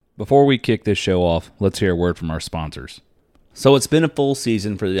Before we kick this show off, let's hear a word from our sponsors. So it's been a full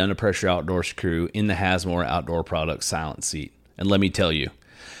season for the Under Pressure Outdoors crew in the Hasmore Outdoor Products Silent Seat. And let me tell you,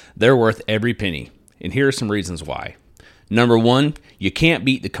 they're worth every penny. And here are some reasons why. Number 1, you can't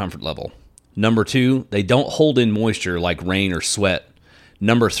beat the comfort level. Number 2, they don't hold in moisture like rain or sweat.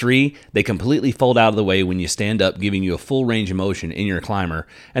 Number 3, they completely fold out of the way when you stand up, giving you a full range of motion in your climber.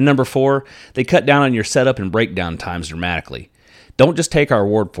 And number 4, they cut down on your setup and breakdown times dramatically. Don't just take our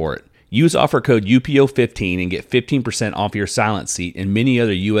word for it. Use offer code UPO15 and get 15% off your Silent Seat and many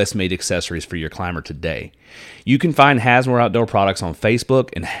other U.S.-made accessories for your climber today. You can find Hasmore Outdoor Products on Facebook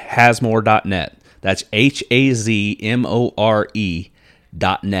and hasmore.net. That's HAZMORE.net,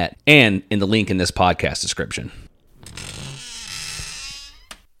 and in the link in this podcast description.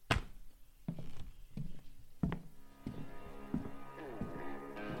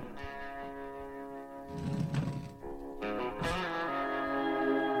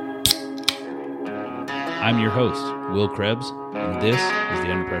 I'm your host, Will Krebs, and this is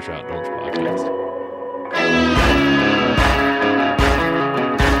the Under Pressure Outdoors Podcast.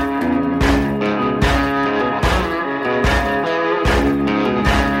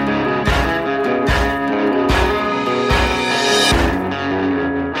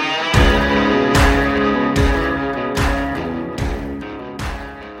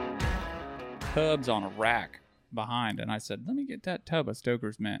 Tubs on a rack behind, and I said, let me get that tub of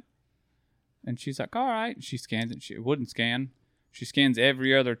Stoker's Mint. And she's like, all right. She scans it. She wouldn't scan. She scans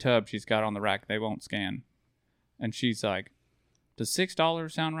every other tub she's got on the rack. They won't scan. And she's like, does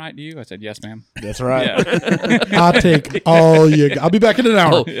 $6 sound right to you? I said, yes, ma'am. That's right. Yeah. I'll take all you. I'll be back in an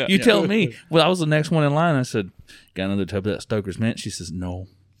hour. Oh, you tell me. Well, I was the next one in line. I said, got another tub of that Stoker's Mint? She says, no.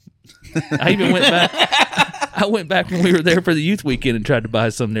 I even went back. I went back when we were there for the youth weekend and tried to buy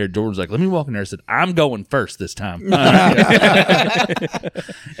some there. Jordan's like, let me walk in there. I said, I'm going first this time.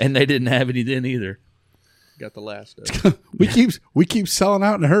 And they didn't have any then either. Got the last of it. we keep selling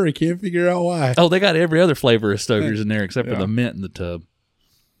out in a hurry. Can't figure out why. Oh, they got every other flavor of Stoker's in there except for the mint in the tub.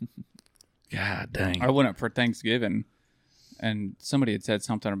 God dang. I went up for Thanksgiving, and somebody had said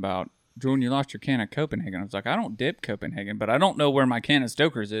something about, Jordan, you lost your can of Copenhagen. I was like, I don't dip Copenhagen, but I don't know where my can of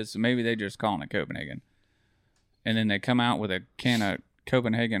Stoker's is, so maybe they just calling it Copenhagen. And then they come out with a can of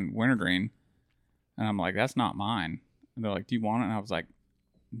Copenhagen Wintergreen, and I'm like, that's not mine. And they're like, do you want it? And I was like,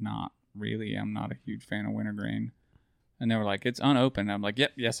 not really. I'm not a huge fan of Wintergreen. And they were like, it's unopened. I'm like,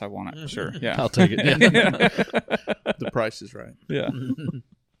 yep, yes, I want it. Sure, yeah. I'll take it. The price is right. Yeah.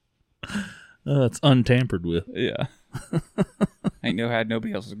 It's untampered with. Yeah. Ain't had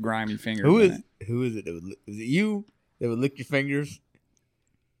nobody else's grimy fingers. Who in is it. it? Is it you that would lick your fingers?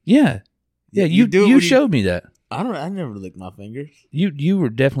 Yeah. Yeah, you showed me that. I never licked my fingers. You were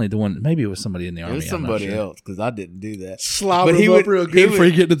definitely the one. Maybe it was somebody in the It army. was somebody else because I didn't do that. Slobber him up real good before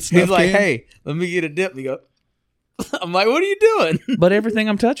you get to the snuff He's like, can. hey, let me get a dip. And he go, I'm like, what are you doing? But everything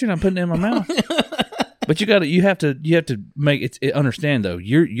I'm touching, I'm putting in my mouth. But you have to make it. Understand though,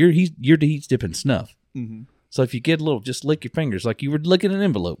 you're he's dipping snuff. Mm-hmm. So if you get a little, just lick your fingers like you were licking an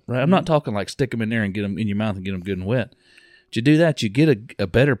envelope, right? I'm not talking like stick them in there and get them in your mouth and get them good and wet. But you do that, you get a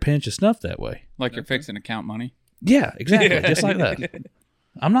better pinch of snuff that way. Like you're fixing to count money? Yeah, exactly, just like that.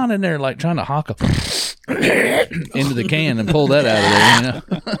 I'm not in there like trying to hawk into the can and pull that out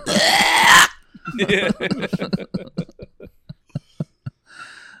of there,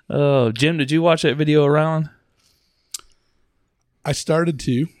 Oh, Jim, did you watch that video of Rylan? I started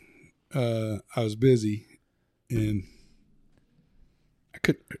to. I was busy, and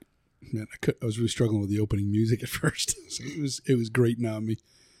I was really struggling with the opening music at first. So it was grating on me,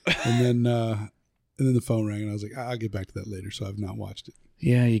 and then the phone rang, and I was like, I'll get back to that later. So I've not watched it.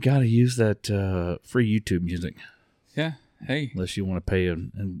 Yeah, you got to use that free YouTube music. Yeah. Hey. Unless you want to pay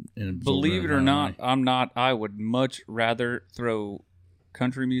and believe it or not, I'm not. I would much rather throw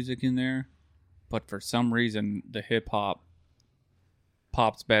country music in there, but for some reason the hip hop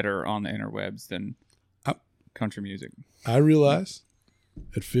pops better on the interwebs than country music. I realize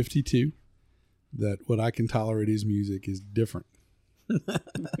at 52 that what I can tolerate is music is different.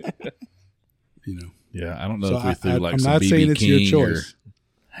 Yeah, I don't know So if we threw like I'm some not saying BB it's your King choice. or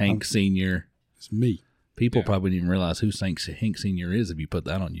Hank Sr. It's me. People probably didn't even realize who Hank Sr. is if you put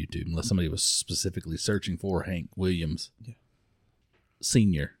that on YouTube, unless somebody was specifically searching for Hank Williams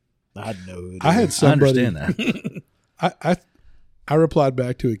Sr. I know. I had somebody. I understand that. I replied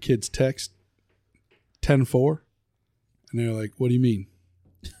back to a kid's text 10-4, and they were like, "What do you mean?"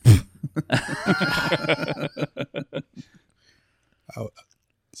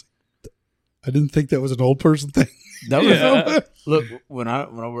 I didn't think that was an old person thing. That was look when I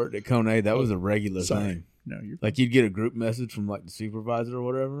worked at Kone, that was a regular Sorry. thing. No, you're Like you'd get a group message from like the supervisor or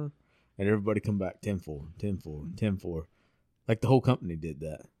whatever, and everybody come back 10-4, 10-4, 10-4. Like the whole company did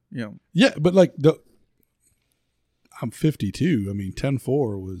that. you know, Yeah, but like I'm 52. I mean,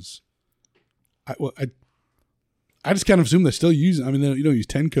 10-4 was. I just kind of assume they still use it. I mean, you don't use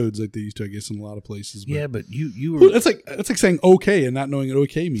 10 codes like they used to, I guess, in a lot of places. But Yeah, but you Well, were that's like saying okay and not knowing what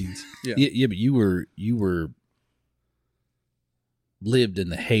okay means. yeah, but you were lived in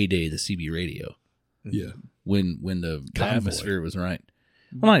the heyday of the CB radio Yeah. when the Convoy. atmosphere was right.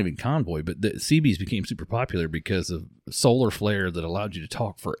 Well, not even Convoy, but the CBs became super popular because of solar flare that allowed you to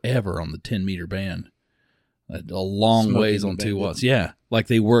talk forever on the 10-meter band, a long Smoking ways the on 2 bandit. watts. Yeah, like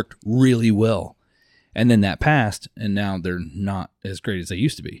they worked really well, and then that passed, and now they're not as great as they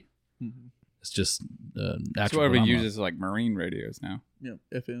used to be. It's just That's natural. what everybody phenomenon. uses like marine radios now. yeah,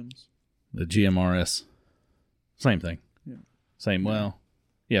 FMs. The GMRS, same thing. Yeah. Same. Well,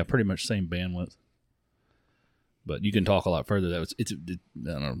 yeah, pretty much same bandwidth. But you can talk a lot further. I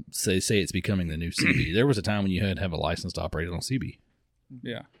don't know. Say it's becoming the new CB. There was a time when you had to have a license to operate on CB,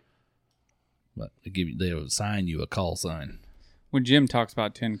 Yeah. but they would assign you a call sign. When Jim talks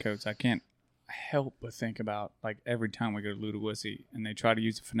about 10 codes, I can't help but think about like every time we go to Ludwig and they try to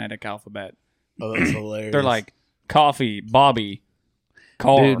use the phonetic alphabet. Oh, that's hilarious. They're like coffee, Bobby,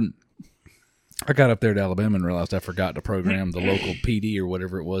 car. Dude, I got up there to Alabama and realized I forgot to program the local PD or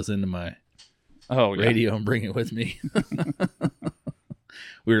whatever it was into my Oh, yeah. radio and bring it with me.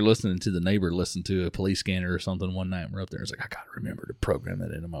 We were listening to the neighbor listen to a police scanner or something one night. And we're up there. It's like, I got to remember to program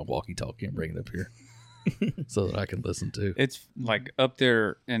that into my walkie-talkie and bring it up here so that I can listen to. It's like up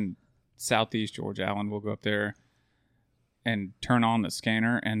there in southeast Georgia. Alan will go up there and turn on the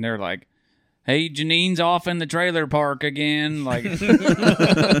scanner, and they're like, "Hey, Janine's off in the trailer park again." Like,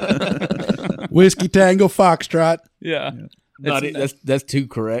 Whiskey Tango Foxtrot. yeah, Not It's- that's too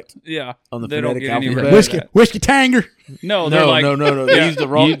correct. yeah. On the they don't phonetic get anywhere alphabet. with Whiskey that. Tanger. No, they're like, no. They Yeah. used the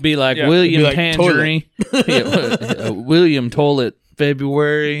wrong. You'd be like Yeah. William It'd be like Tangerine, Yeah, William Toilet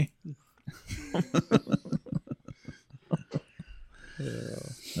February.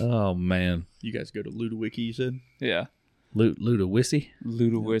 Oh man, You guys go to Ludwig, you said? yeah, Ludowisi.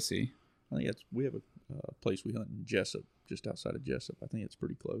 Ludowisi. I think we have a place we hunt in Jessup, just outside of Jessup. I think it's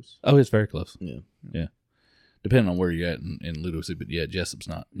pretty close. Oh, it's very close. Yeah. Depending on where you're at in Ludowisi, but yeah, Jessup's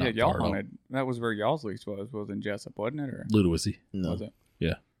not Yeah, y'all far at all. hunted. That was where y'all's lease was in Jessup, wasn't it? Or Ludowisi. No. was it?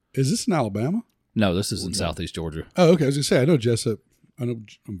 Is this in Alabama? No, this is in southeast Georgia. Oh, okay. I was gonna say I know Jessup. I'm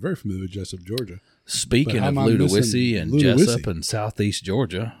very familiar with Jessup, Georgia. Speaking But of how am I Ludowisi missing and Ludowisi? Jessup and southeast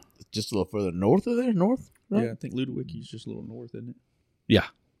Georgia, Just a little further north of there. North. Right? Yeah, I think Ludwig is just a little north, isn't it? yeah.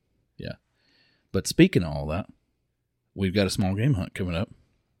 But speaking of all that, we've got a small game hunt coming up.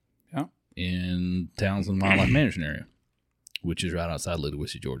 Yeah. In Townsend Wildlife Management Area, which is right outside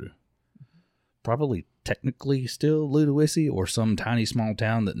Ludowisi, Georgia. Probably technically still Ludowisi or some tiny small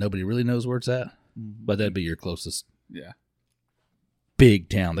town that nobody really knows where it's at, but that'd be your closest Yeah, big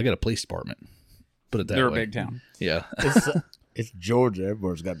town. They got a police department. Put it that they're way. a big town. Yeah, It's Georgia.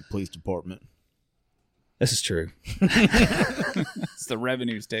 Everywhere's got the police department. this is true. It's the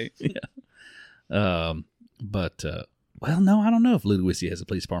revenue state. But well, no, I don't know if Ludowisi has a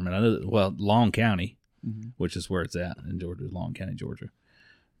police department. I know that, Long County, which is where it's at in Georgia, Long County, Georgia.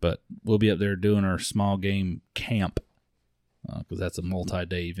 But we'll be up there doing our small game camp because that's a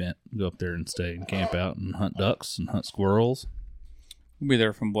multi-day event. Go up there and stay and camp out and hunt ducks and hunt squirrels. We'll be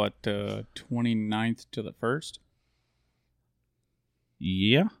there from what 29th to the 1st.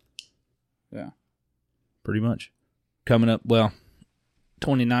 Yeah, Yeah, pretty much. Coming up,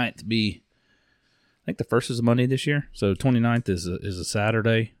 29th be, I think the 1st is a Monday this year. So 29th is a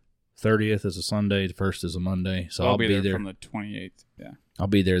Saturday, 30th is a Sunday, the 1st is a Monday. So I'll be there from the 28th. Yeah, I'll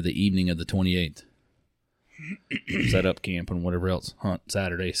be there the evening of the 28th. Set up camp and whatever else. Hunt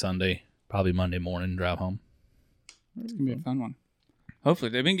Saturday, Sunday, probably Monday morning, drive home. it's gonna be a fun one. Hopefully,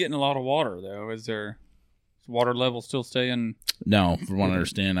 they've been getting a lot of water though. Is water level still staying? No, from what I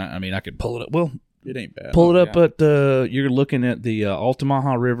understand, I mean, I could pull it up. Well, It ain't bad. pull it up, yeah. but you're looking at the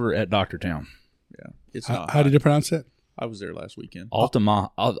Altamaha River at Doctortown. Yeah, it's How, not. how did you pronounce that? I was there last weekend. Altamaha.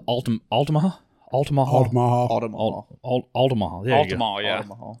 Altamaha. Altamaha. Altamaha. There you go. Altamont, yeah.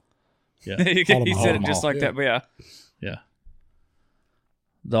 Altamaha. Yeah. he said it just Altamaha. like that, but yeah. Yeah.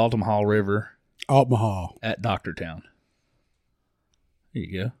 The Altamaha River Altamaha. at Doctortown. There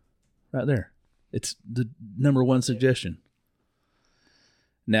you go. Right there. It's the number one suggestion.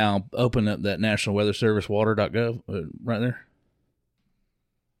 Now, open up that National Weather Service water.gov right there.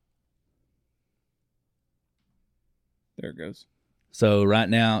 There it goes. So right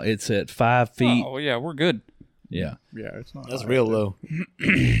now it's at 5 feet. Oh yeah, we're good. Yeah. Yeah, it's not. That's high real up there.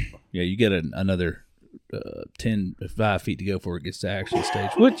 low. Yeah, you get another 5 feet to go before it gets to actual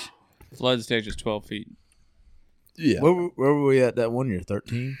stage. Which Flood stage is 12 feet. yeah, Where were we at that one year?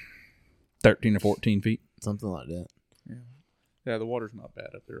 13? 13 or 14 feet. Something like that. Yeah, the water's not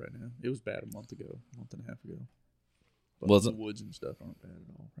bad up there right now. It was bad a month and a half ago. But Was the it? woods and stuff aren't bad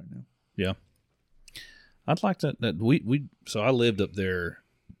at all right now. Yeah, I'd like that we. So I lived up there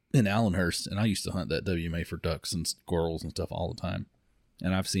in Allenhurst, and I used to hunt that WMA for ducks and squirrels and stuff all the time.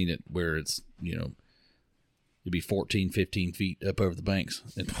 And I've seen it where it's it'd be 14, 15 feet up over the banks,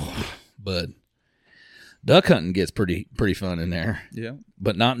 but duck hunting gets pretty fun in there. Yeah.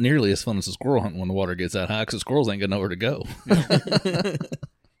 But not nearly as fun as the squirrel hunting when the water gets that high, because the squirrels ain't got nowhere to go.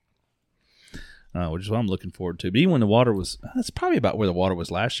 Which is what I'm looking forward to. But even when the water was, that's probably about where the water was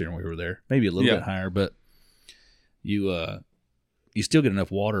last year when we were there. Maybe a little bit higher, but you still get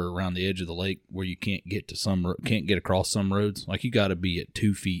enough water around the edge of the lake where you can't get to can't get across some roads. Like you got to be at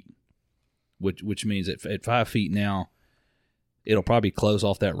 2 feet, which means at 5 feet now, it'll probably close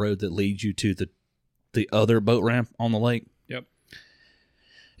off that road that leads you to the other boat ramp on the lake. Yep.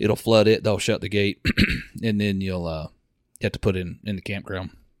 It'll flood it. They'll shut the gate, and then you'll have to put in the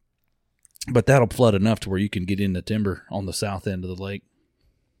campground. But that'll flood enough to where you can get in the timber on the south end of the lake.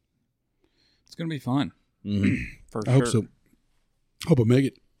 It's going to be fun. Mm-hmm. For I sure. hope so. Hope I make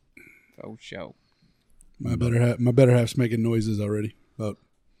it. Oh, show. My better half's making noises already about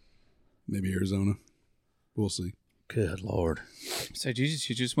maybe Arizona. We'll see. Good Lord. So Jesus,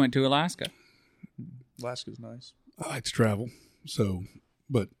 you just went to Alaska. Alaska's nice. I like to travel, so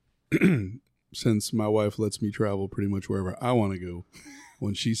but since my wife lets me travel pretty much wherever I want to go,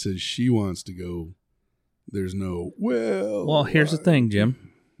 when she says she wants to go, there's no Well, here's the thing,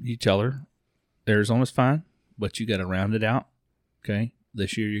 Jim. You tell her Arizona's fine, but you got to round it out. Okay,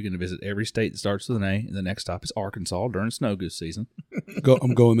 this year you're going to visit every state that starts with an A, and the next stop is Arkansas during snow goose season.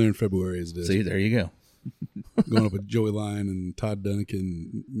 I'm going there in February as it is. See, there you go. Going up with Joey Lyon and Todd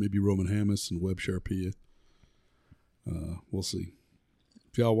Duncan, maybe Roman Hammis and Webb Sharpia. We'll see.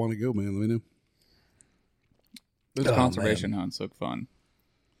 If y'all want to go, man, let me know. Those conservation hunts look fun.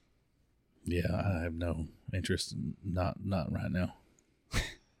 Yeah, I have no interest. Not right now.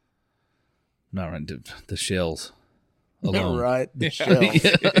 Not right. The shells alone. Right. The shells.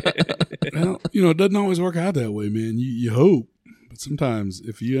 Well, it doesn't always work out that way, man. You hope, but sometimes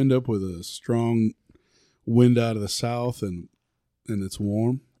if you end up with a strong wind out of the south and it's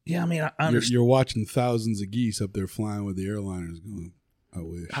warm, Yeah, I mean, I understand. you're watching thousands of geese up there flying with the airliners going, I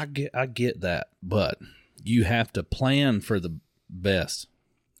wish. I get that, but you have to plan for the best.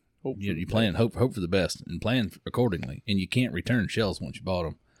 You plan hope for the best and plan accordingly, and you can't return shells once you bought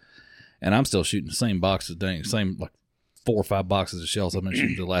them. And I'm still shooting the same boxes, same like 4 or 5 boxes of shells I've been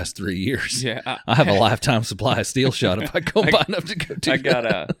shooting for the last 3 years. Yeah, I have a lifetime supply of steel shot if I go buy enough to go to. I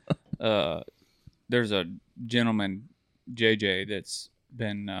got there's a gentleman, JJ, that's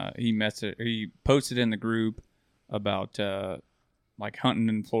been he posted in the group about like hunting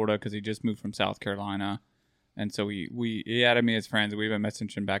in Florida because he just moved from South Carolina, and so he added me as friends. We've been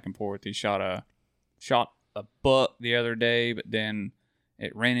messaging back and forth. He shot a buck the other day, but then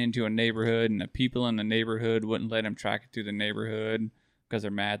it ran into a neighborhood, and the people in the neighborhood wouldn't let him track it through the neighborhood because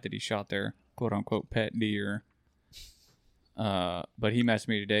they're mad that he shot their quote unquote pet deer. But he messaged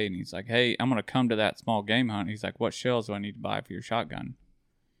me today, and he's like, "Hey, I'm gonna come to that small game hunt." He's like, "What shells do I need to buy for your shotgun?"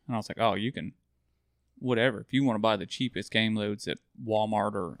 And I was like, "Oh, you can, whatever. If you want to buy the cheapest game loads at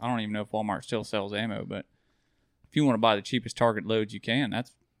Walmart, or I don't even know if Walmart still sells ammo, but if you want to buy the cheapest target loads you can,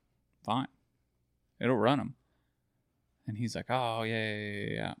 that's fine. It'll run them." And he's like, "Oh,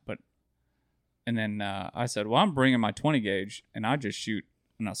 yeah. But," and then I said, "Well, I'm bringing my 20 gauge, and I just shoot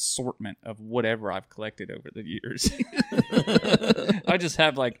an assortment of whatever I've collected over the years." I just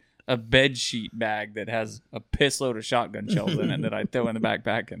have like a bed sheet bag that has a piss load of shotgun shells in it that I throw in the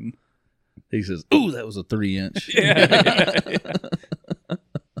backpack, and He says, "Ooh, that was a 3-inch." yeah.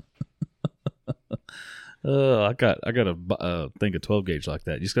 I got a thing of 12 gauge like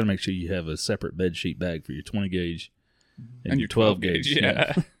that. You just got to make sure you have a separate bed sheet bag for your 20 gauge and your 12 gauge.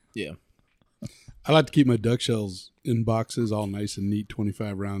 Yeah. Yeah. I like to keep my duck shells in boxes, all nice and neat,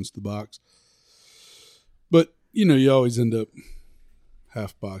 25 rounds to the box. But, you always end up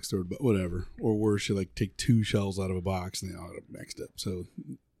half boxed or whatever. Or worse, you like take 2 shells out of a box and they all end up mixed up. So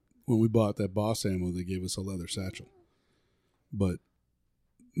when we bought that Boss ammo, they gave us a leather satchel. But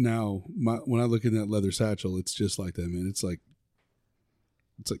now when I look in that leather satchel, it's just like that, man. It's like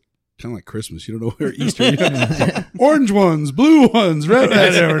kind of like Christmas. You don't know where Easter is. Orange ones, blue ones, red. I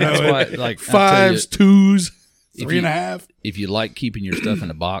never know. That's why, like, 5s, 2s, If 3.5. if you like keeping your stuff in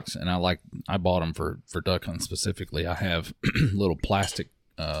a box, and I bought them for duck hunting specifically, I have little plastic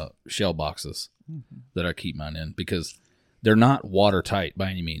shell boxes that I keep mine in because they're not watertight by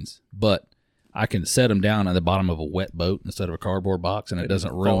any means, but I can set them down at the bottom of a wet boat instead of a cardboard box, and it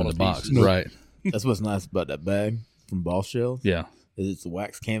doesn't ruin the box. Nope. Right. That's what's nice about that bag from Boss Shells. Yeah. Is it's a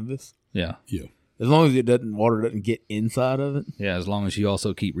wax canvas. Yeah. Yeah. As long as water doesn't get inside of it, Yeah. As long as you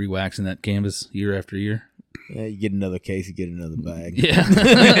also keep rewaxing that canvas year after year. yeah, you get another case, you get another bag. Yeah.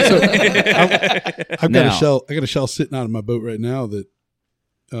 I've got Now- a shell. I got a shell sitting out of my boat right now that,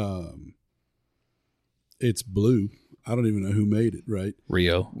 it's blue. I don't even know who made it. Right.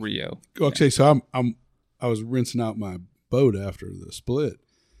 Rio. Okay, so I was rinsing out my boat after the split,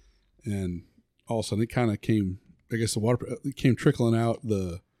 and all of a sudden it kind of came. I guess the water it came trickling out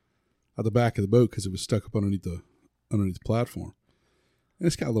the back of the boat because it was stuck up underneath the platform. And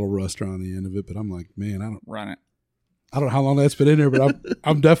it's got a little rust around the end of it, but I'm like, man, Run it. I don't know how long that's been in there, but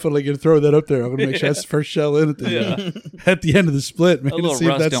I'm definitely gonna throw that up there. I'm gonna make sure that's the first shell in at the end of the split, man. A To little see if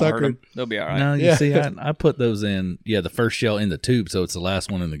rust that don't hurt sucker. them. They'll be all right. No, you Yeah. see, I put those in, the first shell in the tube, so it's the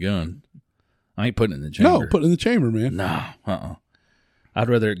last one in the gun. I ain't putting it in the chamber. No, put it in the chamber, man. No, I'd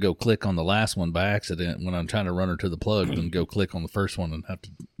rather it go click on the last one by accident when I'm trying to run her to the plug than go click on the first one and have to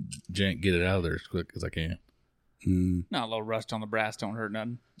get it out of there as quick as I can. No, a little rust on the brass don't hurt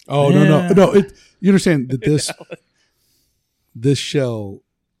nothing. Oh Yeah. no! You understand that this shell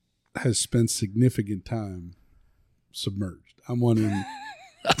has spent significant time submerged. I'm wondering.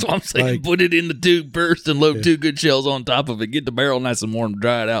 That's what I'm saying. Like- Put it in the tube first and load 2 good shells on top of it. Get the barrel nice and warm,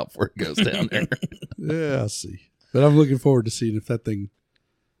 dry it out before it goes down there. Yeah, I'll see. But I'm looking forward to seeing if that thing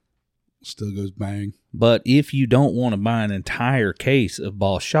still goes bang. But if you don't want to buy an entire case of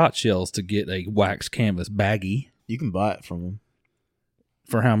Boss shot shells to get a wax canvas baggie, You can buy it from them.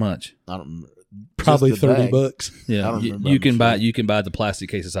 for how much? I don't remember. Probably Just the $30. bag. Yeah, I don't you, remember you how can much buy it is. you can buy the plastic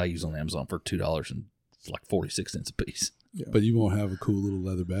cases I use on Amazon for $2 and it's like 46 cents a piece. But you won't have a cool little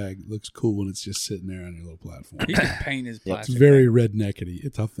leather bag. It looks cool when it's just sitting there on your little platform. He can paint his It's plastic. very redneckety.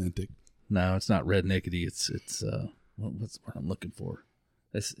 It's authentic. No, it's not redneckety. It's what's what I'm looking for.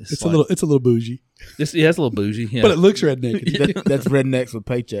 It's It's like- a little bougie, it's a little bougie. Yeah, but it looks redneckety. That's rednecks with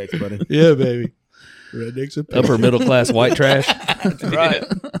paychecks, buddy. Yeah, baby. Rednecks are upper middle class white trash. Right.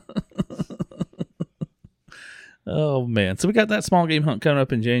 Oh man! So we got that small game hunt coming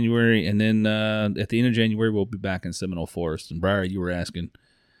up in January, and then at the end of January we'll be back in Seminole Forest. And Briar, you were asking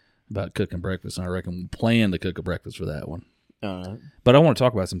about cooking breakfast, and I reckon we plan to cook a breakfast for that one. But I want to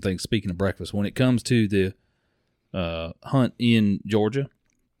talk about some things. Speaking of breakfast, when it comes to the hunt in Georgia,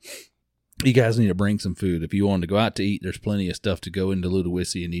 you guys need to bring some food. If you want to go out to eat, there's plenty of stuff to go into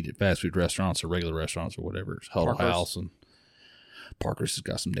Ludowici and eat at fast food restaurants or regular restaurants or whatever. It's Huddle Parker's. House and Parker's has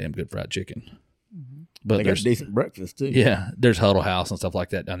got some damn good fried chicken. But They got there's decent breakfast, too. yeah, there's Huddle House and stuff like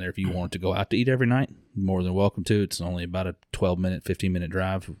that down there. If you want to go out to eat every night, you're more than welcome to. It's only about a 12-minute, 15-minute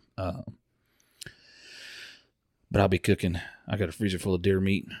drive. But I'll be cooking. I got a freezer full of deer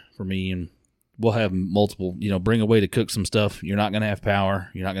meat for me, and we'll have multiple, bring a way to cook some stuff. You're not going to have power.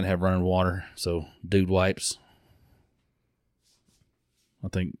 You're not going to have running water. So, dude wipes. I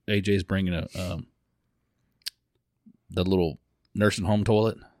think AJ's bringing the little nursing home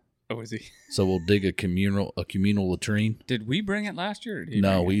toilet. Oh, is he? So we'll dig a communal latrine. Did we bring it last year? Or did he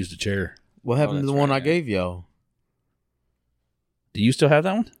No, bring we it? used a chair. What happened to that's the one right, I yeah. gave y'all? Do you still have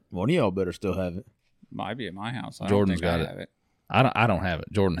that one? One of y'all better still have it. Might be at my house. I Jordan's don't think got I have it. I don't have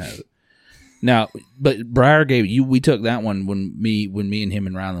it. Jordan has it. Now, but Briar gave you. We took that one when me and him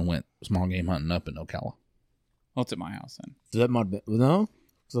and Rylan went small game hunting up in Ocala. Well, it's at my house then. So that might have been. No?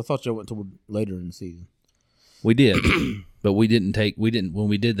 Because I thought y'all went toward later in the season. We did, but we didn't when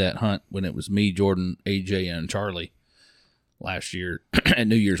we did that hunt when it was me, Jordan, AJ, and Charlie last year at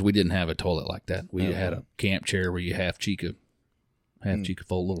New Year's. We didn't have a toilet like that. We had a camp chair where you have Chica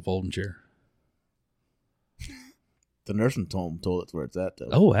fold little folding chair. The nursing home toilet's where it's at, though.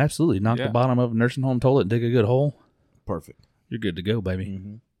 Oh, absolutely! Knock Yeah. the bottom of a nursing home toilet, dig a good hole. Perfect. You're good to go, baby.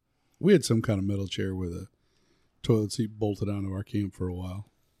 Mm-hmm. We had some kind of metal chair with a toilet seat bolted onto our camp for a while.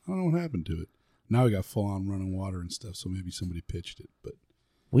 I don't know what happened to it. Now we got full on running water and stuff, so maybe somebody pitched it. But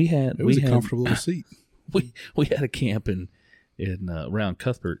We had it was we a had, comfortable little seat. we had a camp in around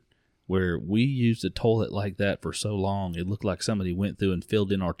Cuthbert where we used a toilet like that for so long it looked like somebody went through and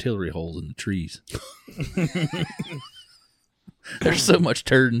filled in artillery holes in the trees. There's so much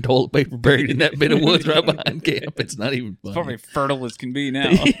turd and toilet paper buried in that bit of woods right behind camp. It's not even funny. It's probably fertile as can be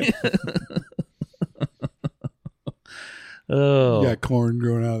now. Oh, You got corn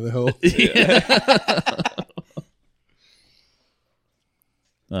growing out of the hole.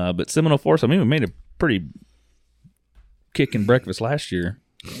 but Seminole Forest, I mean, we made a pretty kicking breakfast last year.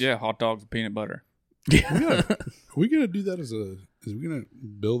 Yeah, hot dogs and peanut butter. Are we gonna do that as is we gonna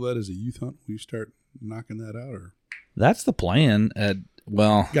build that as a youth hunt? Will you start knocking that out, or That's the plan. got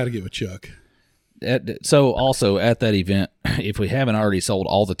to get with Chuck? So also at that event, if we haven't already sold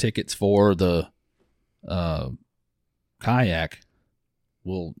all the tickets for the kayak,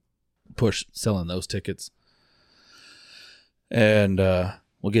 we'll push selling those tickets, and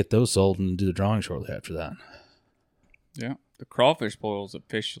we'll get those sold and do the drawing shortly after that. Yeah. The crawfish boil is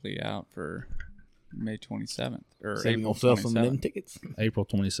officially out for May 27th. Or So we April gonna sell some of them 27th. tickets. April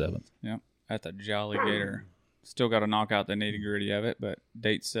 27th. Yeah. At the Jolly Gator. Still got to knock out the nitty gritty of it, but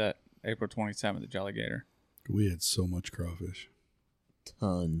date set April 27th at Jolly Gator. We had so much crawfish.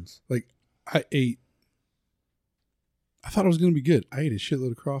 Tons. Like I thought it was going to be good. I ate a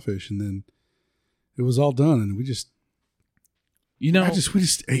shitload of crawfish, and then it was all done, and we just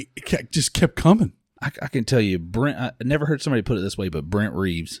it just kept coming. I can tell you, Brent. I never heard somebody put it this way, but Brent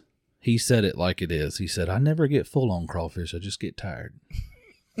Reeves, he said it like it is. He said, "I never get full on crawfish. I just get tired."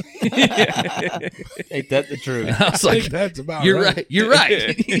 Ain't that the truth? I was I like, think that's about "You're right. You're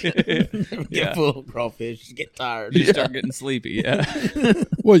right." Get full of crawfish, just get tired. You start getting sleepy. Yeah.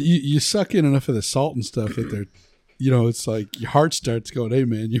 Well, you suck in enough of the salt and stuff that they're, it's like your heart starts going, hey,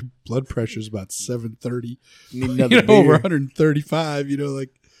 man, your blood pressure's about 730, Need another over beer. 135,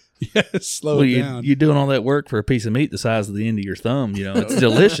 slow it down. You're doing all that work for a piece of meat the size of the end of your thumb. It's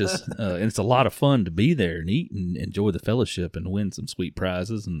delicious. And it's a lot of fun to be there and eat and enjoy the fellowship and win some sweet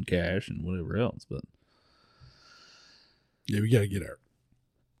prizes and cash and whatever else. But Yeah, we got to get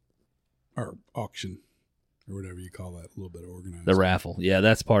our auction or whatever you call that a little bit organized. the raffle, yeah,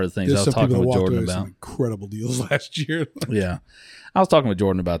 that's part of the things There's I was some people talking that with walked Jordan away with some about. incredible deals last year. Yeah. I was talking with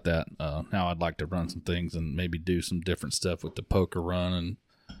Jordan about that. How I'd like to run some things and maybe do some different stuff with the poker run and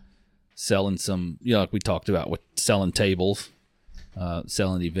selling some, like we talked about with selling tables,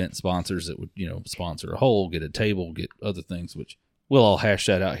 selling event sponsors that would, sponsor a hole, get a table, get other things, which we'll all hash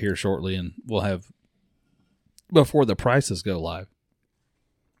that out here shortly, and we'll have before the prices go live,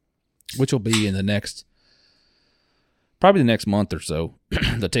 which will be in probably the next month or so.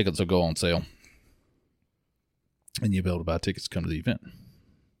 The tickets will go on sale, and you'll be able to buy tickets to come to the event.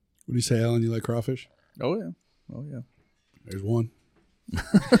 What do you say, Alan? You like crawfish? Oh yeah. Oh yeah. There's one.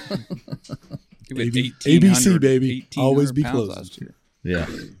 He went ABC, baby. 1,800 Always be pounds closing. last year. Yeah.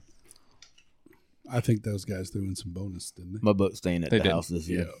 I think those guys threw in some bonus, didn't they? My boat's staying at They the did. house this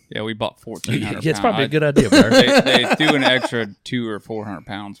year. Yeah, we bought 1,400 Yeah, it's probably a pounds. good idea, Blair. They threw an extra 200 or 400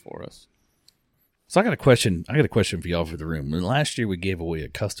 pounds for us. So I got a question for y'all for the room. Last year we gave away a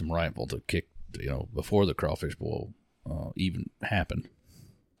custom rifle to kick, before the crawfish boil even happened.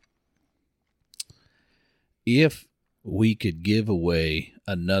 If we could give away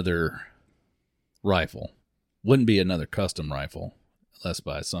another rifle, wouldn't be another custom rifle, unless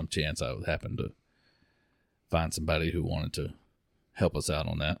by some chance I would happen to find somebody who wanted to help us out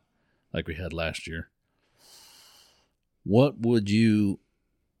on that, like we had last year. What would you,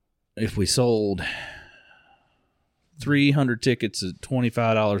 if we sold 300 tickets at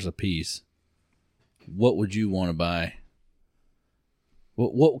 $25 a piece, what would you want to buy?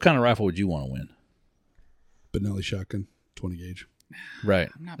 What kind of rifle would you want to win? Benelli shotgun, 20 gauge. Right.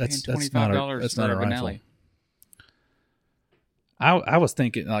 I'm not That's paying not $25 that's for not a a rifle. Benelli. I was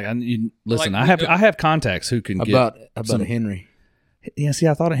thinking, listen, Like, I have contacts who can How get about some- a Henry? Yeah, see,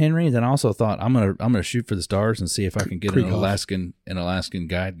 I thought of Henry, then I also thought I'm gonna shoot for the stars and see if I can get an Krieghoff. Alaskan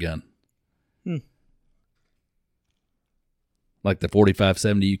guide gun. Hmm. Like the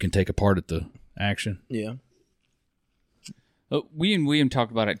 45-70 you can take apart at the action. Yeah. We and William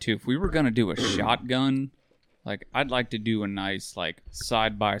talked about it too. If we were going to do a shotgun, like I'd like to do a nice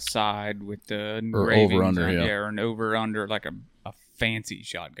side by side with the engravings over-under, on yeah. there, and over under like a fancy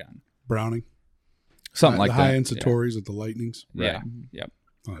shotgun. Browning. Something like the that. high-end Satori's with the lightnings. Right. Yeah. Yep.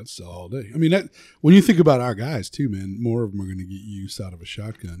 Oh, that's sell all day. I mean, when you think about our guys too, man, more of them are going to get use out of a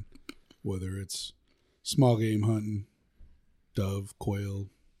shotgun, whether it's small game hunting, dove, quail.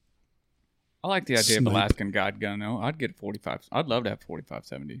 I like the idea of Snipe. Alaskan guide gun though. I'd get 45. I'd love to have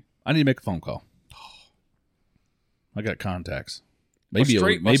 45-70. I need to make a phone call. I got contacts. Maybe able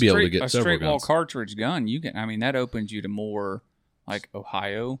to get a several straight wall guns. cartridge gun. You can. I mean, that opens you to more like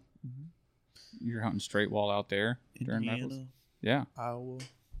Ohio. You're hunting straight wall out there during rifles. Indiana, Yeah. Iowa.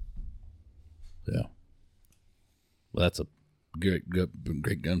 Yeah. Well, that's a great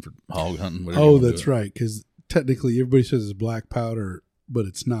gun for hog hunting. whatever you Oh, wanna that's do it. right. Because technically, everybody says it's black powder, but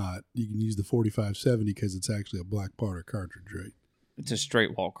it's not. You can use the 45-70 because it's actually a black powder cartridge, right? It's a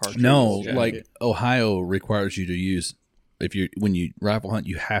straight wall cartridge. No, Yeah. like Ohio requires you to use when you rifle hunt,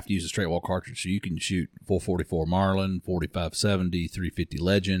 you have to use a straight wall cartridge. So you can shoot 444 Marlin, 45-70, 350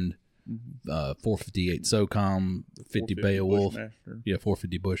 Legend, 458 SOCOM, 50 Beowulf. Bushmaster. Yeah,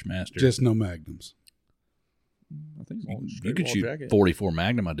 450 Bushmaster. Just no magnums. I think it's all you straight could wall shoot jacket. 44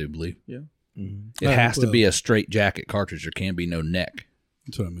 Magnum, I do believe. Yeah. It has to be a straight jacket cartridge. There can be no neck.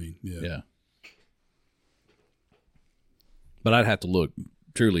 That's what I mean. Yeah. Yeah. But I'd have to look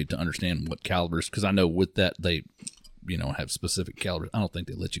truly to understand what calibers, because I know with that they, have specific calibers. I don't think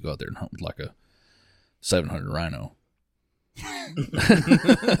they let you go out there and hunt with like a 700 Rhino.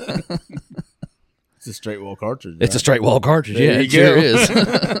 It's a straight wall cartridge. It's a straight wall cartridge. There Yeah, you it sure go. is.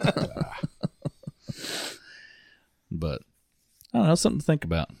 But I don't know, something to think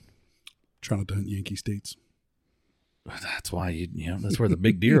about. Trying to hunt Yankee states. That's why that's where the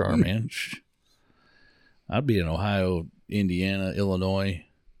big deer are, man. I'd be in Ohio, Indiana, Illinois.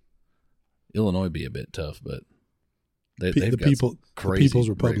 Illinois would be a bit tough, but they've The got people- some the crazy People's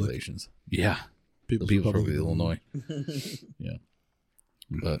Republic. regulations. Yeah, People's the People's Republic Republic of Illinois. Yeah,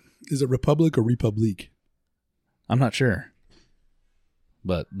 but Is it Republic or Republique? I'm not sure.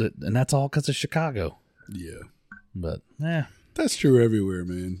 But and that's all because of Chicago. Yeah. But That's true everywhere,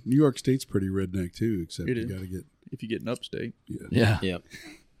 man. New York State's pretty redneck too, except It you is. got to get. If you get an upstate. yeah, Yep.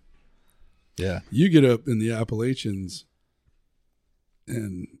 yeah. You get up in the Appalachians,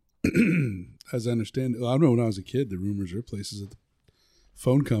 and as I understand, I know when I was a kid, the rumors are places that the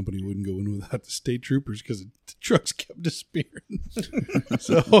phone company wouldn't go in without the state troopers because the trucks kept disappearing.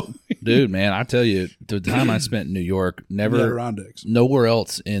 So, Dude, man, I tell you, the time I spent in New York, the never Adirondacks. nowhere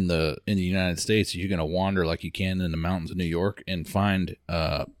else in the United States you're gonna wander like you can in the mountains of New York and find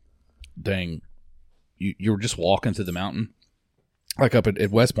you were just walking through the mountain, like up at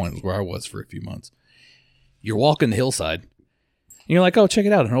West Point was where I was for a few months. You're walking the hillside and you're like, oh, check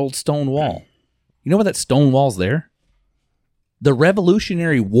it out, an old stone wall. You know what that stone wall's there? The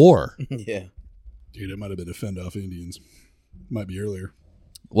Revolutionary War. Yeah. Dude, it might have been a fend off Indians. Might be earlier.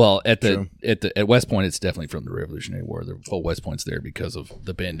 Well, at True. West Point, it's definitely from the Revolutionary War. The whole West Point's there because of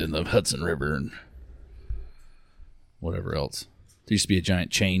the bend in the Hudson River and whatever else. There used to be a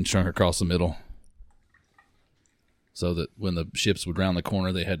giant chain strung across the middle, so that when the ships would round the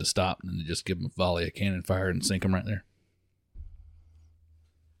corner, they had to stop and then just give them a volley of cannon fire and sink them right there.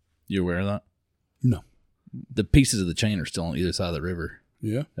 You aware of that? No. The pieces of the chain are still on either side of the river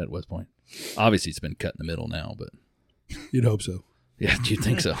Yeah, at West Point. Obviously, it's been cut in the middle now, but you'd hope so. yeah, do you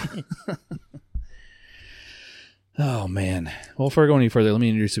think so? Oh, man. Well, before I go any further, let me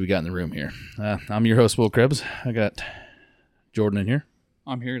introduce who we got in the room here. I'm your host, Will Krebs. I got Jordan in here.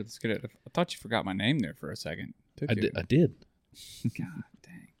 I'm here. Let's get it. I thought you forgot my name there for a second. Took I you. did. I did. God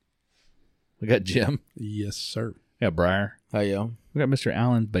dang. We got Jim. Yes, sir. We got Briar. Hi, y'all. We got Mr.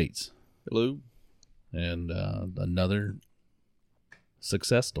 Alan Bates. Hello. And another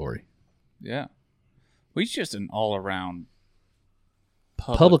success story. Yeah. Well, he's just an all-around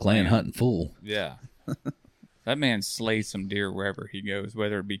Public land hunting fool. Yeah. That man slays some deer wherever he goes,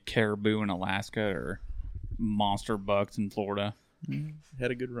 whether it be caribou in Alaska or monster bucks in Florida. Had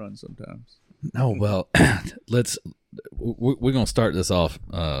a good run sometimes. Oh, well, we're going to start this off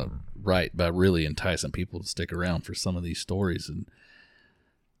right by really enticing people to stick around for some of these stories. And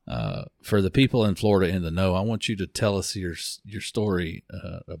for the people in Florida in the know, I want you to tell us your story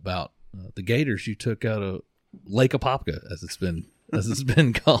about the gators you took out of Lake Apopka, as it's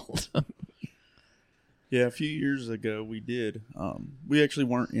been called. Yeah, a few years ago we did. We actually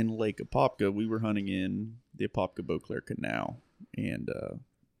weren't in Lake Apopka. We were hunting in the Apopka-Beauclair Canal. And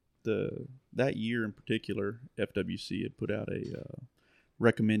that year in particular, FWC had put out a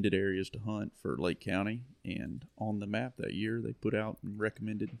recommended areas to hunt for Lake County. And on the map that year, they put out and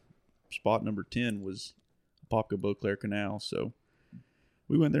recommended spot number 10 was Apopka-Beauclair Canal. So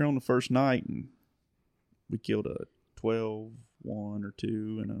we went there on the first night and we killed a 12, 1 or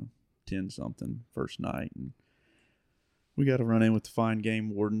 2, and a 10-something first night. And we got to run in with the fine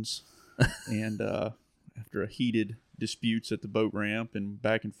game wardens. And after a heated disputes at the boat ramp and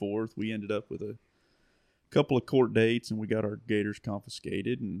back and forth, we ended up with a couple of court dates and we got our gators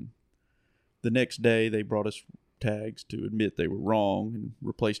confiscated. And the next day they brought us tags to admit they were wrong and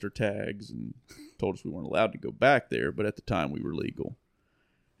replaced our tags and told us we weren't allowed to go back there, but at the time we were legal.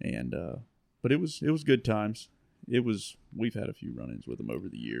 And but it was good times. We've had a few run-ins with them over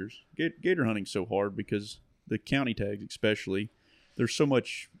the years. Gator hunting's so hard because the county tags especially, there's so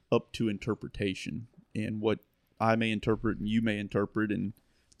much up to interpretation, and what I may interpret and you may interpret and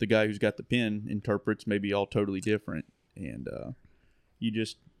the guy who's got the pen interprets may be all totally different. And you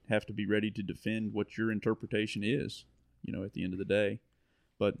just have to be ready to defend what your interpretation is, at the end of the day.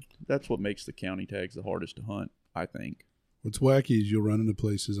 But that's what makes the county tags the hardest to hunt, I think. What's wacky is you'll run into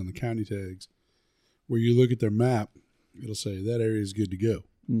places on the county tags where you look at their map, it'll say that area is good to go.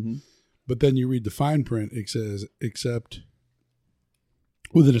 Mm-hmm. But then you read the fine print, it says, except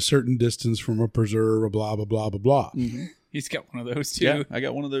within a certain distance from a preserve, a blah, blah, blah, blah, blah. Mm-hmm. He's got one of those too. Yeah, I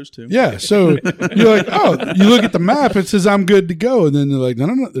got one of those too. Yeah, so you're like, oh, you look at the map, it says I'm good to go. And then they're like,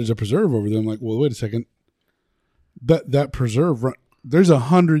 no, there's a preserve over there. I'm like, well, wait a second. That preserve, there's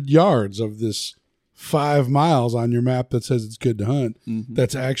 100 yards of this 5 miles on your map that says it's good to hunt. Mm-hmm.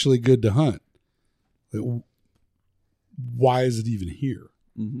 That's actually good to hunt. Like, why is it even here?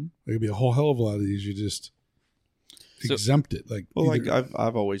 Mm-hmm. There could be a whole hell of a lot of these. You just exempt it. Like, Well, like either-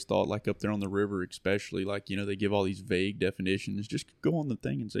 I've always thought, like up there on the river, especially, like, you know, they give all these vague definitions. Just go on the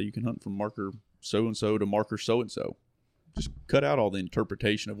thing and say you can hunt from marker so and so to marker so and so. Just cut out all the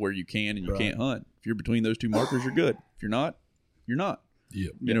interpretation of where you can and you can't hunt. If you're between those two markers, you're good. If you're not, you're not.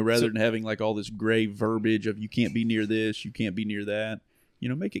 Yep. You know, rather than having like all this gray verbiage of you can't be near this, you can't be near that. You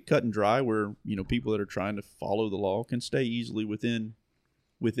know, make it cut and dry where, you know, people that are trying to follow the law can stay easily within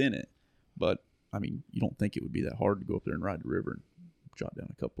it. But I mean, you don't think it would be that hard to go up there and ride the river and jot down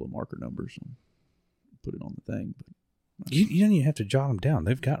a couple of marker numbers and put it on the thing. But You don't even have to jot them down.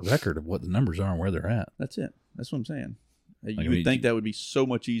 They've got record of what the numbers are and where they're at. that's it. That's what I'm saying. You Like, I would mean, think that would be so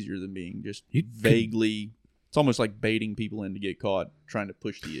much easier than being just You could- vaguely. It's almost like baiting people in to get caught trying to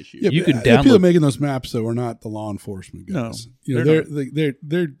push the issue. Yeah, You but can the people download- making those maps though are not the law enforcement guys. No, you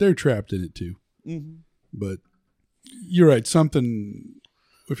know, they're trapped in it too. Mm-hmm. But you're right. Something,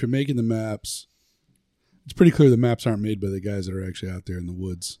 if you're making the maps, it's pretty clear the maps aren't made by the guys that are actually out there in the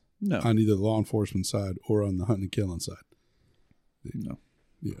woods No, on either the law enforcement side or on the hunting and killing side. no.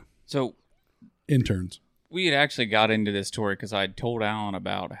 Yeah, So interns. we had actually got into this story because I told Alan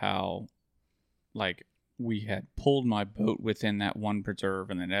about how, like, we had pulled my boat within that one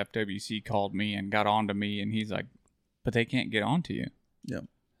preserve, and then FWC called me and got onto me, and he's like, "But they can't get onto you." Yeah. And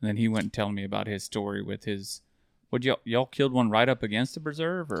then he went and telling me about his story with his. Would y'all killed one right up against the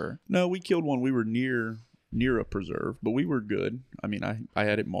preserve, or? No, we killed one. We were near a preserve, but we were good. I mean, I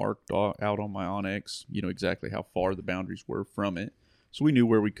had it marked out on my Onyx, you know, exactly how far the boundaries were from it. So we knew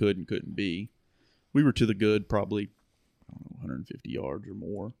where we could and couldn't be. We were to the good, probably, I don't know, 150 yards or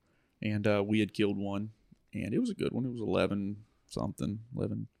more. And we had killed one, and it was a good one. It was 11 something,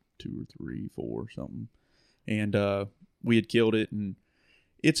 11, 2 or 3, 4 something. And we had killed it, and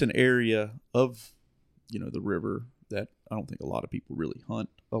it's an area of, you know, the river that I don't think a lot of people really hunt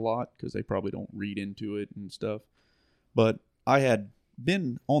a lot because they probably don't read into it and stuff. But I had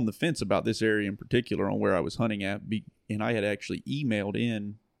been on the fence about this area in particular on where I was hunting at, and I had actually emailed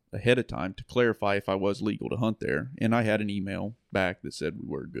in ahead of time to clarify if I was legal to hunt there. And I had an email back that said we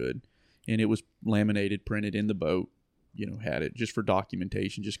were good. And it was laminated, printed in the boat, you know, had it just for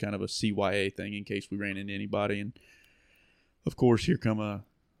documentation, just kind of a CYA thing in case we ran into anybody. And of course, here come a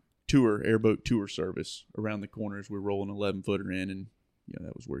airboat tour service around the corner as we're rolling an 11-footer in, and you know,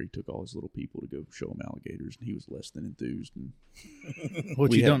 that was where he took all his little people to go show him alligators, and he was less than enthused. And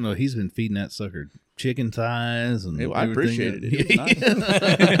What We you had- don't know, he's been feeding that sucker chicken thighs and I everything. appreciated it. It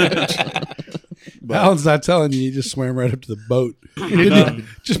was nice. But, Alan's not telling you. He just swam right up to the boat.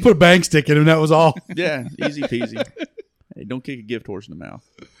 Just put a bang stick in him. That was all. yeah, easy peasy. Hey, don't kick a gift horse in the mouth.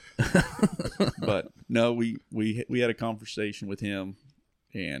 But no, we had a conversation with him,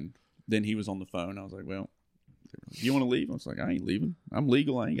 and then he was on the phone. I was like, well, you want to leave? I was like, I ain't leaving. I'm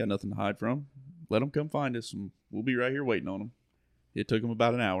legal. I ain't got nothing to hide from. Let them come find us, and we'll be right here waiting on them. It took them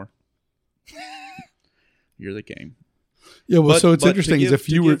about an hour. Here they came. Yeah. Well, so it's but interesting to is if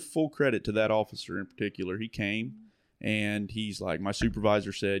you to were give full credit to that officer in particular, he came and he's like, my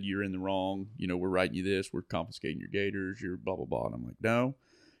supervisor said you're in the wrong. You know, we're writing you this. We're confiscating your gators. You're blah blah blah. And I'm like, no.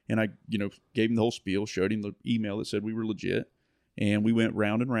 And I, you know, gave him the whole spiel, showed him the email that said we were legit, and we went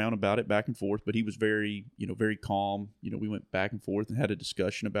round and round about it, back and forth. But he was very, you know, very calm. You know, we went back and forth and had a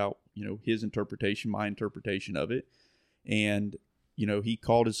discussion about, you know, his interpretation, my interpretation of it, and you know, he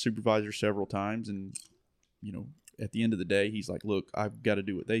called his supervisor several times, and you know, at the end of the day, he's like, look, I've got to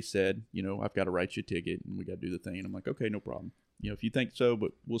do what they said. You know, I've got to write you a ticket, and we got to do the thing. And I'm like, okay, no problem. You know, if you think so,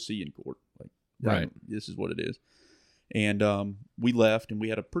 but we'll see you in court. Like, Right. This is what it is. And we left, and we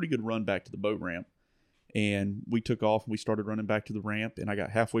had a pretty good run back to the boat ramp. And we took off, and we started running back to the ramp. And I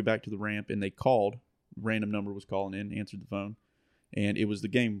got halfway back to the ramp, and they called. Random number was calling in, answered the phone. And it was the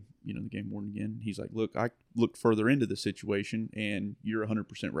game, you know, the game warden again. He's like, look, I looked further into the situation, and you're 100%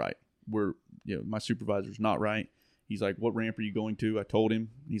 right. My supervisor's not right. He's like, what ramp are you going to? I told him.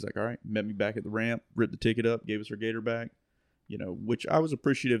 He's like, all right, met me back at the ramp, ripped the ticket up, gave us our gator back, you know, which I was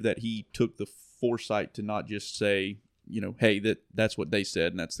appreciative that he took the foresight to not just say, you know, hey, that's what they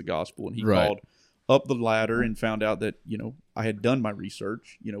said and that's the gospel. And he Right. called up the ladder and found out that, you know, I had done my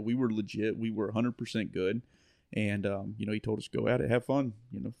research. You know, we were legit. We were 100% good. And he told us, go at it, have fun.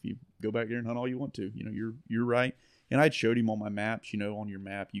 If you go back there and hunt all you want to, you're right. And I'd showed him on my maps. On your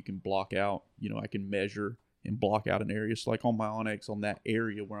map you can block out. I can measure and block out an area. So like on my Onyx, on that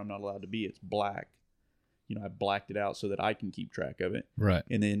area where I'm not allowed to be, it's black. I blacked it out so that I can keep track of it. Right.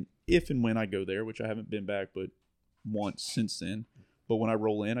 And then if and when I go there, which I haven't been back but once since then, but when I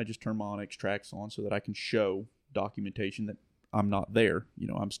roll in, I just turn my Onyx tracks on so that I can show documentation that I'm not there.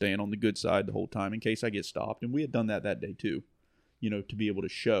 I'm staying on the good side the whole time in case I get stopped. And we had done that day too, to be able to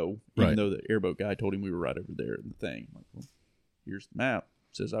show, even Right. though the airboat guy told him we were right over there in the thing. I'm like, well, here's the map.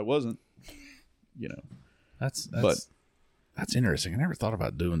 It says I wasn't, That's But- that's interesting. I never thought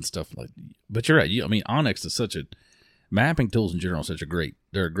about doing stuff like. But you're right. Onyx is such a mapping tools in general.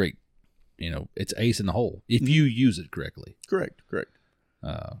 They're a great. It's ace in the hole if you use it correctly. Correct.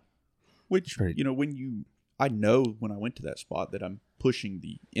 Which, Right. I know when I went to that spot that I'm pushing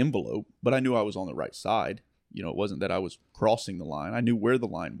the envelope, but I knew I was on the right side. It wasn't that I was crossing the line. I knew where the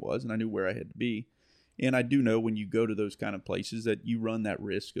line was and I knew where I had to be. And I do know when you go to those kind of places that you run that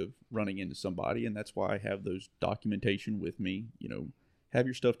risk of running into somebody. And that's why I have those documentation with me. Have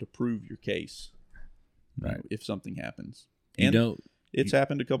your stuff to prove your case. Right. If something happens. You And know, it's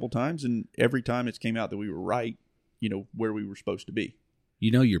happened a couple times. And every time it's came out that we were right, where we were supposed to be.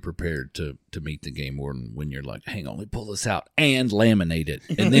 you're prepared to meet the game warden when you're like, hang on, let me pull this out and laminate it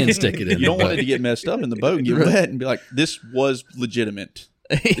and then stick it in You the don't want it boat. to get messed up in the boat and get wet and be like, this was legitimate.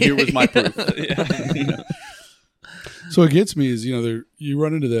 Here was my proof. So what gets me is, you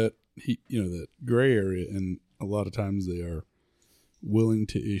run into that, that gray area, and a lot of times they are willing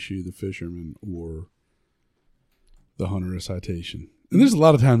to issue the fisherman or the hunter a citation. And there's a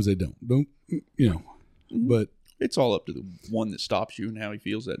lot of times they don't, but It's all up to the one that stops you and how he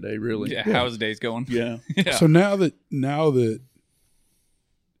feels that day, really. Yeah, how's the day's going? Yeah. Yeah. so now that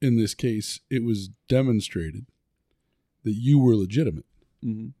in this case, it was demonstrated that you were legitimate.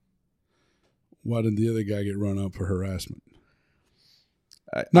 Mm-hmm. Why did the other guy get run up for harassment?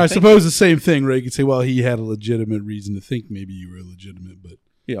 I Now, I think- suppose the same thing, right? You could say, well, he had a legitimate reason to think maybe you were illegitimate, but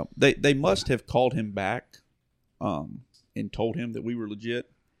Yeah. They must have called him back and told him that we were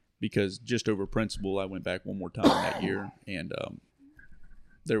legit because just over principle, I went back one more time that year and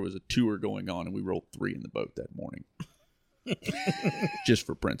there was a tour going on and we rolled 3 in the boat that morning. Just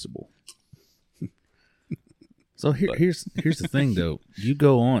for principle. So here's the thing, though. You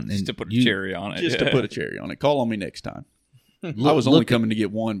go on and Just to put a you, cherry on it. Just yeah. to put a cherry on it. Call on me next time. I was only coming to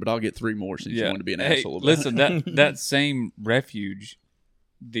get 1, but I'll get 3 more since you want to be an asshole about listen, it. that same refuge,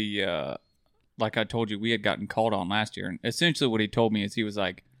 like I told you, we had gotten called on last year, and essentially what he told me is he was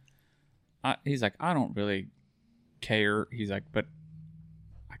like, I don't really care. He's like, but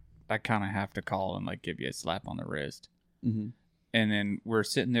I kind of have to call and like give you a slap on the wrist. Mm-hmm. And then we're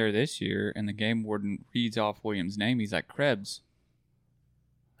sitting there this year, and the game warden reads off William's name. He's like, Krebs.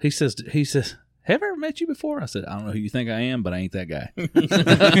 he says, have I ever met you before? I said, I don't know who you think I am, but I ain't that guy.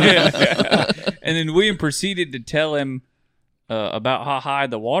 And then William proceeded to tell him about how high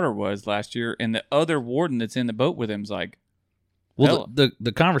the water was last year, and the other warden that's in the boat with him's like, Well,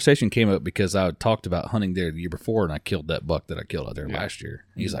 the conversation came up because I talked about hunting there the year before, and I killed that buck that I killed out there last year.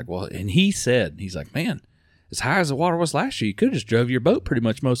 He's like, well, and he's like, man, as high as the water was last year, you could have just drove your boat pretty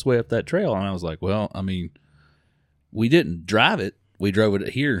much most of the way up that trail. And I was like, well, I mean, we didn't drive it. We drove it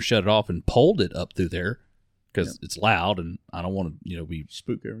here and shut it off and poled it up through there because it's loud and I don't want to, be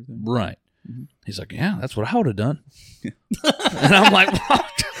Spook everything. right. He's like, yeah, that's what I would have done. And I'm like,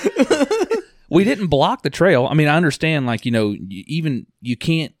 what? We didn't block the trail. I mean, I understand, like, you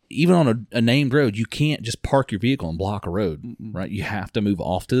can't, even on a named road, you can't just park your vehicle and block a road, right? You have to move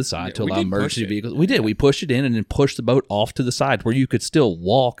off to the side to we allow did push emergency it. vehicles. We did. We pushed it in and then pushed the boat off to the side where you could still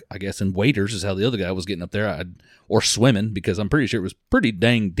walk, I guess, in waders is how the other guy was getting up there, or swimming, because I'm pretty sure it was pretty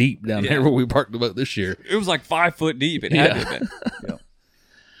dang deep down there where we parked the boat this year. it was like 5 foot deep. It had to have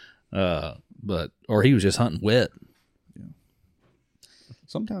been. Or he was just hunting wet.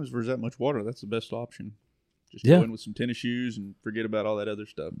 Sometimes if there's that much water, that's the best option. Just Yeah. go in with some tennis shoes and forget about all that other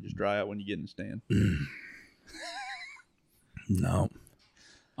stuff. Just dry out when you get in the stand. No.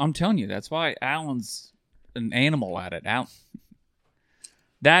 I'm telling you, that's why Alan's an animal at it.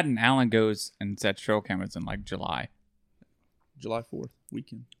 That and Alan goes and sets trail cameras in like July. July 4th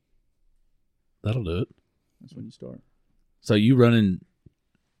weekend. That'll do it. That's when you start. So you're running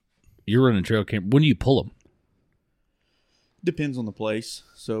trail camera. When do you pull them? Depends on the place.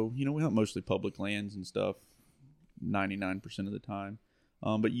 So, we hunt mostly public lands and stuff 99% of the time.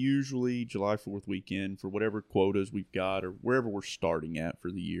 But usually July 4th weekend for whatever quotas we've got or wherever we're starting at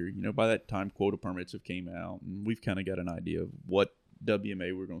for the year. By that time, quota permits have came out and we've kind of got an idea of what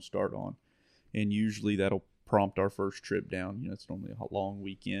WMA we're going to start on. And usually that'll prompt our first trip down. It's normally a long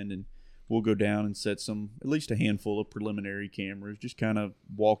weekend, and we'll go down and set at least a handful of preliminary cameras, just kind of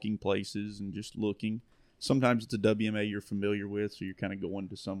walking places and just looking. Sometimes it's a WMA you're familiar with, so you're kind of going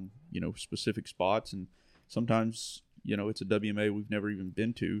to some, specific spots. And sometimes, it's a WMA we've never even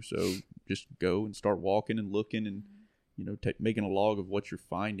been to. So just go and start walking and looking and, making a log of what you're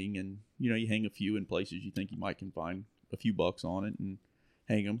finding. And, you hang a few in places you think you might can find a few bucks on it and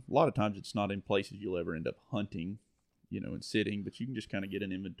hang them. A lot of times it's not in places you'll ever end up hunting, and sitting, but you can just kind of get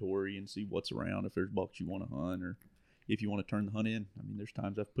an inventory and see what's around, if there's bucks you want to hunt or if you want to turn the hunt in. I mean, there's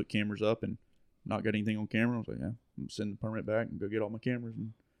times I've put cameras up and not got anything on camera. I was like, yeah, I'm sending the permit back and go get all my cameras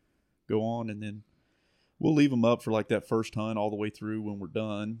and go on. And then we'll leave them up for like that first hunt all the way through when we're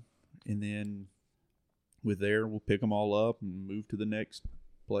done. And then we'll pick them all up and move to the next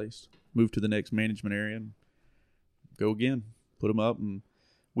place, move to the next management area and go again, put them up. And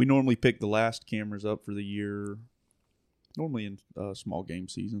we normally pick the last cameras up for the year, normally in small game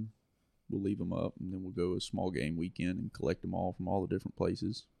season. We'll leave them up and then we'll go a small game weekend and collect them all from all the different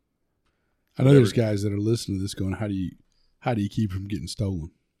places. I know there's guys that are listening to this going, how do you keep from getting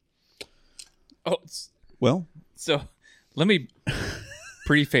stolen? Oh, well, so let me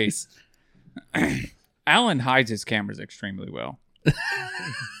preface. Alan hides his cameras extremely well.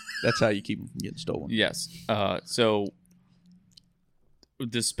 that's how you keep them from getting stolen. Yes. So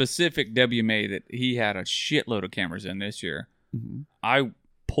the specific WMA that he had a shitload of cameras in this year, I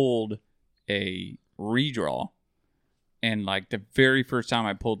pulled a redraw, and like the very first time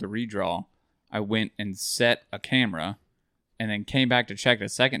I pulled the redraw, I went and set a camera and then came back to check the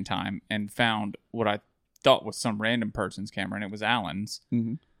second time and found what I thought was some random person's camera, and it was Alan's.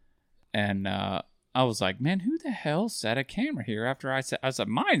 And I was like, man, who the hell set a camera here after I was like,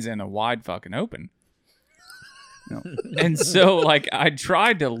 mine's in a wide fucking open. And so, like, I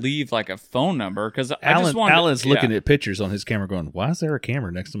tried to leave, like, a phone number because I just wanted Alan's looking at pictures on his camera going, why is there a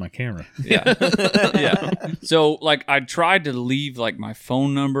camera next to my camera? Yeah. Yeah. So, like, I tried to leave, like, my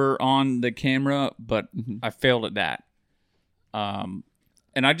phone number on the camera, but I failed at that.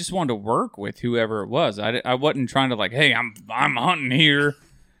 And I just wanted to work with whoever it was. I wasn't trying to, like, hey, I'm hunting here.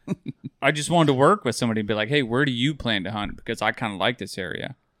 I just wanted to work with somebody and be like, hey, where do you plan to hunt? Because I kind of like this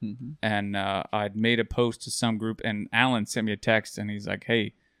area. And I'd made a post to some group, and Alan sent me a text, and he's like,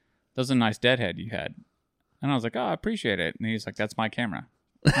 hey, that was a nice deadhead you had. And I was like, oh, I appreciate it. And he's like, that's my camera.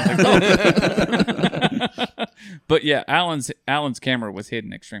 I was like, oh. But yeah, Alan's camera was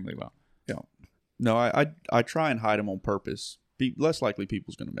hidden extremely well. Yeah. No, I try and hide them on purpose. Less likely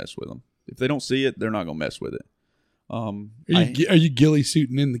people's going to mess with them. If they don't see it, they're not going to mess with it. Are you ghillie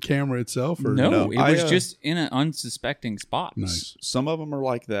suiting in the camera itself? Or no, it was just in an unsuspecting spot. Nice. Some of them are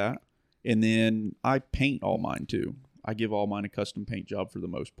like that. And then I paint all mine too. I give all mine a custom paint job for the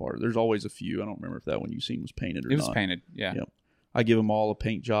most part. There's always a few. I don't remember if that one you seen was painted or not. It was painted, yeah. Yep. I give them all a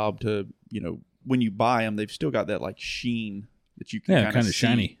paint job to, when you buy them, they've still got that like sheen that you can kind of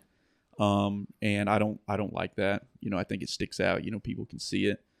shiny. And I don't like that. I think it sticks out. People can see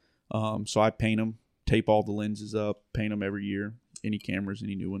it. So I paint them. Tape all the lenses up, paint them every year. Any cameras,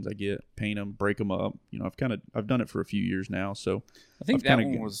 any new ones I get, paint them, break them up. I've done it for a few years now. So I think that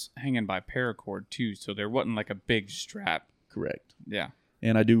one was hanging by paracord too, so there wasn't like a big strap. Correct. Yeah.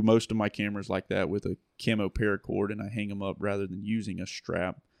 And I do most of my cameras like that with a camo paracord, and I hang them up rather than using a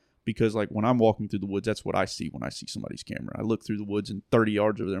strap because like when I'm walking through the woods, that's what I see when I see somebody's camera. I look through the woods and 30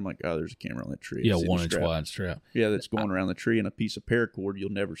 yards over there, I'm like, oh, there's a camera on that tree. Yeah, 1 inch wide strap. Yeah, that's going around the tree, and a piece of paracord you'll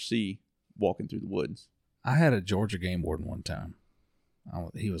never see walking through the woods. I had a Georgia game warden one time.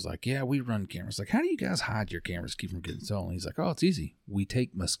 He was like, yeah, we run cameras. Like, how do you guys hide your cameras, keep from getting stolen? He's like, oh, it's easy. We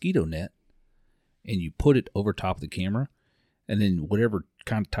take mosquito net and you put it over top of the camera, and then whatever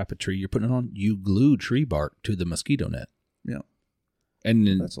kind of type of tree you're putting it on, you glue tree bark to the mosquito net. Yeah. And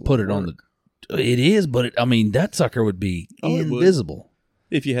then put it on the... It is, but that sucker would be invisible.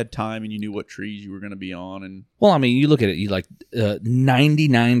 If you had time and you knew what trees you were going to be on. And well, you look at it, you like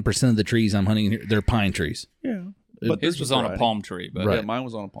 99% of the trees I'm hunting here, they're pine trees. Yeah. But his was on a palm tree. But right. Yeah, mine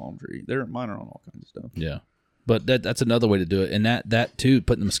was on a palm tree. Mine are on all kinds of stuff. Yeah. But that's another way to do it. And that too,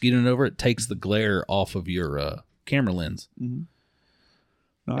 putting the mosquito net over it takes the glare off of your camera lens. Mm-hmm.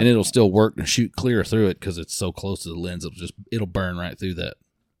 And it'll still work and shoot clear through it because it's so close to the lens. It'll burn right through that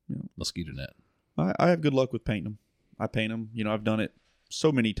mosquito net. I have good luck with painting them. I paint them. I've done it so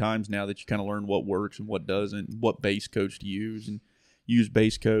many times now that you kind of learn what works and what doesn't, what base coats to use, and use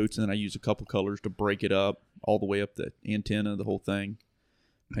base coats. And then I use a couple colors to break it up all the way up the antenna, the whole thing.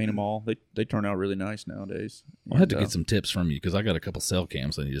 Paint them all. They turn out really nice nowadays. I'll have to get some tips from you because I got a couple cell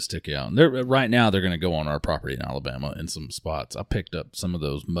cams I need to stick out. And right now they're going to go on our property in Alabama in some spots. I picked up some of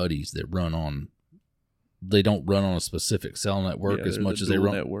those muddies that run on they don't run on a specific cell network Yeah, as they're much the as they dual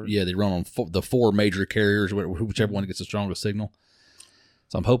run. network. Yeah, they run on the 4 major carriers, whichever one gets the strongest signal.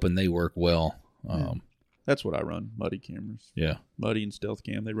 So I'm hoping they work well. That's what I run. Muddy cameras. Yeah. Muddy and Stealth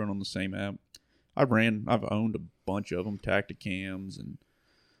Cam. They run on the same app. I've owned a bunch of them, Tacticams and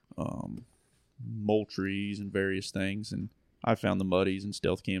Moultries and various things, and I found the Muddies and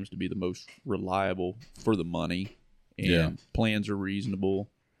Stealth Cams to be the most reliable for the money, and plans are reasonable.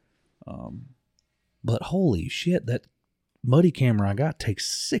 But holy shit, that Muddy camera I got takes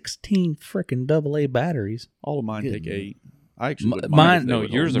 16 freaking AA batteries. All of mine take 8. I actually wouldn't Mine- mind if they No, would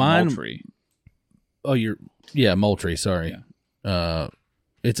yours hold- are mine- Moultrie. Oh, Moultrie. Sorry.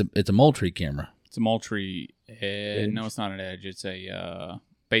 It's a Moultrie camera. It's a Moultrie. No, it's not an Edge. It's a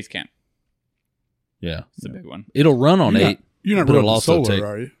base camp. Yeah, It's a big one. it'll run on You're 8. not, you're not but it'll running also solar, take-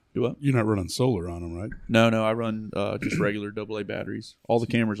 are you? Do what? You're not running solar on them, right? No, I run just regular AA batteries. All the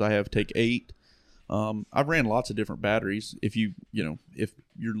cameras I have take 8. I've ran lots of different batteries. If if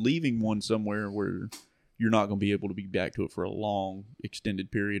you're leaving one somewhere where you're not going to be able to be back to it for a long, extended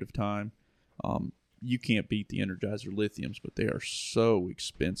period of time, you can't beat the Energizer lithiums, but they are so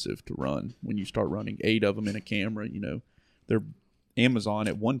expensive to run. When you start running 8 of them in a camera, they're Amazon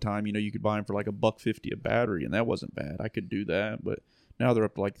at one time. You could buy them for like $1.50 a battery, and that wasn't bad. I could do that, but now they're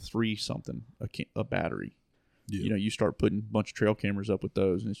up to like $3 something a battery. Yeah. You start putting a bunch of trail cameras up with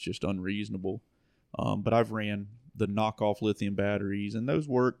those, and it's just unreasonable. But I've ran the knockoff lithium batteries, and those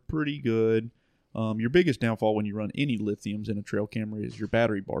work pretty good. Your biggest downfall when you run any lithiums in a trail camera is your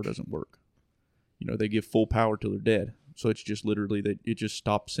battery bar doesn't work. They give full power till they're dead. So it's just literally that it just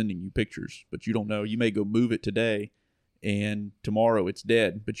stops sending you pictures. But you don't know. You may go move it today, and tomorrow it's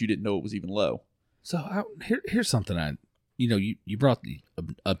dead, but you didn't know it was even low. So here's something you brought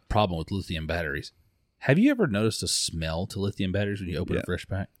a problem with lithium batteries. Have you ever noticed a smell to lithium batteries when you open a fresh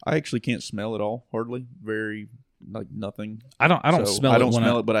pack? I actually can't smell it all, hardly. Very, like nothing. I don't So smell it. I don't when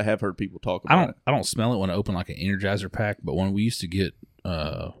smell it, but I have heard people talk about it. I don't smell it when I open like an Energizer pack. But when we used to get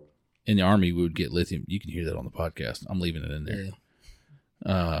in the Army, we would get lithium. You can hear that on the podcast. I'm leaving it in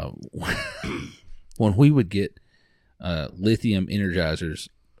there. When we would get lithium Energizers,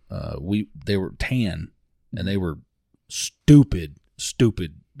 they were tan and they were stupid,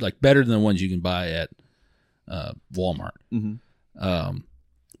 like better than the ones you can buy at Walmart. Mm-hmm.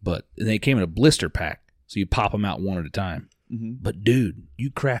 But they came in a blister pack, so you pop them out one at a time. Mm-hmm. But dude,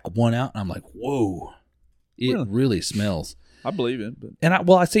 you crack one out, and I'm like, whoa, it really smells. I believe it, but And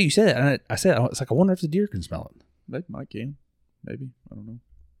I say you said it, and I said it's like I wonder if the deer can smell it. they might can. Maybe. I don't know.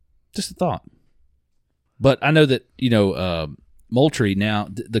 Just a thought. But I know that Moultrie now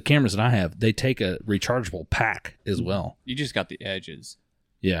the cameras that I have, they take a rechargeable pack as well. You just got the edges.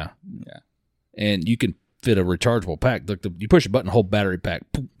 Yeah, Yeah. and you can fit a rechargeable pack. Look, you push a button, the whole battery pack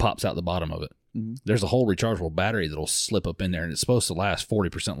pops out the bottom of it. Mhm. There's a whole rechargeable battery that'll slip up in there, and it's supposed to last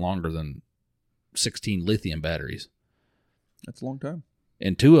 40% longer than 16 lithium batteries. That's a long time.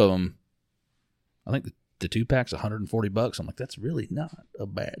 And 2 of them, I think the 2 packs $140. I'm like, that's really not a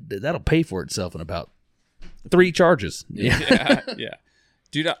bad. That'll pay for itself in about 3 charges. Yeah. Yeah.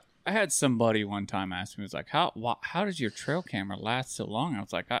 Dude, I had somebody one time ask me, was like, how does your trail camera last so long? I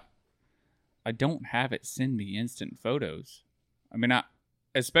was like, I don't have it send me instant photos. I mean,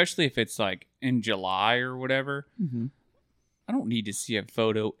 especially if it's like in July or whatever, Mm-hmm. I don't need to see a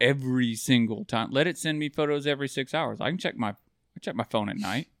photo every single time. Let it send me photos every 6 hours. I can check my phone at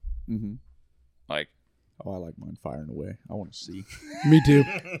night. Mm-hmm. Like, Oh, I like mine firing away. I want to see. Me too.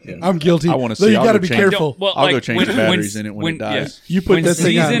 Yeah. I'm guilty. I wanna Though see. You I'll got to go be change- careful. well, I'll like, go change the batteries in it when it dies. You put that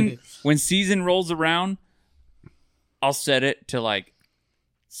thing on. When season rolls around, I'll set it to like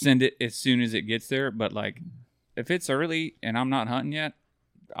send it as soon as it gets there. But like, if it's early and I'm not hunting yet,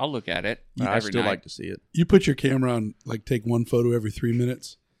 I'll look at it. I every still night. like to see it. You put your camera on, like take one photo every 3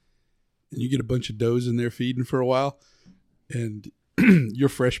 minutes, and you get a bunch of does in there feeding for a while, and your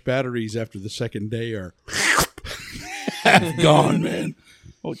fresh batteries after the second day are gone, man.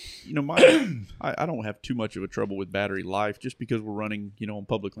 Well, mine, I don't have too much of a trouble with battery life just because we're running, on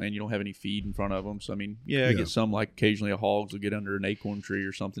public land. You don't have any feed in front of them. So, I mean, I Yeah. get some, like occasionally a hogs will get under an acorn tree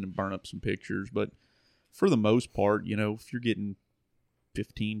or something and burn up some pictures. But for the most part, if you're getting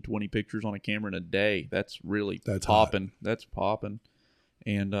 15, 20 pictures on a camera in a day, that's popping. That's popping.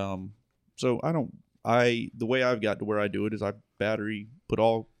 And so the way I've got to where I do it is I put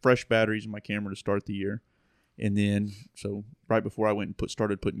all fresh batteries in my camera to start the year. And then, so right before I went and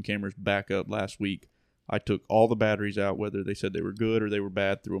started putting cameras back up last week, I took all the batteries out, whether they said they were good or they were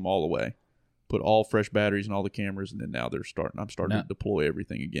bad, threw them all away. Put all fresh batteries in all the cameras, and then now I'm starting to deploy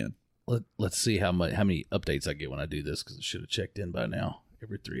everything again. Let's see how many updates I get when I do this, because I should have checked in by now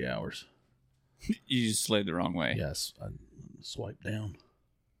every 3 hours. You just slid the wrong way. Yes, I swipe down.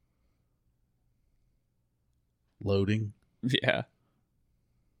 Loading. Yeah.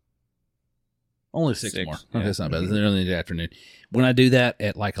 Only six Six, more. yeah. Okay, that's not bad. It's early in the afternoon. When I do that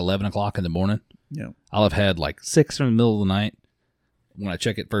at like 11 o'clock in the morning, Yeah. I'll have had like 6 in the middle of the night. When I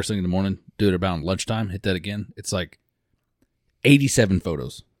check it first thing in the morning, do it about lunchtime, hit that again. It's like 87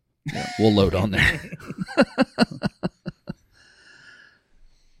 photos. We'll load on there.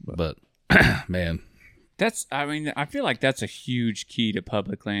 But, man, I feel like that's a huge key to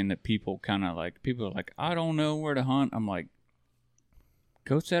public land that people are like, I don't know where to hunt. I'm like,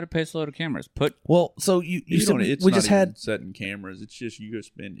 go set a pace load of cameras. well, so you said don't, it's we not just even had setting cameras. It's just you go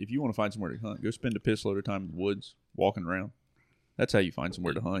spend, if you want to find somewhere to hunt, go spend a piss load of time in the woods walking around. That's how you find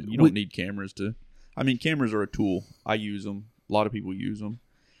somewhere to hunt. You don't need cameras to. I mean, cameras are a tool. I use them. A lot of people use them,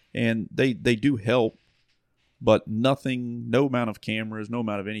 and they do help. But no amount of cameras, no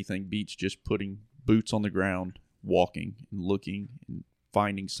amount of anything beats just putting boots on the ground, walking and looking and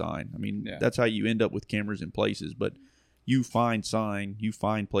finding sign. I mean, that's how you end up with cameras in places. But you find sign, you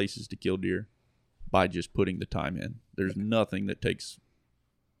find places to kill deer by just putting the time in. There's nothing that takes.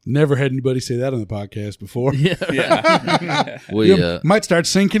 Never had anybody say that on the podcast before. Yeah. we Might start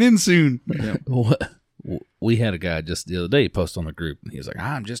sinking in soon. we had a guy just the other day post on the group, and he was like,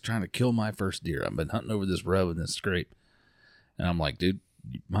 "I'm just trying to kill my first deer. I've been hunting over this rub and this scrape," and I'm like, "Dude,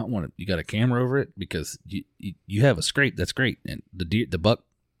 you might want to. You got a camera over it because you have a scrape. That's great, and the buck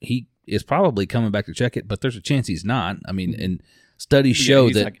he is probably coming back to check it, but there's a chance he's not. I mean, and studies show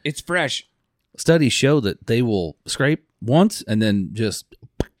he's that like, it's fresh. Studies show that they will scrape once and then just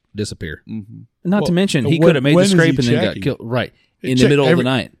disappear. Mm-hmm. Not to Well, mention he when- could have made the when is scrape he and then got checking? killed right in Check the middle of every- the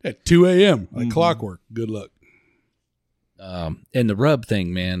night. At 2 a.m. like clockwork. Good luck. And the rub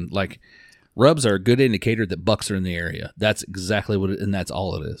thing, man, like rubs are a good indicator that bucks are in the area. That's exactly what and that's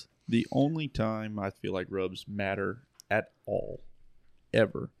all it is. The only time I feel like rubs matter at all,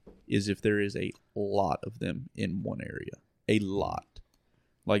 ever, is if there is a lot of them in one area. A lot.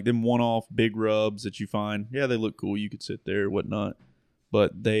 Like them one-off big rubs that you find, yeah, they look cool. You could sit there, whatnot.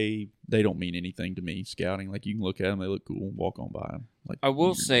 But they don't mean anything to me scouting. Like you can look at them, they look cool, walk on by them. Like I will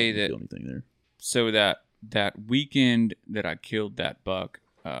you're say not gonna that- feel anything there. So that weekend that I killed that buck,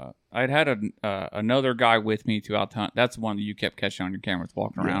 I'd had another guy with me to out hunt. That's the one that you kept catching on your cameras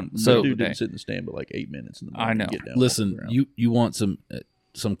walking around. So- So dude the day. didn't sit in the stand but like 8 minutes in the I morning. know. And get down, Listen, walk around. you want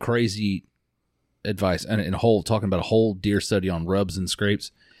some crazy advice and talking about a whole deer study on rubs and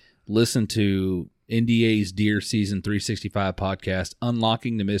scrapes. Listen to NDA's Deer Season 365 podcast,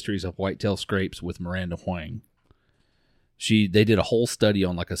 Unlocking the Mysteries of Whitetail Scrapes with Miranda Huang. They did a whole study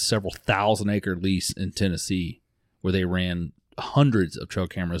on like a several 1,000-acre lease in Tennessee where they ran hundreds of trail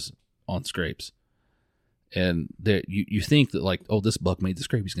cameras on scrapes. And you think that like, oh, this buck made the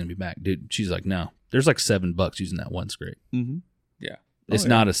scrape, he's going to be back. Dude, she's like, no. There's like 7 bucks using that one scrape. Mm-hmm. Yeah. It's yeah.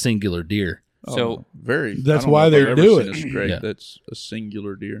 not a singular deer. So- very. That's I don't why know if they I've do ever it. seen a scrape Yeah. That's a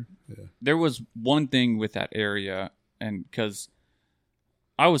singular deer. There was one thing with that area, and because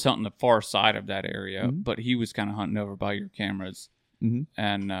I was hunting the far side of that area, Mhm. but he was kind of hunting over by your cameras, Mm-hmm.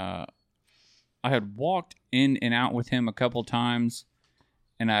 and I had walked in and out with him a couple times,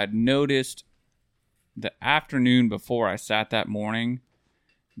 and I had noticed the afternoon before I sat that morning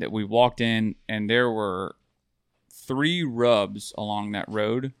that we walked in, and there were 3 rubs along that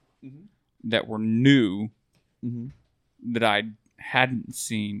road that were new Mm-hmm. that I hadn't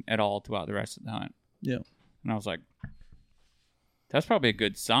seen at all throughout the rest of the hunt. Yeah. And I was like, that's probably a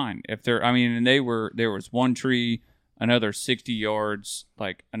good sign. If they're, I mean, and there was one tree, another 60 yards,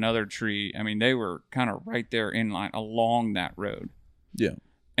 like another tree. I mean, they were kind of right there in line along that road. Yeah.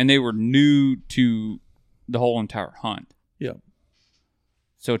 And they were new to the whole entire hunt. Yeah.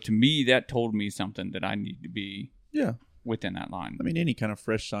 So to me, that told me something that I need to be Yeah. within that line. I mean, any kind of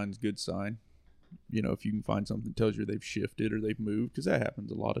fresh sign's good sign. You know, if you can find something that tells you they've shifted or they've moved, because that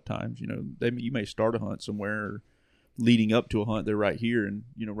happens a lot of times. You know, you may start a hunt somewhere or leading up to a hunt, they're right here, and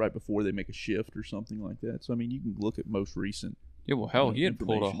you know, right before they make a shift or something like that. So I mean, you can look at most recent. Yeah, well, hell, he had pulled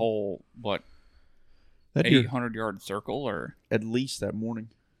a information. whole, That deer, 800-yard circle or... at least that morning,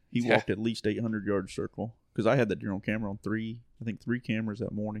 he walked at least 800-yard circle. Because I had that deer on camera on 3 cameras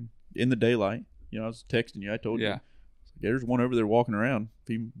that morning in the daylight. You know, I was texting you. I told you. Yeah. There's one over there walking around. If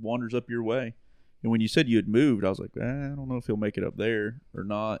he wanders up your way. And when you said you had moved, I was like, I don't know if he'll make it up there or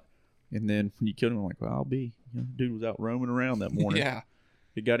not. And then when you killed him, I'm like, well, I'll be. You know, dude was out roaming around that morning. Yeah.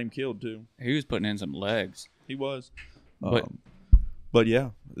 It got him killed, too. He was putting in some legs. He was. But- But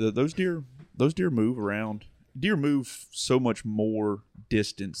yeah, those deer move around. Deer move so much more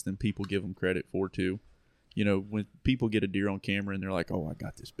distance than people give them credit for, too. You know, when people get a deer on camera and they're like, "Oh, I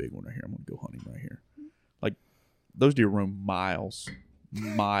got this big one right here. I'm going to go hunt him right here." Like, those deer roam miles.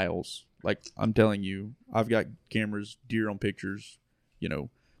 Like, I'm telling you, I've got cameras, deer on pictures. You know,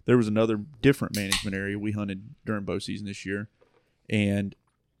 there was another different management area we hunted during bow season this year. And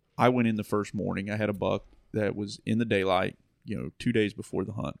I went in the first morning. I had a buck that was in the daylight, 2 days before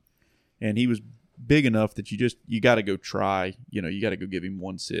the hunt. And he was big enough that you got to go try, you got to go give him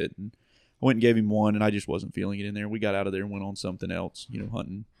one sit. And I went and gave him one, and I just wasn't feeling it in there. We got out of there and went on something else,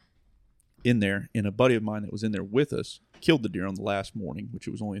 hunting in there. And a buddy of mine that was in there with us killed the deer on the last morning, which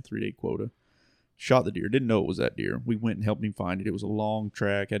it was only a 3-day quota. Shot the deer. Didn't know it was that deer. We went and helped him find it. It was a long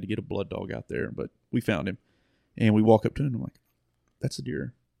track. Had to get a blood dog out there, but we found him. And we walk up to him, and I'm like, that's the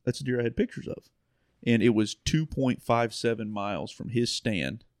deer. That's the deer I had pictures of. And it was 2.57 miles from his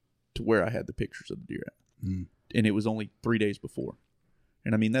stand to where I had the pictures of the deer at. Mm. And it was only 3 days before.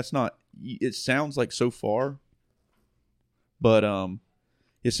 And I mean, that's not, it sounds like so far, but 2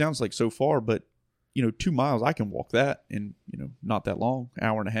 miles, I can walk that in, not that long,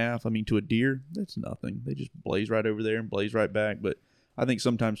 hour and a half. I mean, to a deer, that's nothing. They just blaze right over there and blaze right back. But I think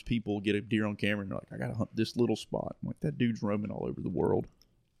sometimes people get a deer on camera and they're like, I got to hunt this little spot. I'm like, that dude's roaming all over the world.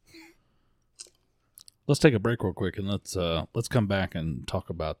 Let's take a break real quick and let's come back and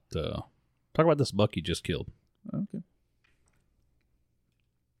talk about this buck you just killed. Okay.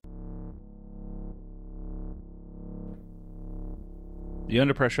 The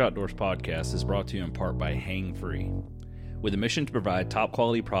Under Pressure Outdoors podcast is brought to you in part by Hang Free. With a mission to provide top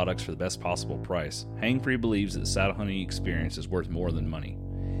quality products for the best possible price, Hang Free believes that the saddle hunting experience is worth more than money.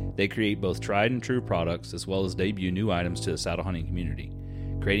 They create both tried and true products as well as debut new items to the saddle hunting community,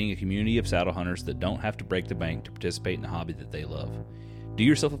 creating a community of saddle hunters that don't have to break the bank to participate in the hobby that they love. Do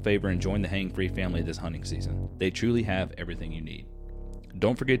yourself a favor and join the Hang Free family this hunting season. They truly have everything you need.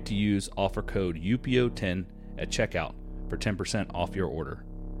 Don't forget to use offer code UPO10 at checkout for 10% off your order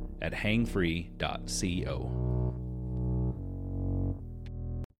at hangfree.co.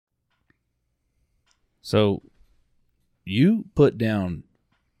 So you put down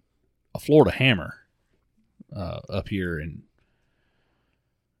a Florida hammer up here, and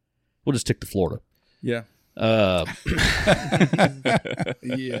we'll just stick to Florida. Yeah.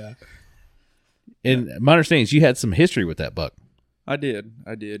 Yeah. And my understanding is you had some history with that buck. I did.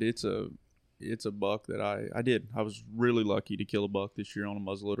 It's a buck that I did. I was really lucky to kill a buck this year on a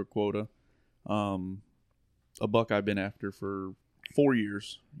muzzleloader quota. A buck I've been after for 4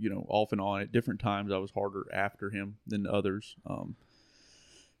 years, off and on. At different times I was harder after him than others.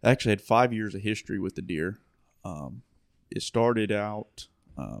 I actually had 5 years of history with the deer. It started out,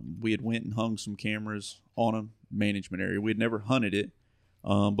 we had went and hung some cameras on a management area. We had never hunted it,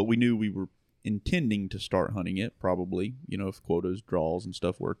 but we knew we were intending to start hunting it probably, if quotas, draws, and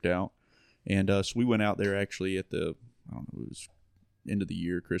stuff worked out. And so we went out there actually at it was end of the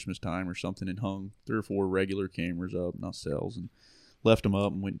year, Christmas time or something, and hung 3 or 4 regular cameras up, not cells, and left them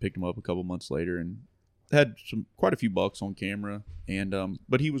up and went and picked them up a couple months later and had quite a few bucks on camera. And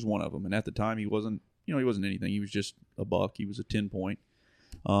but he was one of them. And at the time he wasn't anything. He was just a buck. He was a 10-point,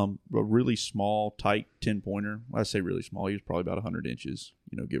 a really small, tight 10-pointer. I say really small. He was probably about 100 inches,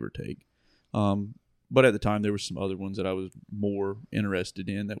 give or take. But at the time, there were some other ones that I was more interested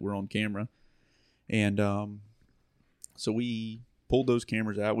in that were on camera. And so we pulled those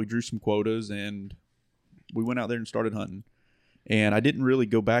cameras out. We drew some quotas, and we went out there and started hunting. And I didn't really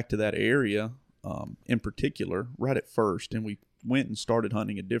go back to that area in particular right at first. And we went and started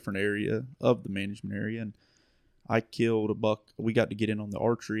hunting a different area of the management area. And I killed a buck. We got to get in on the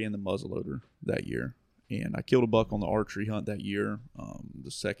archery and the muzzleloader that year. And I killed a buck on the archery hunt that year,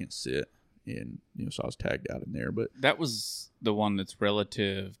 the second sit. And so I was tagged out in there, but that was the one that's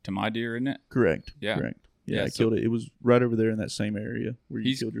relative to my deer, isn't it? Correct. Yeah. Correct. Yeah, I killed it. It was right over there in that same area where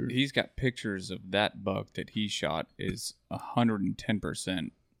you killed yours. He's got pictures of that buck that he shot is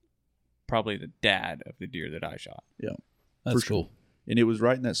 110% probably the dad of the deer that I shot. Yeah, that's cool. And it was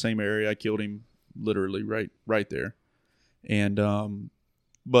right in that same area. I killed him literally right there, and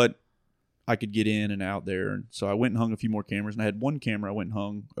but I could get in and out there, and so I went and hung a few more cameras. And I had one camera I went and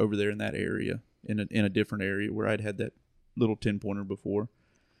hung over there in that area, in a different area where I'd had that little 10-pointer before,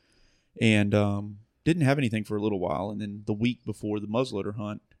 and didn't have anything for a little while. And then the week before the muzzleloader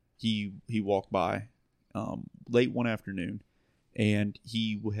hunt, he walked by late one afternoon, and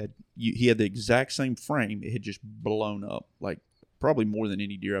he had the exact same frame. It had just blown up, like probably more than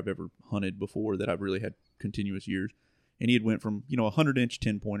any deer I've ever hunted before that I've really had continuous years. And he had went from, a 100-inch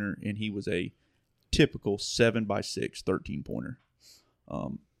 10-pointer, and he was a typical 7x6 13-pointer.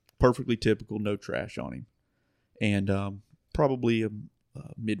 Perfectly typical, no trash on him. And probably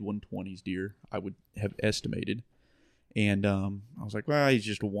mid 120s deer, I would have estimated. And I was like, well, he's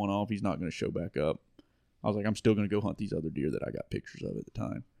just a one-off. He's not going to show back up. I was like, I'm still going to go hunt these other deer that I got pictures of at the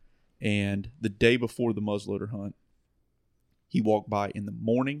time. And the day before the muzzleloader hunt, he walked by in the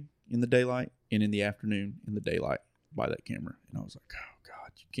morning in the daylight and in the afternoon in the daylight by that camera. And I was like, oh,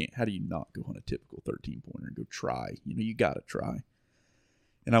 God, you can't. How do you not go hunt a typical 13-pointer and go try? You know, you got to try.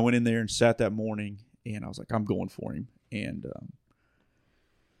 And I went in there and sat that morning, and I was like, I'm going for him. And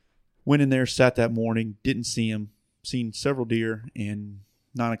went in there, sat that morning, didn't see him, seen several deer, and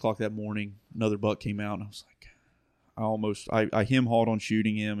 9 o'clock that morning, another buck came out, and I was like, I hem-hawed on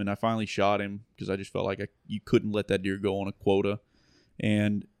shooting him, and I finally shot him because I just felt like you couldn't let that deer go on a quota.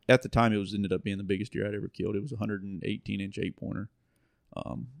 And at the time, it ended up being the biggest deer I'd ever killed. It was a 118-inch 8-pointer,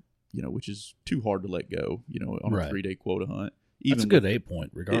 you know, which is too hard to let go, you know, on a 3-day quota hunt. That's a good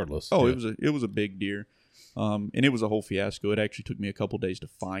 8-point, regardless. It was a big deer, and it was a whole fiasco. It actually took me a couple days to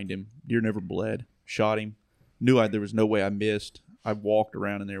find him. Deer never bled. Shot him. Knew there was no way I missed. I walked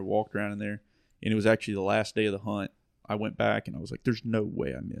around in there, and it was actually the last day of the hunt. I went back and I was like, "There's no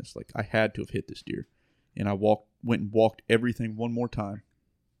way I missed. Like I had to have hit this deer." And I went and walked everything one more time.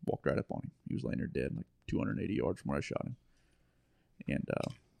 Walked right up on him. He was laying there dead, like 280 yards from where I shot him, and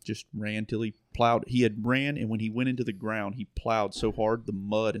just ran till he plowed. He had ran, and when he went into the ground, he plowed so hard the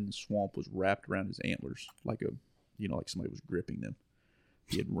mud in the swamp was wrapped around his antlers like like somebody was gripping them.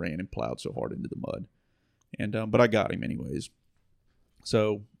 He had ran and plowed so hard into the mud. And but I got him anyways.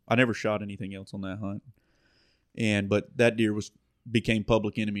 So I never shot anything else on that hunt. But that deer became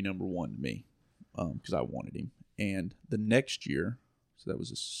public enemy number 1 to me because I wanted him. And the next year, so that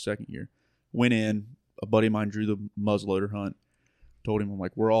was the second year, went in. A buddy of mine drew the muzzleloader hunt. Told him, I'm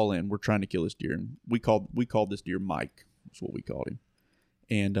like, we're all in. We're trying to kill this deer. And we called this deer Mike. That's what we called him.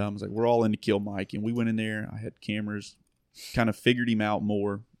 And I was like, we're all in to kill Mike. And we went in there. I had cameras, kind of figured him out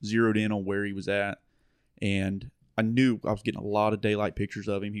more, zeroed in on where he was at. And I knew I was getting a lot of daylight pictures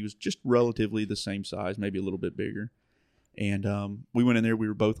of him. He was just relatively the same size, maybe a little bit bigger. And we went in there. We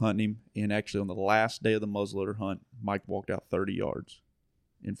were both hunting him. And actually on the last day of the muzzleloader hunt, Mike walked out 30 yards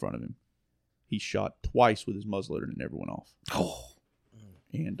in front of him. He shot twice with his muzzleloader and it never went off. Oh.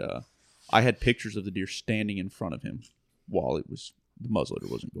 And I had pictures of the deer standing in front of him while the muzzleloader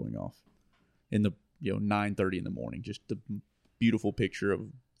wasn't going off. In the 9:30 in the morning, just the beautiful picture of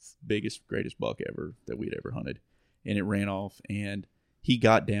biggest, greatest buck ever that we'd ever hunted. And it ran off, and he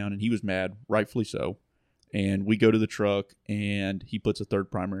got down, and he was mad, rightfully so. And we go to the truck, and he puts a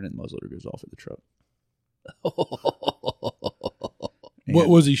third primer in it, and the muzzleloader goes off at the truck. What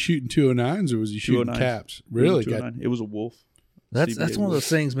was he shooting? 209s, or was he shooting 209s. caps? Really? It was a wolf. That's CVA one of wolf. those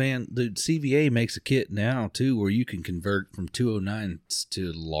things, man. The CVA makes a kit now, too, where you can convert from 209s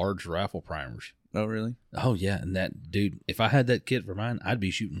to large rifle primers. Oh, really? Oh, yeah. And that, dude, if I had that kit for mine, I'd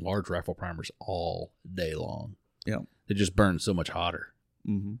be shooting large rifle primers all day long. Yeah. It just burns so much hotter.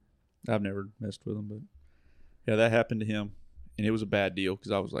 Mm-hmm. I've never messed with him, but yeah, that happened to him, and it was a bad deal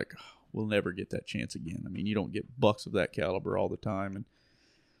because I was like, oh, we'll never get that chance again. I mean, you don't get bucks of that caliber all the time. And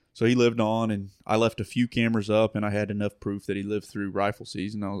so he lived on, and I left a few cameras up, and I had enough proof that he lived through rifle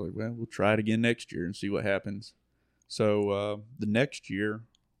season. I was like, well, we'll try it again next year and see what happens. So the next year,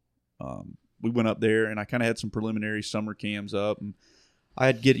 we went up there, and I kind of had some preliminary summer cams up, and I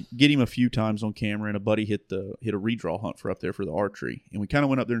had get him a few times on camera, and a buddy hit a redraw hunt for up there for the archery, and we kind of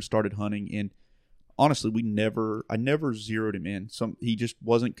went up there and started hunting. And honestly, I never zeroed him in. He just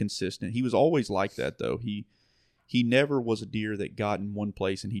wasn't consistent. He was always like that, though. He never was a deer that got in one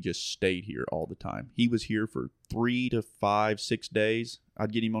place and he just stayed here all the time. He was here for 3 to 5, 6 days.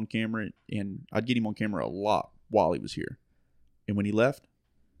 I'd get him on camera, and I'd get him on camera a lot while he was here. And when he left,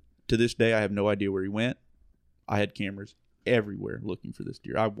 to this day, I have no idea where he went. I had cameras everywhere looking for this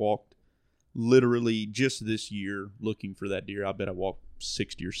deer. I walked literally just this year looking for that deer. I bet I walked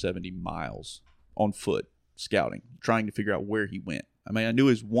 60 or 70 miles on foot scouting, trying to figure out where he went. I mean, I knew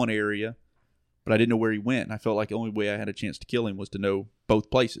his one area, but I didn't know where he went, and I felt like the only way I had a chance to kill him was to know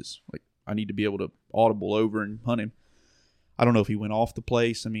both places. Like, I need to be able to audible over and hunt him. I don't know if he went off the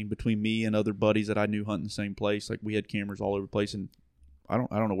place. I mean, between me and other buddies that I knew hunting the same place, like we had cameras all over the place, and I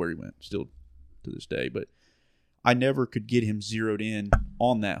don't know where he went still to this day. But I never could get him zeroed in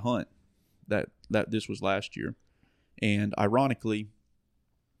on that hunt. That this was last year, and ironically,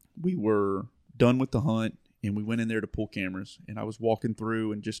 we were done with the hunt. And we went in there to pull cameras, and I was walking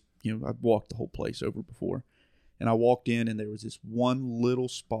through, and just, I've walked the whole place over before. And I walked in, and there was this one little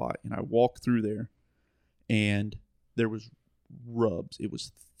spot, and I walked through there, and there was rubs. It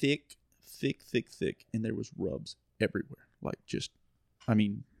was thick, and there was rubs everywhere. Like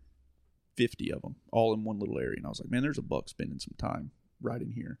 50 of them, all in one little area. And I was like, man, there's a buck spending some time right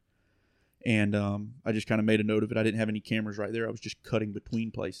in here. And I just kind of made a note of it. I didn't have any cameras right there. I was just cutting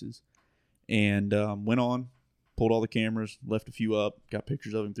between places. And went on, pulled all the cameras, left a few up, got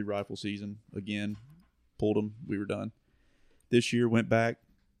pictures of him through rifle season. Again, pulled them. We were done. This year, went back,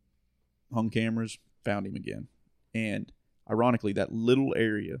 hung cameras, found him again. And ironically, that little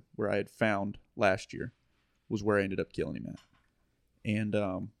area where I had found last year was where I ended up killing him at. And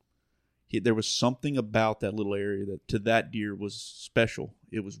there was something about that little area that to that deer was special.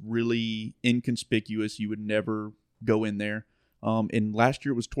 It was really inconspicuous. You would never go in there. And last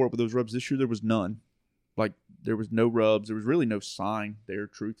year it was tore up with those rubs. This year there was none. Like, there was no rubs. There was really no sign there,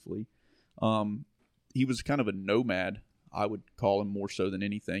 truthfully. He was kind of a nomad, I would call him, more so than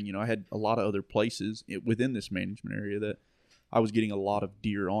anything. You know, I had a lot of other places within this management area that I was getting a lot of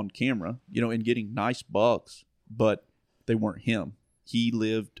deer on camera, you know, and getting nice bucks, but they weren't him. He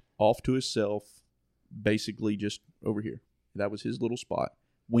lived off to himself, basically just over here. That was his little spot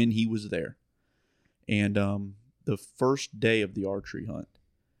when he was there. And the first day of the archery hunt,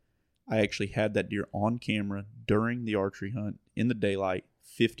 I actually had that deer on camera during the archery hunt in the daylight,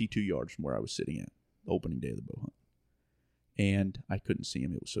 52 yards from where I was sitting at the opening day of the bow hunt. And I couldn't see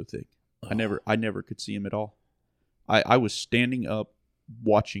him. It was so thick. I never could see him at all. I was standing up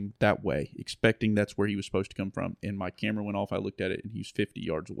watching that way, expecting that's where he was supposed to come from. And my camera went off. I looked at it, and he was 50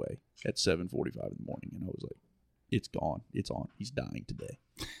 yards away at 7:45 in the morning. And I was like, it's gone. It's on. He's dying today.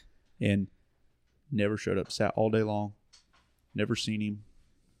 And never showed up. Sat all day long. Never seen him.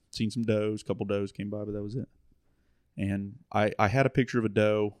 Seen some does. A couple does came by, but that was it. And I had a picture of a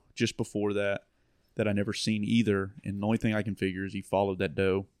doe just before that I never seen either. And the only thing I can figure is he followed that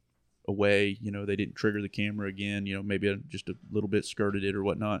doe away. You know, they didn't trigger the camera again. You know, maybe just a little bit skirted it or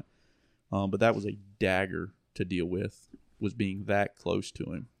whatnot. But that was a dagger to deal with, was being that close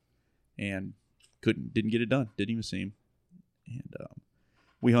to him. And didn't get it done. Didn't even see him. And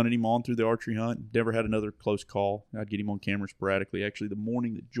we hunted him on through the archery hunt. Never had another close call. I'd get him on camera sporadically. Actually, the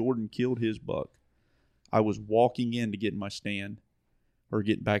morning that Jordan killed his buck, I was walking in to get in my stand or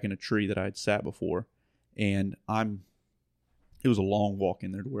getting back in a tree that I had sat before. And it was a long walk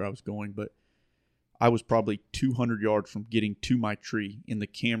in there to where I was going, but I was probably 200 yards from getting to my tree. In the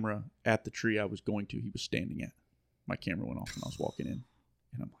camera at the tree I was going to, he was standing at. My camera went off and I was walking in.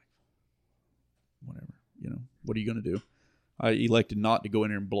 And I'm like, whatever, you know, what are you going to do? I elected not to go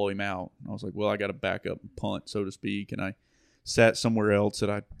in there and blow him out. I was like, well, I got to back up and punt, so to speak. And I sat somewhere else that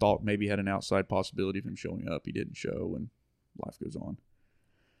I thought maybe had an outside possibility of him showing up. He didn't show, and life goes on.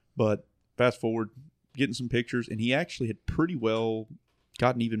 But fast forward, getting some pictures, and he actually had pretty well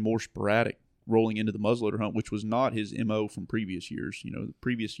gotten even more sporadic rolling into the muzzleloader hunt, which was not his MO from previous years. You know, the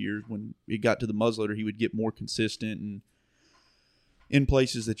previous years when it got to the muzzleloader, he would get more consistent and in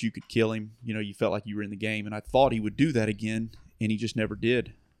places that you could kill him. You know, you felt like you were in the game, and I thought he would do that again, and he just never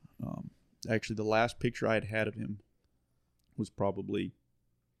did. Actually, the last picture I had of him was probably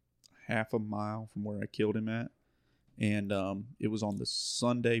half a mile from where I killed him at. And it was on the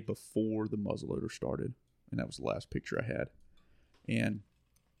Sunday before the muzzleloader started. And that was the last picture I had. And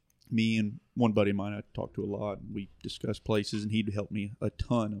me and one buddy of mine I talked to a lot. And we discussed places, and he'd helped me a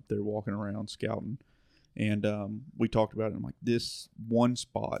ton up there walking around, scouting. And we talked about it. I'm like, this one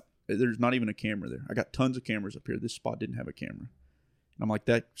spot, there's not even a camera there. I got tons of cameras up here. This spot didn't have a camera. And I'm like,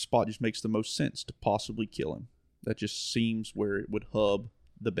 that spot just makes the most sense to possibly kill him. That just seems where it would hub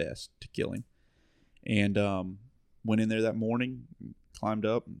the best to kill him. And went in there that morning, climbed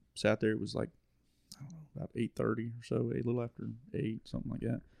up and sat there. It was like, I don't know, about 8:30 or so, a little after 8, something like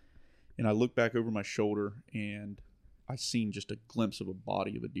that. And I looked back over my shoulder, and I seen just a glimpse of a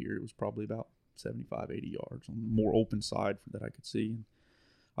body of a deer. It was probably about 75, 80 yards on the more open side that I could see. And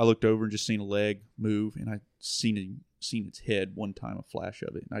I looked over and just seen a leg move, and I seen its head one time, a flash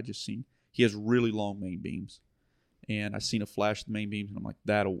of it. And I just seen, he has really long main beams. And I seen a flash of the main beams, and I'm like,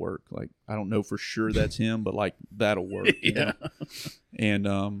 that'll work. Like, I don't know for sure that's him, but like, that'll work. You know? And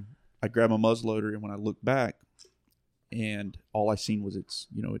I grabbed my muzzleloader, and when I looked back, and all I seen was its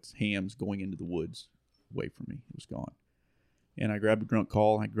hams going into the woods away from me. It was gone. And I grabbed a grunt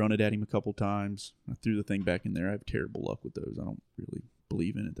call, and I grunted at him a couple times. I threw the thing back in there. I have terrible luck with those. I don't really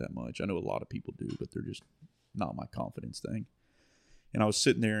believe in it that much. I know a lot of people do, but they're just not my confidence thing. And I was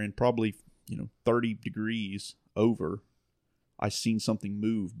sitting there, and probably 30 degrees over, I seen something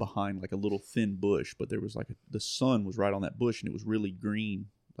move behind like a little thin bush, but there was like the sun was right on that bush, and it was really green,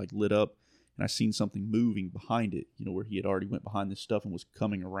 like lit up. And I seen something moving behind it, where he had already went behind this stuff and was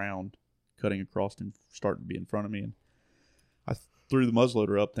coming around, cutting across and starting to be in front of me. And I threw the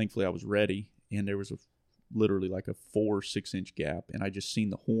muzzleloader up. Thankfully, I was ready, and there was literally like a 4 or 6 inch gap, and I just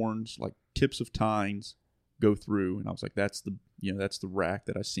seen the horns, like tips of tines, go through. And I was like, that's the rack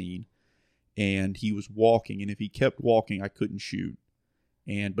that I seen. And he was walking, and if he kept walking, I couldn't shoot.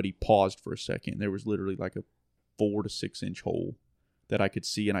 But he paused for a second. There was literally like a 4 to 6 inch hole that I could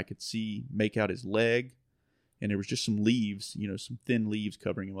see, and I could make out his leg. And there was just some leaves, some thin leaves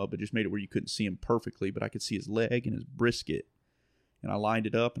covering him up. It just made it where you couldn't see him perfectly, but I could see his leg and his brisket. And I lined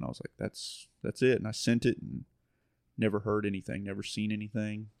it up, and I was like, that's it. And I sent it, and never heard anything, never seen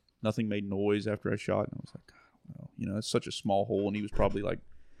anything. Nothing made noise after I shot. And I was like, I don't know. It's such a small hole, and he was probably like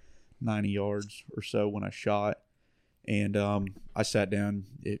 90 yards or so when I shot. And I sat down,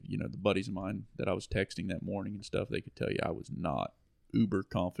 the buddies of mine that I was texting that morning and stuff, they could tell you I was not uber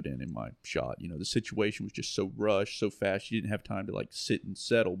confident in my shot. The situation was just so rushed, so fast. You didn't have time to like sit and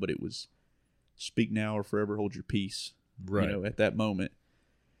settle, but it was speak now or forever hold your peace, right. At that moment.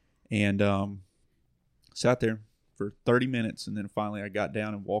 And sat there for 30 minutes, and then finally I got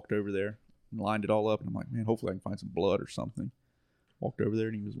down and walked over there and lined it all up. And I'm like, man, hopefully I can find some blood or something. Walked over there,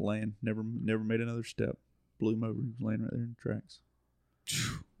 and he was laying, never made another step. Blew him over. He was laying right there in the tracks.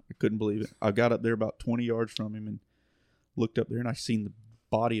 I couldn't believe it. I got up there about 20 yards from him and looked up there, and I seen the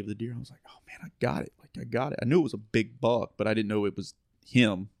body of the deer. I was like, oh, man, I got it. I got it. I knew it was a big buck, but I didn't know it was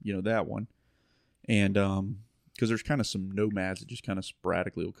him, that one. And because there's kind of some nomads that just kind of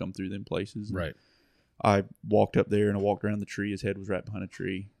sporadically will come through them places. Right. I walked up there, and I walked around the tree. His head was right behind a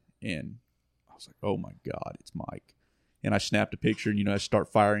tree, and I was like, oh, my God, it's Mike. And I snapped a picture, and, I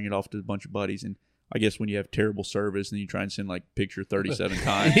start firing it off to a bunch of buddies. And I guess when you have terrible service and you try and send like picture 37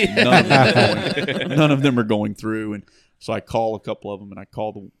 times, none of them are going through. And so I call a couple of them, and I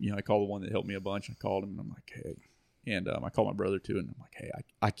call the one that helped me a bunch. I called him, and I'm like, hey. And I called my brother too, and I'm like, hey,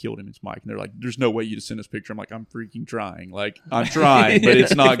 I killed him. It's Mike. And they're like, there's no way you to send this picture. I'm like, I'm freaking trying. Like, I'm trying, but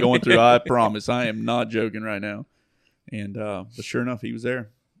it's not going through. I promise. I am not joking right now. And but sure enough, he was there.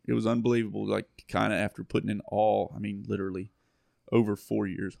 It was unbelievable. Like, kind of after putting in literally over 4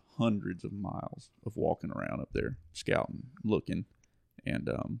 years, hundreds of miles of walking around up there, scouting, looking, and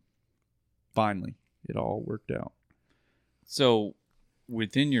finally, it all worked out. So,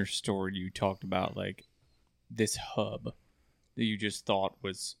 within your story, you talked about like this hub that you just thought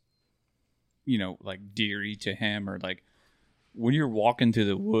was, like deery to him, or like when you're walking through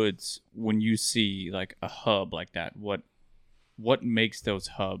the woods, when you see like a hub like that, what makes those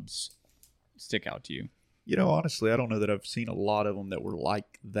hubs stick out to you? Honestly, I don't know that I've seen a lot of them that were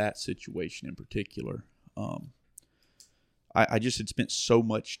like that situation in particular. I just had spent so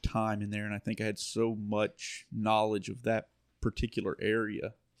much time in there, and I think I had so much knowledge of that particular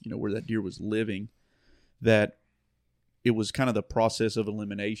area, where that deer was living, that it was kind of the process of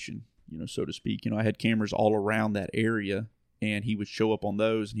elimination, so to speak. I had cameras all around that area, and he would show up on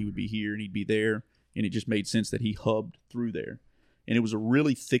those, and he would be here and he'd be there, and it just made sense that he hubbed through there. And it was a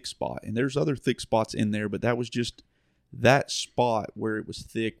really thick spot, and there's other thick spots in there, but that was just that spot where it was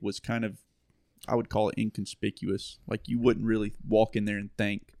thick was kind of, I would call it inconspicuous. Like, you wouldn't really walk in there and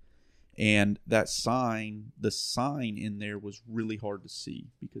think. And that sign, the sign in there was really hard to see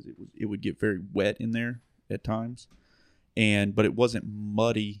because it would get very wet in there at times. But it wasn't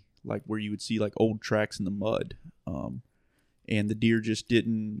muddy like where you would see like old tracks in the mud. And the deer just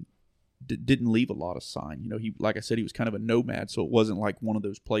didn't leave a lot of sign. He, like I said, he was kind of a nomad, so it wasn't like one of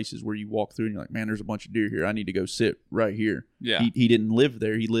those places where you walk through and you're like, man, there's a bunch of deer here. I need to go sit right here. Yeah. He didn't live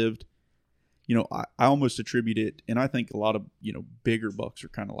there. He lived, I almost attribute it, and I think a lot of, bigger bucks are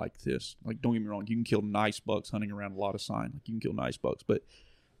kind of like this. Like, don't get me wrong, you can kill nice bucks hunting around a lot of sign. Like, you can kill nice bucks, but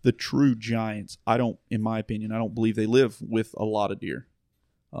the true giants, in my opinion, I don't believe they live with a lot of deer.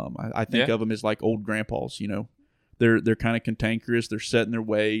 I think of them as like old grandpas, They're kind of cantankerous. They're set in their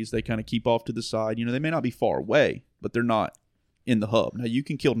ways. They kind of keep off to the side. They may not be far away, but they're not in the hub. Now, you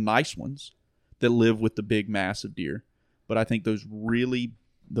can kill nice ones that live with the big, massive deer, but I think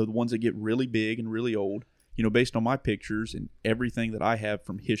the ones that get really big and really old, based on my pictures and everything that I have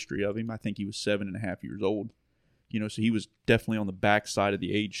from history of him, I think he was 7.5 years old. So he was definitely on the backside of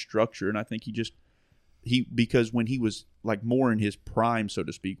the age structure, and I think because when he was like more in his prime, so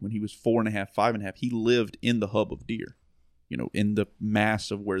to speak, when he was 4.5, 5.5, he lived in the hub of deer, in the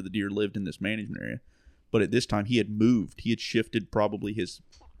mass of where the deer lived in this management area. But at this time, he had moved. He had shifted probably his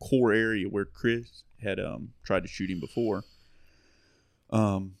core area where Chris had tried to shoot him before,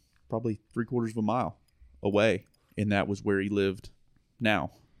 probably 3/4 of a mile away, and that was where he lived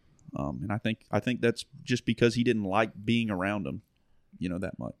now. And I think that's just because he didn't like being around them,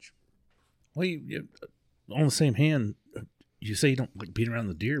 that much. Well, on the same hand, you say you don't like being around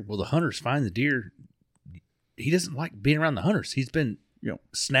the deer. Well, the hunters find the deer. He doesn't like being around the hunters. He's been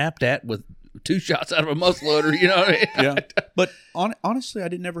snapped at with 2 shots out of a muzzleloader. Yeah. But honestly, I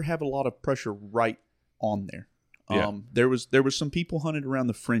didn't ever have a lot of pressure right on there. Yeah. There was some people hunted around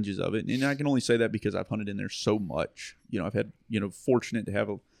the fringes of it, and I can only say that because I've hunted in there so much. I've had fortunate to have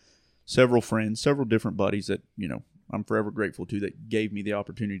several friends, several different buddies that I'm forever grateful to, that gave me the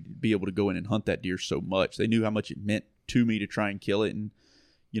opportunity to be able to go in and hunt that deer so much. They knew how much it meant to me to try and kill it, and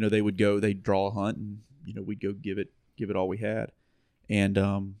they'd draw a hunt, and we'd go give it all we had.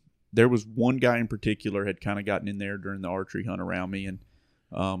 And there was one guy in particular had kind of gotten in there during the archery hunt around me, and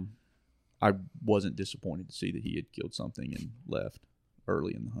I wasn't disappointed to see that he had killed something and left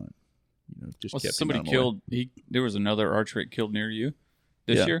early in the hunt. Just kept somebody him killed. There was another archer that killed near you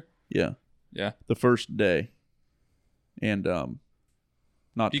this year. Yeah, Yeah. the first day, and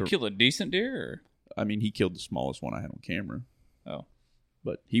not. Did you kill a decent deer? I mean, he killed the smallest one I had on camera. Oh,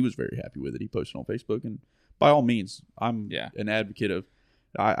 But he was very happy with it. He posted on Facebook, and by all means, I'm an advocate of.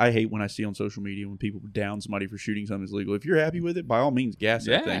 I hate when I see on social media when people down somebody for shooting something that's legal. If you're happy with it, by all means, gas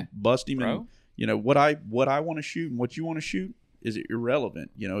that thing, bust him, bro. and what I want to shoot and what you want to shoot is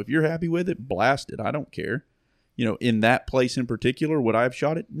irrelevant. If you're happy with it, blast it. I don't care. In that place in particular, would I have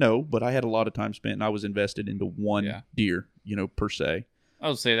shot it? No, but I had a lot of time spent, and I was invested into one deer, per se. I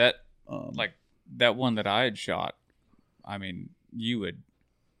would say that, like that one that I had shot. I mean, you had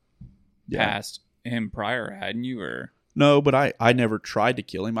passed him prior, hadn't you? Or no, but I never tried to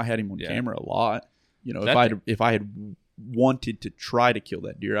kill him. I had him on camera a lot. If I had wanted to try to kill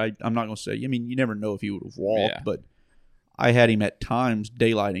that deer, I'm not going to say. I mean, you never know if he would have walked, but I had him at times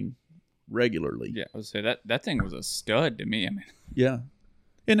daylighting regularly. Yeah, I would say that thing was a stud to me. I mean, yeah,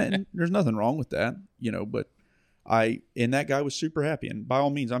 and there's nothing wrong with that, But that guy was super happy, and by all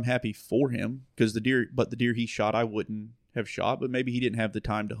means, I'm happy for him because the deer he shot, I wouldn't have shot, but maybe he didn't have the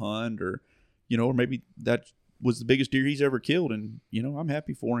time to hunt, or or maybe that was the biggest deer he's ever killed, and I'm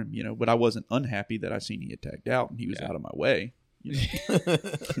happy for him, but I wasn't unhappy that I seen he had tagged out and he was out of my way.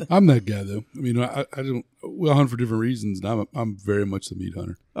 I'm that guy though. I mean, I don't. We'll hunt for different reasons, and I'm very much the meat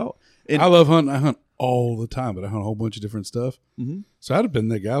hunter. Oh, I love hunting. I hunt all the time, but I hunt a whole bunch of different stuff. Mm-hmm. So I'd have been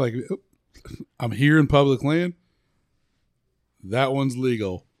that guy. Like, I'm here in public land. That one's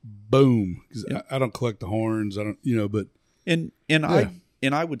legal. Boom. Because I don't collect the horns. I don't. But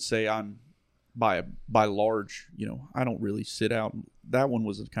I would say I'm by large. I don't really sit out. That one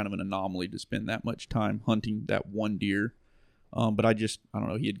was kind of an anomaly to spend that much time hunting that one deer. But I don't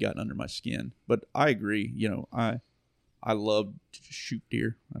know. He had gotten under my skin. But I agree. I love to just shoot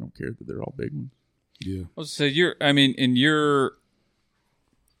deer. I don't care that they're all big ones. Yeah. Well, so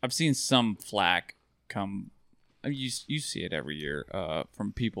I've seen some flack come. I mean, you see it every year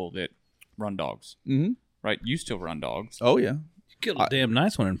from people that run dogs. Mm-hmm. Right? You still run dogs. Oh yeah. You killed a damn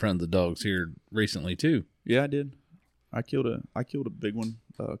nice one in front of the dogs here recently too. Yeah, I did. I killed a big one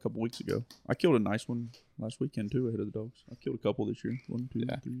a couple weeks ago. I killed a nice one last weekend too ahead of the dogs. I killed a couple this year. 1, 2,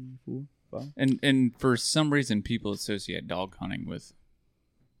 3, 4, 5. And for some reason, people associate dog hunting with.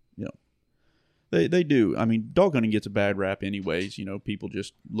 They do. I mean, dog hunting gets a bad rap anyways. People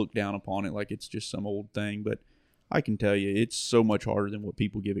just look down upon it like it's just some old thing. But I can tell you, it's so much harder than what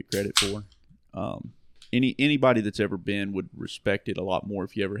people give it credit for. Anybody that's ever been would respect it a lot more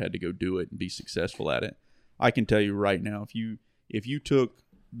if you ever had to go do it and be successful at it. I can tell you right now, if you took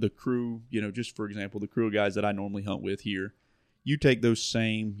the crew, just for example, the crew of guys that I normally hunt with here, you take those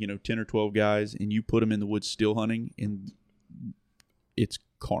same, 10 or 12 guys and you put them in the woods still hunting, and it's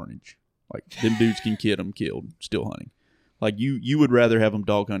carnage. Like, them dudes can get them killed still hunting. Like, you would rather have them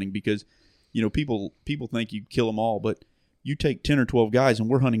dog hunting because, people think you kill them all, but you take 10 or 12 guys and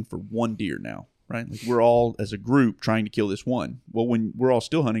we're hunting for one deer now, right? Like, we're all as a group trying to kill this one. Well, when we're all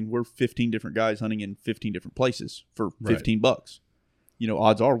still hunting, we're 15 different guys hunting in 15 different places for $15.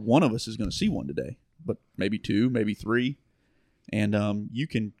 Odds are one of us is going to see one today, but maybe 2, maybe 3. And you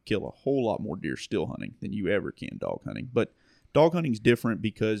can kill a whole lot more deer still hunting than you ever can dog hunting. But dog hunting is different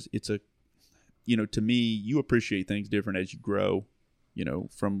because it's to me, you appreciate things different as you grow,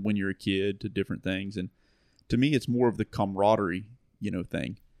 from when you're a kid to different things. And to me, it's more of the camaraderie,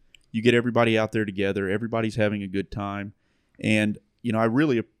 thing. You get everybody out there together. Everybody's having a good time. And, I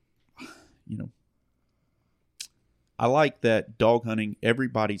really, I like that dog hunting,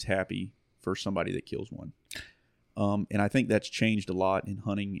 everybody's happy for somebody that kills one. And I think that's changed a lot in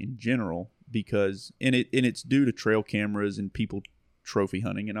hunting in general because, and it's due to trail cameras and people trophy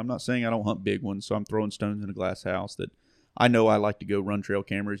hunting. And I'm not saying I don't hunt big ones, so I'm throwing stones in a glass house that I know I like to go run trail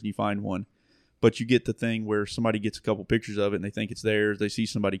cameras and you find one. But you get the thing where somebody gets a couple pictures of it and they think it's theirs. They see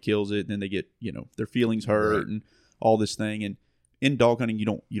somebody kills it and then they get, their feelings hurt and all this thing. And in dog hunting, you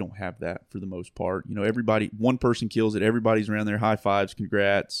don't have that for the most part. One person kills it, everybody's around there, high fives,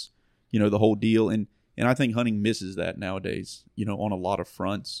 congrats, the whole deal. And I think hunting misses that nowadays, on a lot of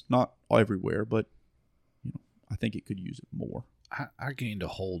fronts. Not everywhere, but I think it could use it more. I gained a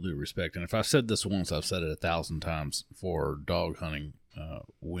whole new respect, and if I've said this once, I've said it 1,000 times for dog hunting.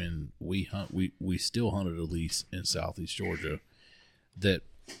 When we hunt, we still hunted a lease in Southeast Georgia that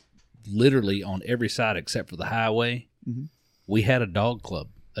literally on every side except for the highway, we had a dog club,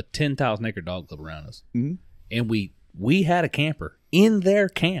 a 10,000 acre dog club around us, and we had a camper in their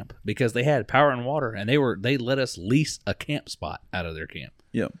camp because they had power and water, and they let us lease a camp spot out of their camp.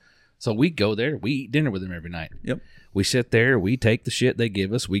 Yep. So we go there, we eat dinner with them every night. Yep. We sit there, we take the shit they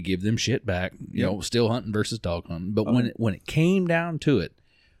give us, we give them shit back. You know, still hunting versus dog hunting. But when it came down to it,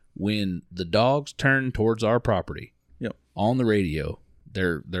 when the dogs turned towards our property, on the radio,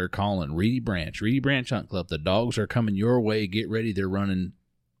 they're calling Reedy Branch Hunt Club. The dogs are coming your way. Get ready. They're running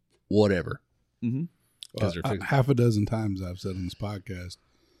whatever. Half a dozen times I've said on this podcast,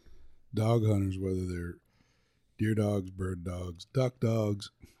 dog hunters, whether they're deer dogs, bird dogs, duck dogs,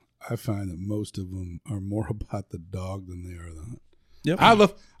 I find that most of them are more about the dog than they are the hunt. Yep.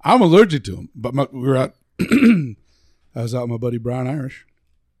 I'm allergic to them, but we were out. I was out with my buddy Brian Irish,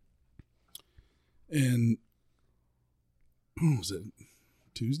 and what was it,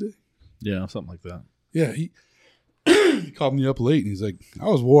 Tuesday? Yeah, something like that. Yeah, he called me up late, and he's like, I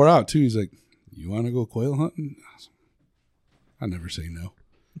was wore out too. He's like, you want to go quail hunting? I never say no.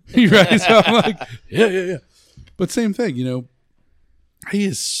 Right? So I'm like, yeah. But same thing, you know. He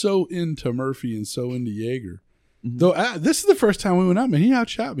is so into Murphy and so into Jaeger. Though this is the first time we went out, man. He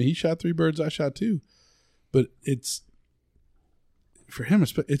outshot me. He shot 3 birds. I shot 2. But it's for him.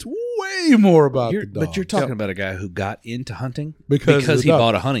 It's way more about the dog. But you're talking about a guy who got into hunting because he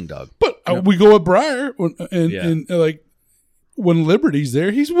bought a hunting dog. But we go with Briar, and like when Liberty's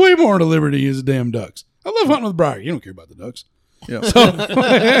there, he's way more into Liberty as damn ducks. I love hunting with Briar. You don't care about the ducks. Yeah.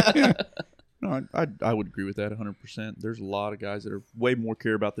 So, no, I would agree with that 100%. There's a lot of guys that are way more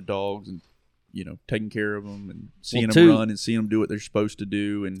care about the dogs and, you know, taking care of them and seeing them run and seeing them do what they're supposed to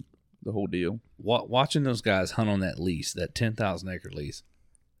do and the whole deal. Watching those guys hunt on that lease, that 10,000 acre lease,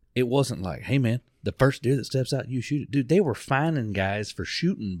 it wasn't like, hey man, the first deer that steps out, you shoot it. Dude, they were fining guys for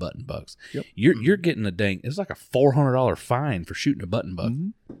shooting button bucks. Yep. You're getting it's like a $400 fine for shooting a button buck.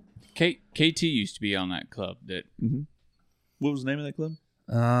 KT used to be on that club. What was the name of that club?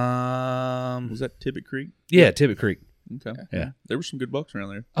 Was that Tibbet Creek? Yeah, Tibbet Creek. Okay. Yeah. There were some good bucks around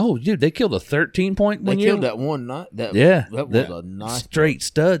there. Oh, dude, they killed a 13-point They one year. killed that one night. That was a nice straight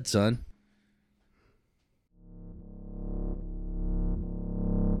stud, son.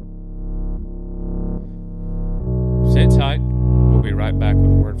 Sit tight. We'll be right back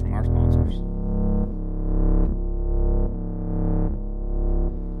with a word from our sponsors.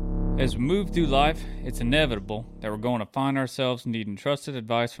 As we move through life, it's inevitable that we're going to find ourselves needing trusted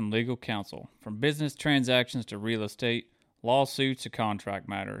advice from legal counsel. From business transactions to real estate, lawsuits to contract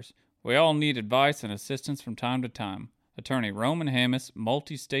matters, we all need advice and assistance from time to time. Attorney Roman Hammis'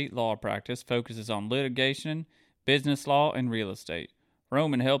 multi-state law practice focuses on litigation, business law, and real estate.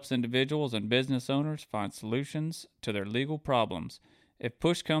 Roman helps individuals and business owners find solutions to their legal problems. If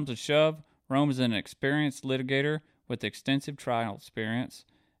push comes to shove, Roman is an experienced litigator with extensive trial experience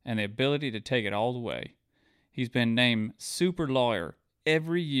and the ability to take it all the way. He's been named Super Lawyer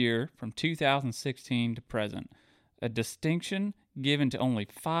every year from 2016 to present, a distinction given to only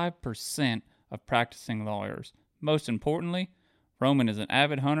 5% of practicing lawyers. Most importantly, Roman is an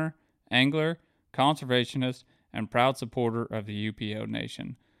avid hunter, angler, conservationist, and proud supporter of the UPO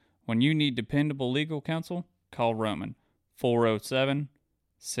Nation. When you need dependable legal counsel, call Roman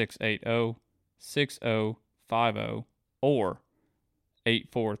 407-680-6050 or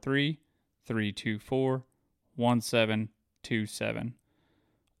 843-324-1727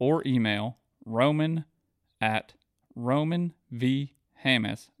 or email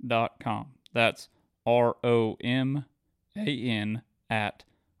roman@romanvhammis.com. That's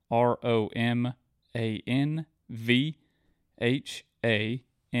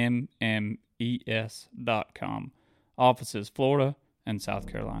Offices Florida and South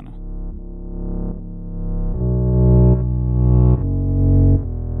Carolina.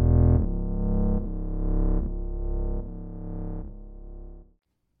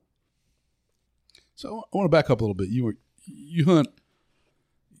 So I want to back up a little bit. You hunt.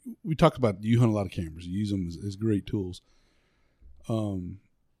 We talked about you hunt a lot of cameras. You use them as great tools. And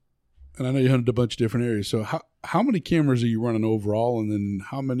I know you hunted a bunch of different areas. So how many cameras are you running overall, and then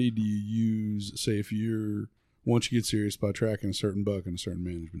how many do you use? Say if once you get serious about tracking a certain buck in a certain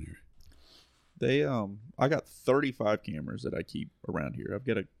management area. I got 35 cameras that I keep around here. I've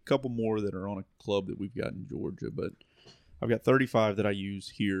got a couple more that are on a club that we've got in Georgia, but I've got 35 that I use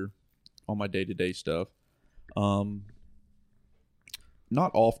here on my day-to-day stuff. Not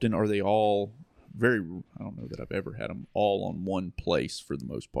often are they all I don't know that I've ever had them all on one place for the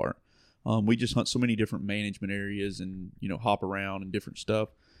most part. We just hunt so many different management areas and, hop around and different stuff.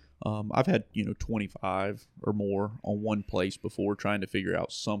 I've had, 25 or more on one place before trying to figure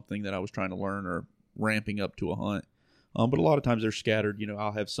out something that I was trying to learn or ramping up to a hunt. But a lot of times they're scattered.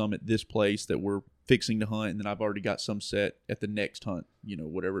 I'll have some at this place that we're fixing to hunt, and then I've already got some set at the next hunt,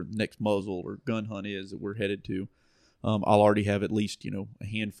 whatever next muzzle or gun hunt is that we're headed to. I'll already have at least, a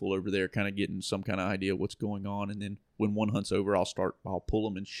handful over there kind of getting some kind of idea of what's going on. And then when one hunt's over, I'll pull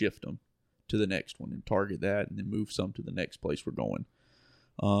them and shift them to the next one and target that and then move some to the next place we're going.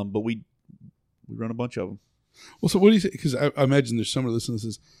 But we run a bunch of them. Well, so what do you say? Because I imagine there's someone listening that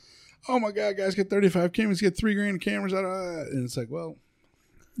says, "Oh my God, guys, get 35 cameras, get $3,000 in cameras out of that," and it's like, well,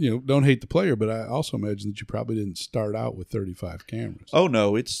 don't hate the player, but I also imagine that you probably didn't start out with 35 cameras. Oh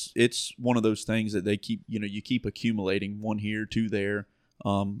no, it's one of those things that they keep, you keep accumulating, one here, two there.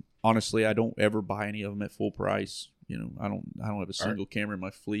 Honestly, I don't ever buy any of them at full price. I don't have a single camera in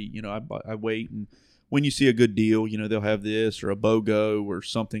my fleet. I wait, and when you see a good deal, they'll have this or a BOGO or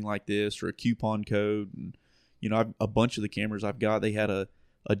something like this or a coupon code. And, a bunch of the cameras I've got, they had a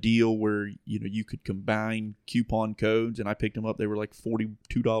deal where, you could combine coupon codes, and I picked them up. They were like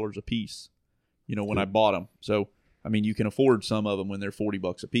 $42 a piece, when I bought them. So, I mean, you can afford some of them when they're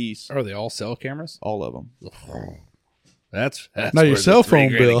 $40 a piece. Are they all cell cameras? All of them. That's not where your the cell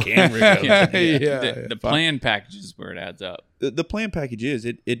phone $3,000 bill. camera goes. The plan package is where it adds up. The plan package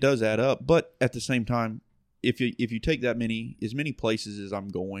it does add up, but at the same time, if you take as many places as I'm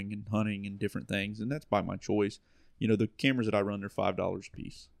going and hunting and different things, and that's by my choice. The cameras that I run, they're $5 a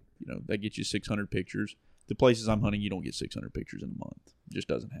piece. That gets you 600 pictures. The places I'm hunting, you don't get 600 pictures in a month. It just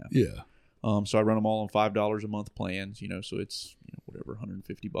doesn't happen. Yeah. So I run them all on $5 a month plans. So it's whatever,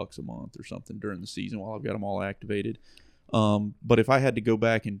 $150 a month or something during the season while I've got them all activated. But if I had to go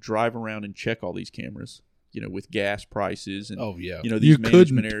back and drive around and check all these cameras, with gas prices and these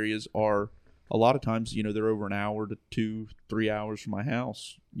management areas are a lot of times, they're over an hour to 2-3 hours from my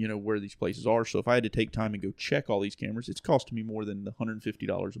house, where these places are. So if I had to take time and go check all these cameras, it's costing me more than the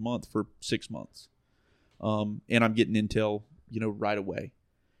 $150 a month for 6 months. And I'm getting intel, right away.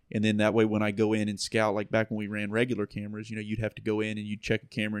 And then that way, when I go in and scout, like back when we ran regular cameras, you'd have to go in and you'd check a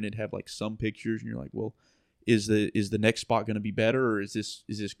camera and it'd have like some pictures, and you're like, well, is the next spot going to be better, or is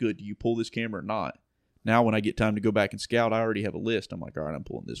this good? Do you pull this camera or not? Now, when I get time to go back and scout, I already have a list. I'm like, all right, I'm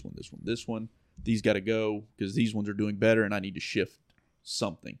pulling this one, this one, this one. These got to go because these ones are doing better, and I need to shift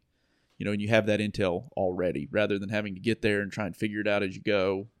something. And you have that intel already, rather than having to get there and try and figure it out as you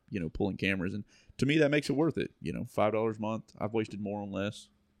go. Pulling cameras, and to me, that makes it worth it. $5 a month. I've wasted more on less.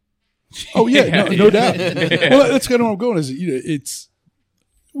 Oh yeah, no doubt. Well, that's kind of where I'm going. Is it's.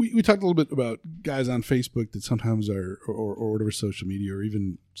 We talked a little bit about guys on Facebook that sometimes are, or whatever social media, or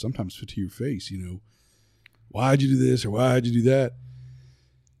even sometimes to your face, why'd you do this or why'd you do that?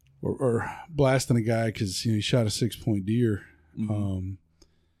 Or blasting a guy because he shot a 6-point deer. Mm-hmm.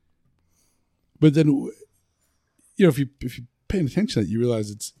 But then, if you're paying attention to that, you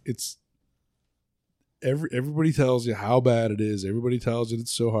realize it's everybody tells you how bad it is. Everybody tells you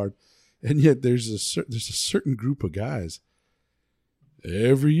it's so hard. And yet there's a certain group of guys.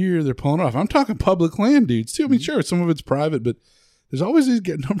 Every year they're pulling off. I'm talking public land dudes too. I mean, sure, some of it's private, but there's always these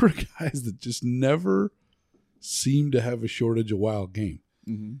number of guys that just never seem to have a shortage of wild game.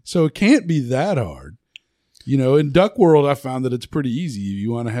 Mm-hmm. So it can't be that hard. In duck world, I found that it's pretty easy. If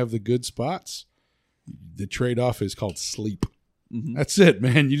you want to have the good spots, the trade-off is called sleep. Mm-hmm. That's it,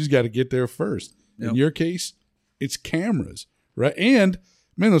 man. You just got to get there first. Yep. In your case, it's cameras, right? And,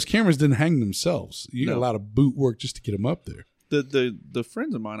 man, those cameras didn't hang themselves. You got a lot of boot work just to get them up there. The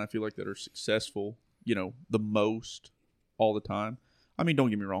friends of mine, I feel like, that are successful, the most all the time. I mean, don't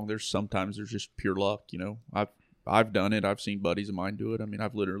get me wrong. There's just pure luck. I've done it. I've seen buddies of mine do it. I mean,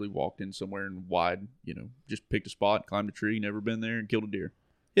 I've literally walked in somewhere and just picked a spot, climbed a tree, never been there, and killed a deer.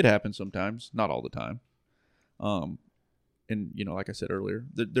 It happens sometimes, not all the time. And like I said earlier,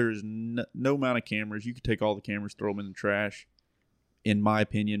 there is no amount of cameras. You could take all the cameras, throw them in the trash. In my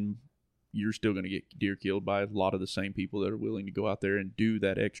opinion, you're still going to get deer killed by a lot of the same people that are willing to go out there and do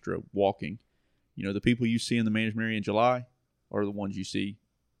that extra walking. The people you see in the management area in July are the ones you see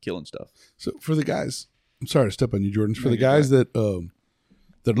killing stuff. So for the guys, I'm sorry to step on you, Jordan. For the guys that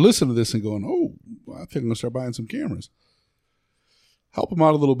listen to this and going, oh, well, I think I'm going to start buying some cameras. Help them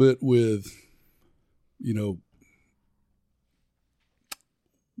out a little bit with,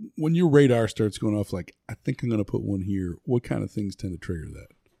 when your radar starts going off, like, I think I'm going to put one here. What kind of things tend to trigger that?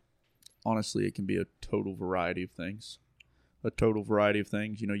 Honestly, it can be a total variety of things.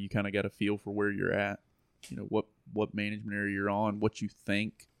 You kind of got a feel for where you're at, what management area you're on, what you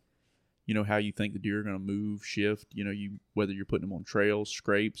think, you know, how you think the deer are going to move, shift, you know, whether you're putting them on trails,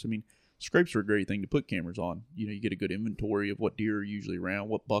 scrapes. I mean, scrapes are a great thing to put cameras on. You know, you get a good inventory of what deer are usually around,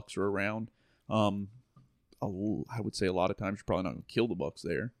 what bucks are around. I would say a lot of times you're probably not going to kill the bucks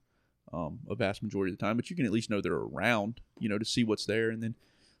there, a vast majority of the time, but you can at least know they're around, you know, to see what's there. And then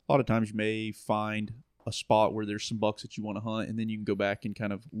a lot of times you may find a spot where there's some bucks that you want to hunt, and then you can go back and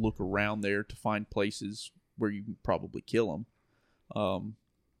kind of look around there to find places where you can probably kill them.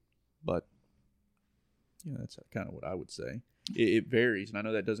 But yeah, that's kind of what I would say. It varies, and I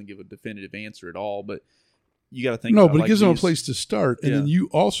know that doesn't give a definitive answer at all, but you got to think. No, about, but it like, gives them a these- place to start, and Yeah. then you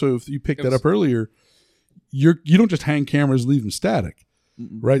also, if you picked that up earlier, you don't just hang cameras, leave them static.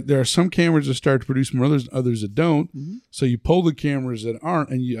 Right, there are some cameras that start to produce more, others that don't. So you pull the cameras that aren't,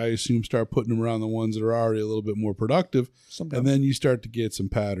 and I assume start putting them around the ones that are already a little bit more productive, Sometimes. and then you start to get some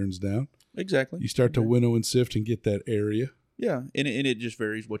patterns down. Exactly. You start to winnow and sift and get that area. Yeah, and it just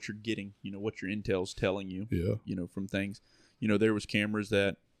varies what you're getting, you know, what your intel's telling you, Yeah. you know, from things. You know, there was cameras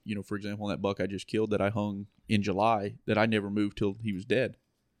that, you know, for example, on that buck I just killed that I hung in July that I never moved till he was dead.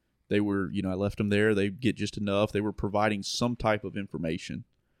 They were, you know, I left them there. They get just enough. They were providing some type of information.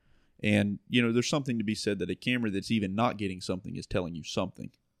 And, you know, there's something to be said that a camera that's even not getting something is telling you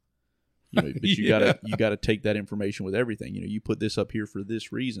something. You know, but you gotta take that information with everything. You know, you put this up here for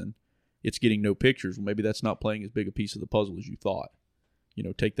this reason. It's getting no pictures. Well, maybe that's not playing as big a piece of the puzzle as you thought. You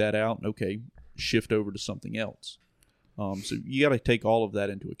know, take that out. Okay, shift over to something else. So you got to take all of that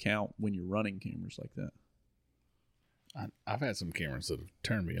into account when you're running cameras like that. I've had some cameras that have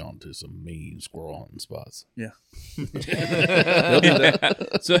turned me on to some mean squirrel hunting spots. Yeah.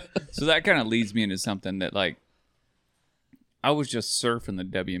 So that kind of leads me into something that, like, I was just surfing the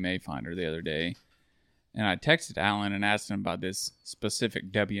WMA Finder the other day, and I texted Alan and asked him about this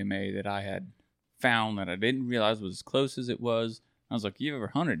specific WMA that I had found that I didn't realize was as close as it was. I was like, "You ever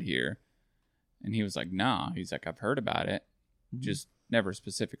hunted here?" And he was like, "Nah." He's like, "I've heard about it, just never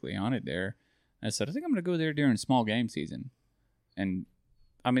specifically hunted there." And I said, "I think I'm going to go there during small game season." And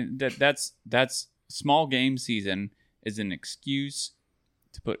I mean, that's small game season is an excuse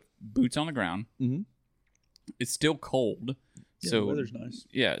to put boots on the ground. Mhm. It's still cold, Yeah, so the weather's nice.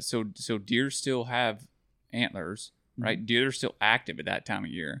 Yeah, so deer still have antlers, right? Deer are still active at that time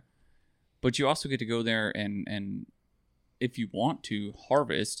of year, but you also get to go there and if you want to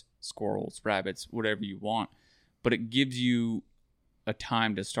harvest squirrels, rabbits, whatever you want, but it gives you a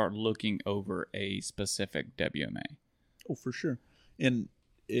time to start looking over a specific WMA. Oh, for sure. And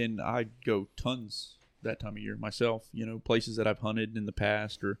I go tons that time of year myself, you know, places that I've hunted in the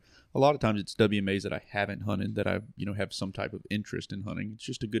past, or a lot of times it's WMAs that I haven't hunted that I, you know, have some type of interest in hunting. It's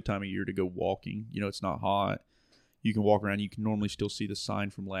just a good time of year to go walking. You know, it's not hot. You can walk around. You can normally still see the sign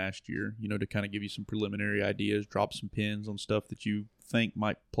from last year, you know, to kind of give you some preliminary ideas, drop some pins on stuff that you think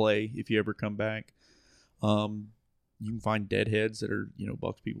might play if you ever come back. You can find deadheads that are, you know,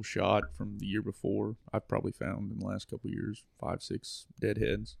 bucks people shot from the year before. I've probably found in the last couple of years 5-6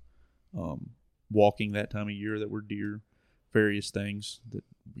 deadheads. Walking that time of year that were deer, various things that,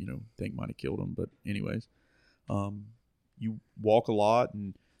 you know, think might have killed them. But anyways, you walk a lot,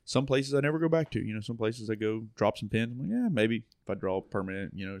 and some places I never go back to. You know, some places I go drop some pins. I'm like, yeah, maybe if I draw a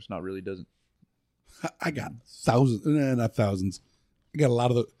permit, you know, it's not really doesn't. I got thousands, not thousands. I got a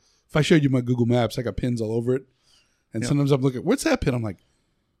lot of the. If I showed you my Google Maps, I got pins all over it. And sometimes I'm looking, what's that pin? I'm like,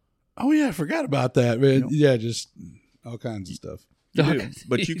 oh yeah, I forgot about that, man. Yeah, just all kinds of stuff. You do,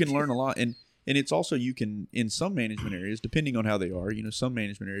 but you can learn a lot, and it's also you can in some management areas, depending on how they are. You know, some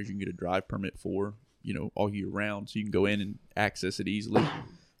management areas you can get a drive permit for, you know, all year round, so you can go in and access it easily.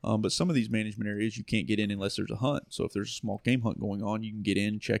 But some of these management areas you can't get in unless there's a hunt. So if there's a small game hunt going on, you can get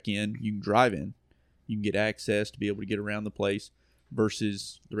in, check in, you can drive in, you can get access to be able to get around the place.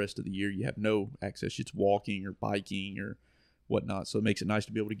 Versus the rest of the year, you have no access. It's walking or biking or whatnot. So it makes it nice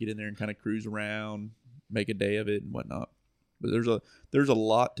to be able to get in there and kind of cruise around, make a day of it and whatnot. But there's a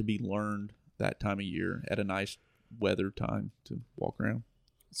lot to be learned that time of year at a nice weather time to walk around.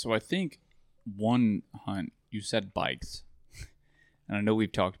 So I think one hunt, you said bikes, and I know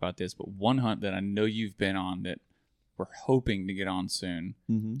we've talked about this, but one hunt that I know you've been on that we're hoping to get on soon,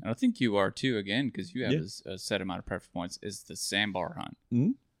 and I think you are too, again, because you have a set amount of preference points, is the sandbar hunt.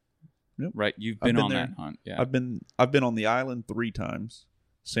 Mm-hmm. Yep. Right? You've been been on there. that hunt. Yeah. I've been on the island 3 times,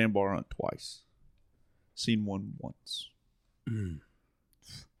 sandbar hunt twice, seen one once. And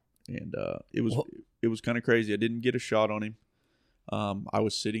it was kind of crazy. I didn't get a shot on him. I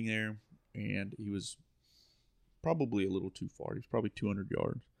was sitting there, and he was probably a little too far. He was probably 200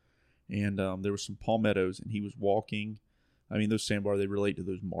 yards. And there were some palmettos, and he was walking. I mean, those sandbar, they relate to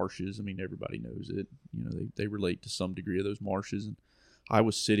those marshes. I mean, everybody knows it. You know, they relate to some degree of those marshes. And I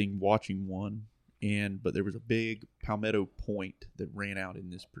was sitting watching one, but there was a big palmetto point that ran out in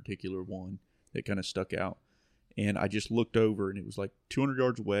this particular one that kind of stuck out. And I just looked over, and it was like 200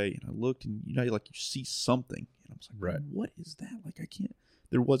 yards away. And I looked, and like you see something, and I was like, Right. what is that? Like I can't.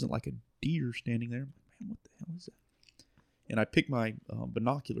 There wasn't like a deer standing there. I'm like, man, what the hell is that? And I picked my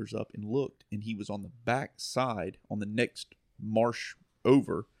binoculars up and looked, and he was on the back side on the next marsh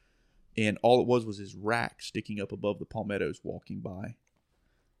over, and all it was his rack sticking up above the palmettos walking by.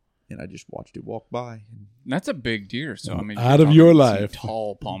 And I just watched it walk by. And That's a big deer. So I mean, Out you're of your talking some life.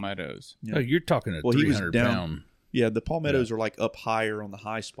 tall palmettos. Yeah. Oh, you're talking a Well, he was 300 down- pound. Yeah, the palmettos are like up higher on the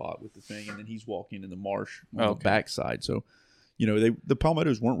high spot with the thing, and then he's walking in the marsh on the Okay. backside. So, the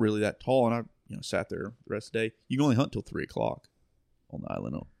palmettos weren't really that tall, and I sat there the rest of the day. You can only hunt till 3:00 on the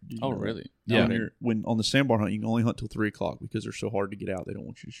island. Did you Oh, know that? really? Yeah. When on the sandbar hunt, you can only hunt till 3:00 because they're so hard to get out. They don't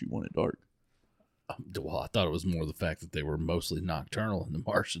want you to shoot one at dark. Well, I thought it was more the fact that they were mostly nocturnal in the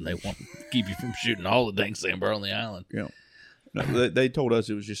marsh, and they want to keep you from shooting all the dang sandbar on the island. Yeah, no, they told us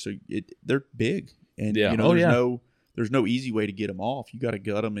it was just they're big, and Yeah. there's no easy way to get them off. You got to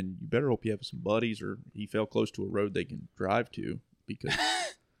gut them, and you better hope you have some buddies, or he fell close to a road they can drive to because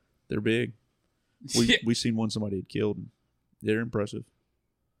they're big. We seen one somebody had killed, and they're impressive.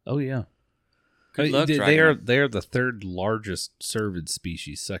 Oh yeah, Good luck they tracking are them. they're the third largest cervid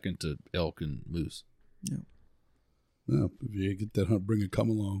species, second to elk and moose. Well, if you get that hunt, bring a come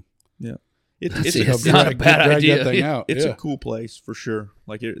along. Yeah, It's it's not a bad idea. That thing out. It's Yeah. a cool place for sure.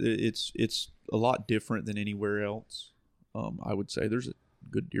 Like it's a lot different than anywhere else. I would say there's a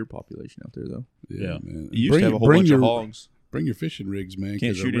good deer population out there though. Yeah. Man. You used to have a whole bunch of hogs. Bring your fishing rigs, man.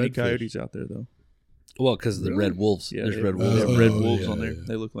 Can't 'cause shoot a any redfish- coyotes out there though. Well, because of the Really? red wolves. Yeah, There's they red they wolves. have red Oh, wolves yeah, on there. yeah.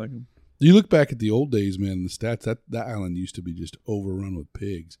 They look like them. You look back at the old days, man. The stats that island used to be just overrun with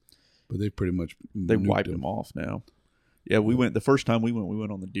pigs, but they pretty much They nuked wiped them off now. Yeah, we went the first time we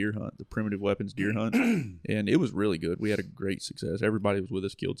went on the deer hunt, the primitive weapons deer hunt, and it was really good. We had a great success. Everybody was with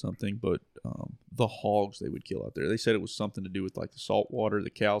us, killed something, but the hogs they would kill out there. They said it was something to do with like the salt water, the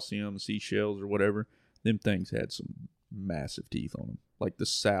calcium, the seashells, or whatever. Them things had some massive teeth on them. Like the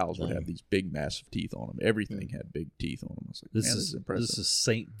sows would have these big, massive teeth on them. Everything had big teeth on them. I was like, This man, is impressive. This is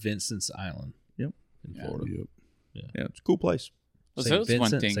St. Vincent's Island. Yep. in Yeah. Florida. Yep. Yeah, it's a cool place. Well, Saint so that's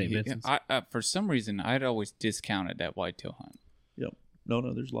one Vincent, thing. Saint Vincent's. For some reason, I'd always discounted that whitetail hunt. Yep.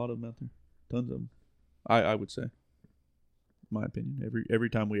 No, there's a lot of them out there. Tons of them. I would say. My opinion. Every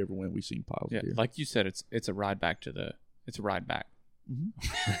time we ever went, we seen piles Yeah, of deer. like you said, it's a ride back it's a ride back.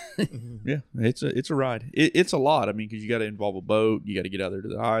 Yeah, it's a ride. It's a lot. I mean, because you got to involve a boat. You got to get out there to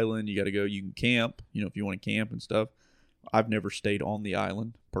the island. You got to go. You can camp. If you want to camp and stuff. I've never stayed on the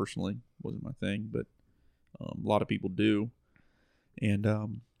island personally. Wasn't my thing, but a lot of people do. And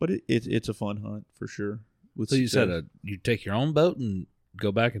but it's a fun hunt for sure. So you said you take your own boat and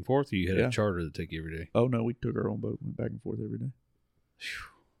go back and forth, or you had Yeah. a charter to take you every day? Oh no, we took our own boat, went back and forth every day.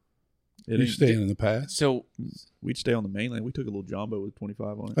 It You ain't- staying in the pass? So We'd stay on the mainland. We took a little John boat with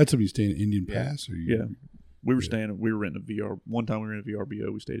 25 on it. That's if you stay in Indian Yeah. Pass, or you, Yeah. We were Yeah. staying. We were renting a VR. One time we were in a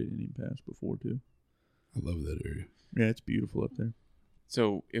VRBO. We stayed at Indian Pass before too. I love that area. Yeah, it's beautiful up there.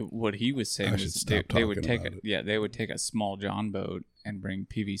 what he was saying I should was stop they would talking take about they would take a small John boat and bring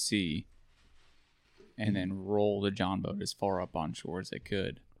PVC, and then roll the John boat as far up on shore as they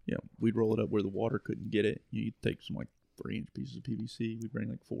could. Yeah, we'd roll it up where the water couldn't get it. You'd take some like 3-inch pieces of PVC. We'd bring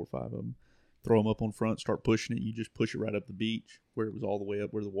like 4 or 5 of them, throw them up on front, start pushing it. You just push it right up the beach where it was all the way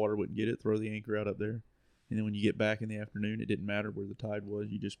up where the water wouldn't get it. Throw the anchor out up there, and then when you get back in the afternoon, it didn't matter where the tide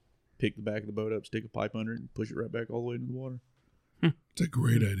was. You just pick the back of the boat up, stick a pipe under it, and push it right back all the way into the water. It's a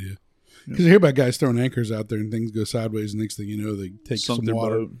great idea. Because I hear about guys throwing anchors out there and things go sideways. And next thing you know, they take Sunk some their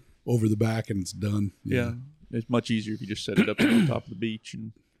water boat. over the back and it's done. Yeah. It's much easier if you just set it up on top of the beach,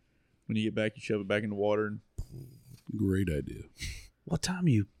 and when you get back, you shove it back in the water. And Great idea. What time are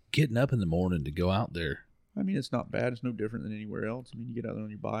you getting up in the morning to go out there? I mean, it's not bad. It's no different than anywhere else. I mean, you get out there on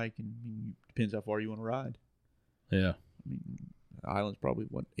your bike, and it depends how far you want to ride. Yeah. I mean, the island's probably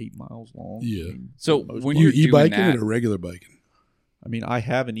 8 miles long. Yeah. I mean, So most when You you're doing e-biking that, or regular biking? I mean, I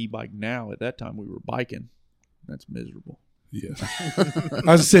have an e-bike now. At that time, we were biking. That's miserable. Yeah.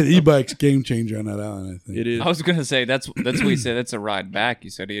 I was saying e-bike's game changer on that island, I think. It is. I was gonna say that's what he said. That's a ride back. You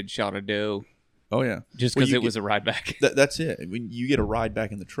said he had shot a doe Oh yeah. just Well, because you it was a ride back. That's it. When you get a ride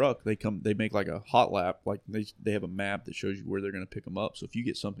back in the truck, they make like a hot lap. Like they have a map that shows you where they're going to pick them up. So if you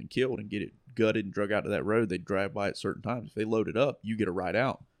get something killed and get it gutted and drug out to that road, they drive by at certain times. If they load it up, you get a ride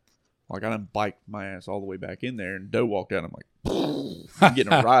out. Like I done biked my ass all the way back in there, and Doe walked out. I'm like, I'm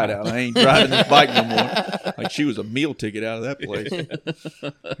getting a ride out. I ain't driving this bike no more. Like she was a meal ticket out of that place.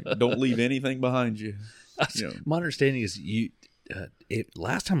 Don't leave anything behind you. You know. My understanding is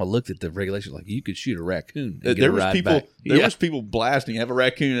last time I looked at the regulations, like you could shoot a raccoon. And get There a was ride people. back. There was people blasting. Have a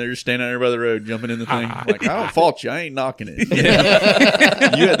raccoon. They're just standing there by the road, jumping in the thing. Like, I don't fault you. I ain't knocking it.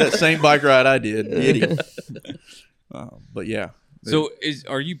 You had that same bike ride I did. Idiot. But yeah. So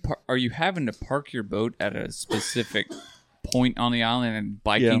are you having to park your boat at a specific point on the island and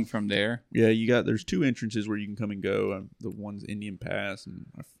biking from there? Yeah, there's 2 entrances where you can come and go. The one's Indian Pass, and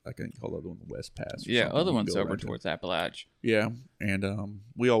I can call the other one the West Pass. Yeah, something. other You one's go over right to. towards Appalachia. Yeah, and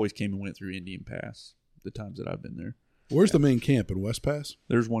we always came and went through Indian Pass the times that I've been there. Where's the main camp in West Pass?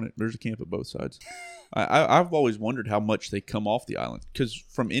 There's a camp at both sides. I've always wondered how much they come off the island, because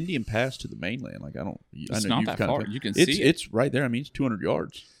from Indian Pass to the mainland, like I know not you've that kind of- far. You can see it. It's right there. I mean, it's 200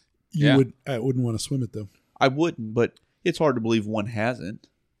 yards. I wouldn't want to swim it though. I wouldn't, but it's hard to believe one hasn't.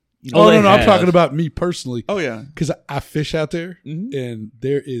 You Oh, they no, I'm have. talking about me personally. Oh yeah, Because I fish out there, Mhm. and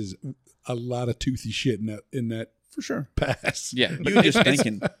there is a lot of toothy shit in that for sure. pass. Yeah, You were just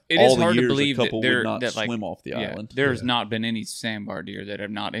thinking it all is the hard to years believe a couple that would not that, like, swim off the island There's not been any sandbar deer that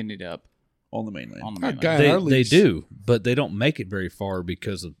have not ended up on the mainland. on the Our mainland. guy in our They leagues- do, but they don't make it very far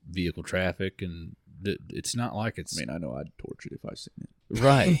because of vehicle traffic, and it's not like it's I mean, I know I'd torch it if I seen it.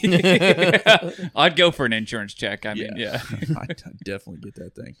 right. I'd go for an insurance check. I mean, yeah. I'd definitely get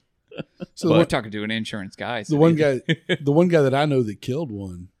that thing. So We're the, talking to an insurance guy. the one guy that I know that killed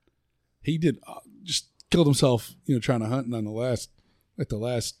one, he did just killed himself. Trying to hunt, and on the last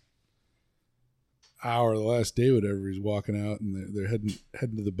hour, the last day, whatever, he's walking out, and they're heading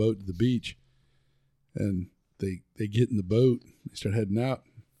to the boat to the beach, and they get in the boat, they start heading out,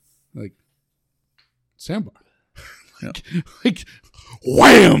 like sandbar. like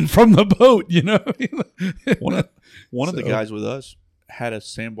wham from the boat, One of the So- guys with us had a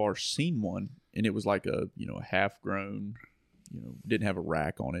sandbar, seen one, and it was like a half grown, didn't have a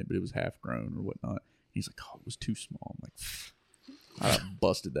rack on it, but it was half grown or whatnot. He's like, oh, it was too small. I'm like, I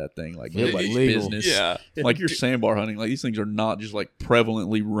busted that thing like It was nobody's legal. business. Yeah. Like you're sandbar hunting. Like these things are not just like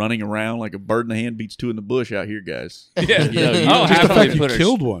prevalently running around like a bird in the hand beats 2 in the bush out here, guys. Yeah, just I'll the happily fact you put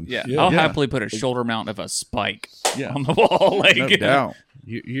killed one. Yeah, Yeah. I'll Yeah. happily put a shoulder mount of a spike Yeah. on the wall. Like, No doubt.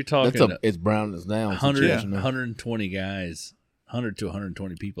 You're That's talking it's brown as down. 100, situation. 120 guys, 100 to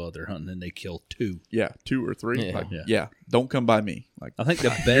 120 people out there hunting, and they kill 2. Yeah, 2 or 3. Yeah. Like, Yeah. yeah. Don't come by me. Like I think the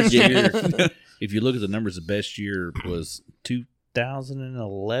best year, if you look at the numbers, the best year was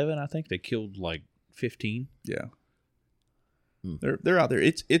 2011. I think they killed like 15, yeah. Hmm. They're out there.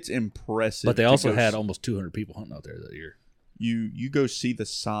 It's impressive. but they to also go had almost 200 people hunting out there that year. you go see the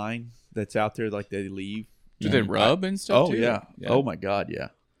sign that's out there like they leave. do they rub and stuff? Oh too? yeah. Oh my god, yeah.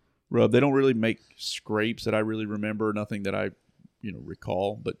 Rub. They don't really make scrapes that I really remember, nothing that I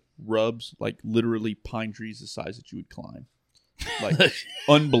recall, but rubs, like literally pine trees the size that you would climb. Like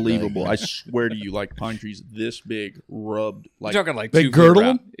unbelievable. I swear to you, like pine trees this big rubbed like You're talking like They 2 girdle feet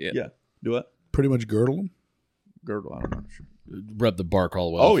them? wrap. Yeah. yeah. Do what? Pretty much girdle them. Girdle, I don't know. Sure. Rub the bark all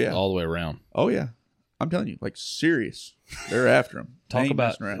the way. Oh, off, yeah. all the way around. Oh yeah. I'm telling you, like serious. They're after him. Talk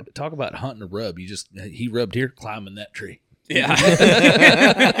about hunting a rub. He rubbed here, climbing that tree. Yeah.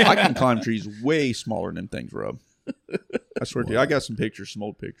 I can climb trees way smaller than them things rub. I swear to you, I got some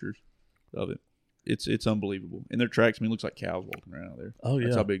old pictures of it. It's unbelievable. And their tracks, I mean, it looks like cows walking around out there. Oh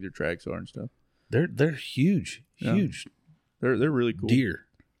That's yeah, how big their tracks are and stuff. they're huge, Yeah. huge They're really cool. deer.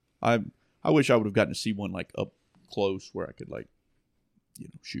 I wish I would have gotten to see one like up close where I could like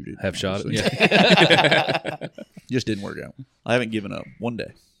shoot it. Have shot it. honestly. Yeah. Just didn't work out. I haven't given up. One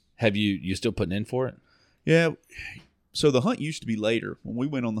day. Have you still putting in for it? Yeah. So the hunt used to be later. When we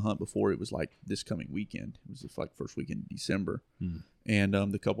went on the hunt before, it was like this coming weekend. It was like first weekend in December. And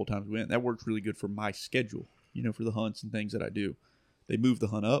the couple times we went, that worked really good for my schedule, for the hunts and things that I do. They moved the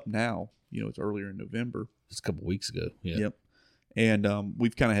hunt up now. It's earlier in November. Just a couple weeks ago. Yeah. Yep. And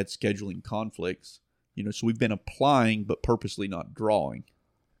we've kind of had scheduling conflicts, so we've been applying but purposely not drawing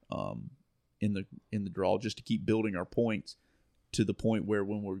in the draw just to keep building our points to the point where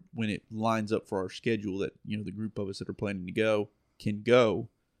when it lines up for our schedule that the group of us that are planning to go can go,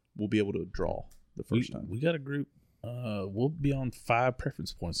 we'll be able to draw the first time. We got a group. We'll be on 5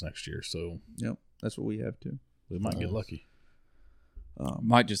 preference points next year, so Yep, that's what we have too. we might get lucky.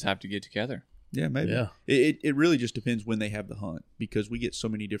 Might just have to get together. Yeah, maybe. Yeah. It really just depends when they have the hunt, because we get so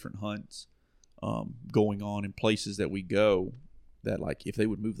many different hunts going on in places that we go that, like, if they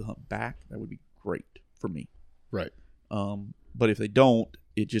would move the hunt back, that would be great for me. Right. But if they don't,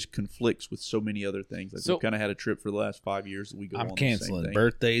 it just conflicts with so many other things. Like So- we've kind of had a trip for the last 5 years that we go on I'm the same canceling thing.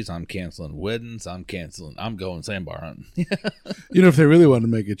 birthdays. I'm canceling weddings. I'm going sandbar hunting. If they really wanted to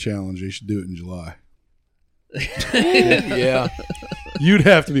make a challenge, they should do it in July. Yeah. You'd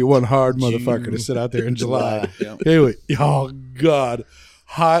have to be one hard motherfucker to sit out there in July. Yeah. Anyway, oh God,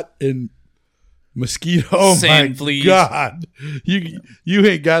 hot and mosquito. Oh Sand my fleas. God, you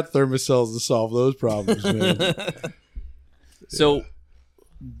ain't got thermocells to solve those problems, man. So,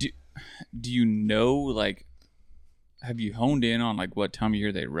 do you know, like, have you honed in on, like, what time of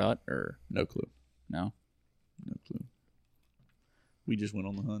year they rut, or No clue. no? No clue. We just went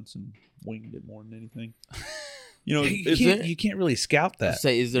on the hunts and winged it more than anything. You know, You can't really scout that.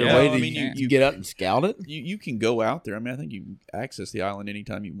 Say, is there Yeah, a way I to mean, you get out and scout it? you can go out there. I mean, I think you can access the island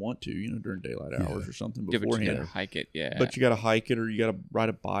anytime you want to, you know, during daylight hours or something Yeah, but you beforehand. gotta hike it, yeah. But you got to hike it or you got to ride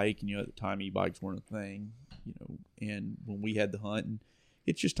a bike. And, you know, at the time, e-bikes weren't a thing, you know. And when we had the hunt, and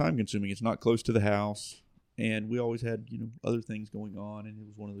it's just time consuming. It's not close to the house. And we always had, you know, other things going on. And it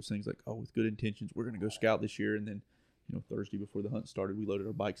was one of those things like, oh, with good intentions, we're going to go scout this year. And then, you know, Thursday before the hunt started, we loaded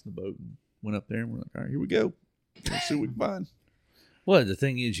our bikes in the boat and went up there. And we're like, all right, here we go. Let's see what we can find. Well, the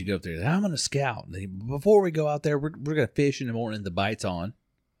thing is, you go up there, I'm going to scout. Before we go out there, we're going to fish in the morning, the bite's on.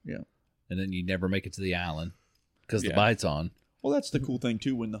 Yeah. And then you never make it to the island because the Yeah. bite's on. Well, that's the cool thing,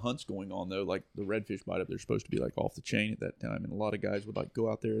 too, when the hunt's going on, though. Like, the redfish bite up there is supposed to be, like, off the chain at that time. And a lot of guys would, like,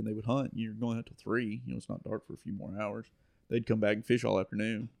 go out there and they would hunt. You're going out till 3. You know, it's not dark for a few more hours. They'd come back and fish all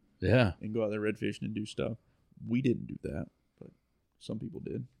afternoon Yeah. and go out there redfishing and do stuff. We didn't do that, but some people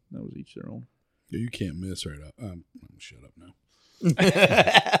did. That was each their own. You can't miss right up. I'm shut up now.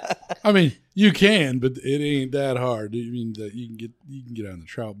 I mean, you can, but it ain't that hard. I mean, you can get on the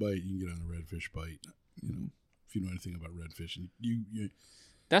trout bite, you can get on the redfish bite. You know, if you know anything about redfish, and you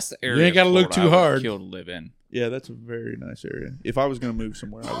That's the area. ain't gotta of look Florida too I would hard. kill to live in. Yeah, that's a very nice area. If I was going to move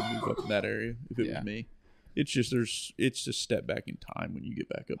somewhere, I would move up in that area if it Yeah. was me. It's just step back in time when you get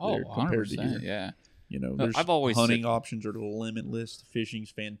back up Oh, there compared to 100%, here. yeah. You know, No, there's I've always hunting said- options are limitless.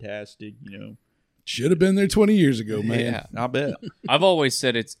 Fishing's fantastic. You know, should have been there 20 years ago, man. Yeah. I bet. I've always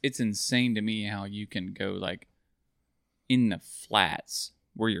said it's insane to me how you can go, like, in the flats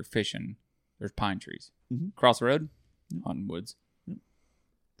where you're fishing. There's pine trees. Mhm. Cross the road, hunting woods.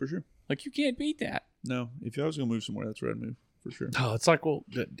 For sure. Like, you can't beat that. No, if I was going to move somewhere, that's where I'd move. For sure. Oh, it's like, well,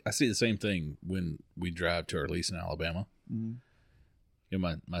 I see the same thing when we drive to our lease in Alabama. Mhm. You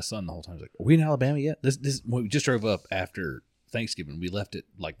know, my son the whole time is like, "Are we in Alabama yet?" This we just drove up after Thanksgiving. We left at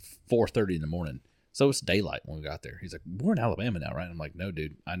like 4:30 in the morning, so it's daylight when we got there. He's like, "We're in Alabama now, right?" I'm like, "No,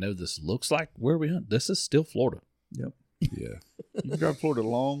 dude. I know this looks like where we hunt. This is still Florida." Yep. Yeah. You can drive Florida a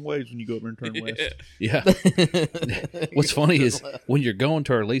long ways when you go over and turn west. Yeah. What's funny is when you're going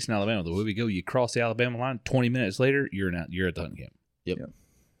to our lease in Alabama, the way we go, you cross the Alabama line. 20 minutes later, you're at the hunting camp. Yep. Yep.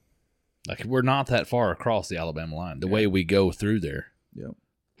 Like we're not that far across the Alabama line. The way we go through there. Yep.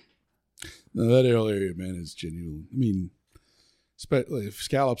 No, that area, man, is genuine. I mean, especially if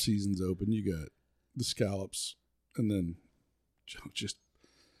scallop season's open, you got the scallops, and then just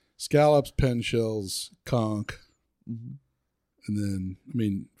scallops, pen shells, conch, Mm-hmm. and then I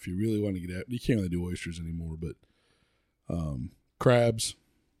mean, if you really want to get out, you can't really do oysters anymore, but crabs,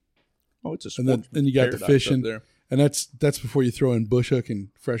 Oh, it's a and then sportsman's and you got the paradise fishing, up there. and that's before you throw in bush hook and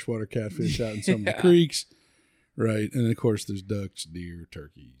freshwater catfish out in some of the creeks, right? And of course, there's ducks, deer,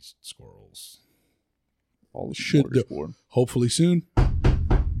 turkeys, squirrels. All the Should do. smorgasbord. Hopefully soon,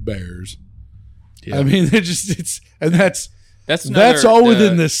 bears. Yeah. I mean, that's That's all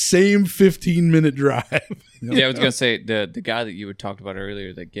within the same 15-minute drive. Yeah, I was gonna say the guy that you had talked about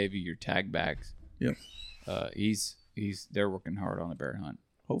earlier that gave you your tag bags. Yep. They're working hard on the bear hunt.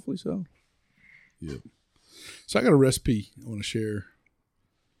 Hopefully so. Yep. So I got a recipe I want to share.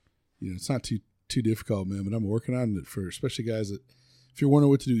 You know, it's not too difficult, man, but I'm working on it for especially guys that, if you're wondering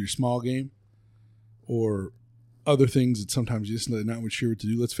what to do with your small game or other things that sometimes you're just not sure what to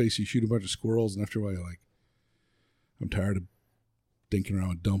do. Let's face it, you shoot a bunch of squirrels, and after a while you're like, I'm tired of dinking around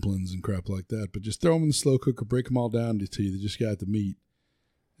with dumplings and crap like that. But just throw them in the slow cooker, break them all down until you just got the meat.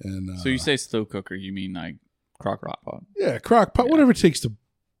 And So you say slow cooker, you mean like crock pot? yeah, crock pot, Yeah. whatever it takes to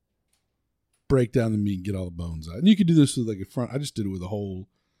break down the meat and get all the bones out. And you could do this with like a front. I just did it with a whole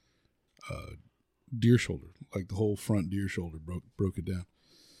deer shoulder, like the whole front deer shoulder broke it down.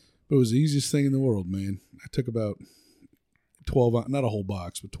 But it was the easiest thing in the world, man. I took about 12, not a whole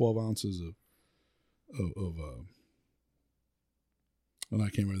box, but 12 ounces of and I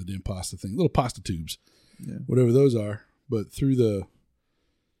can't remember the damn pasta thing, little pasta tubes, Yeah. whatever those are. But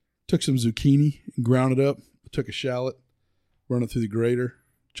took some zucchini and ground it up. Took a shallot, run it through the grater,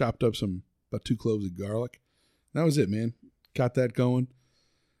 chopped up about 2 cloves of garlic. That was it, man. Got that going.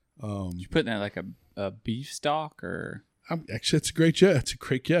 You putting that like a beef stock or? Actually, it's a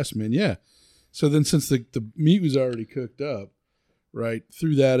great guess, man. Yeah. So then, since the meat was already cooked up, right,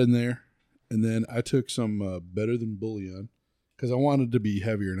 threw that in there, and then I took some Better Than bouillon because I wanted it to be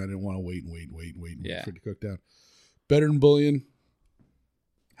heavier, and I didn't want to wait Yeah. for it to cook down. better than bouillon.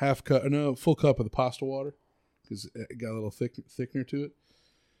 Full cup of the pasta water because it got a little thickener to it.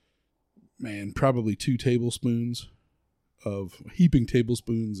 Man, probably 2 heaping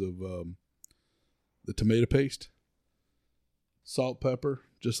tablespoons of the tomato paste, salt, pepper.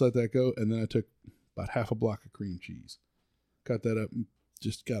 Just let that go, and then I took about half a block of cream cheese, cut that up, and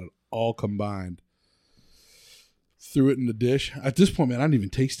just got it all combined. Threw it in the dish. At this point, man, I didn't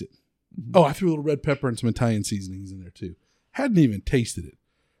even taste it. Mm-hmm. Oh, I threw a little red pepper and some Italian seasonings in there too. Hadn't even tasted it.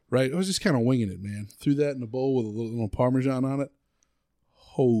 Right, I was just kind of winging it, man. Threw that in a bowl with a little Parmesan on it.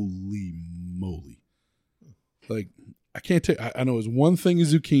 Holy moly! Like I can't take. I know it was one thing of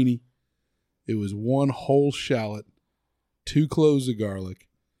zucchini. It was 1 whole shallot, 2 cloves of garlic,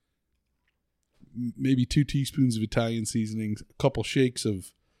 maybe 2 teaspoons of Italian seasonings, a couple shakes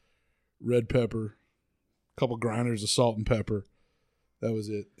of red pepper, a couple grinders of salt and pepper. That was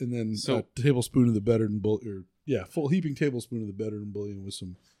it, and then a tablespoon of the better than bouillon. Full heaping tablespoon of the better than bouillon with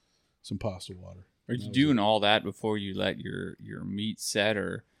some pasta water. Are you doing all that before you let your meat set,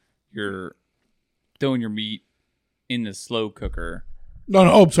 or you're throwing your meat in the slow cooker? No.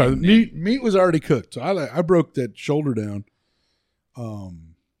 Oh, I'm sorry. The meat was already cooked. So I broke that shoulder down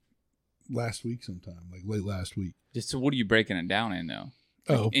last week sometime, like late last week. So what are you breaking it down in, though?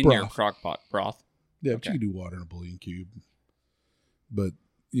 In broth. Your crock pot broth? Yeah, but you can do water in a bouillon cube. But,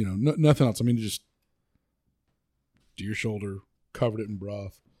 nothing else. I mean, just deer shoulder, covered it in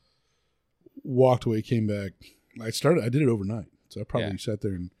broth, walked away, came back. I did it overnight. So I probably sat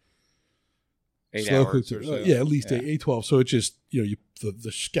there and 8 slow hours cooked or it. so. At least 8, 12. So it just,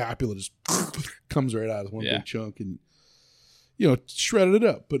 the scapula just comes right out as one big chunk and, shredded it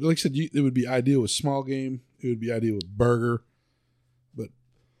up. But like I said, it would be ideal with small game. It would be ideal with burger. But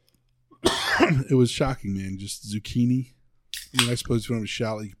it was shocking, man. Just zucchini. I suppose if you don't have a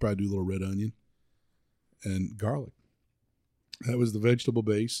shallot, you could probably do a little red onion and garlic. That was the vegetable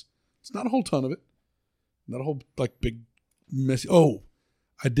base. It's not a whole ton of it. Not a whole, big, messy. Oh,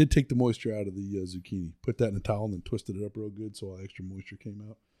 I did take the moisture out of the zucchini. Put that in a towel and then twisted it up real good so all the extra moisture came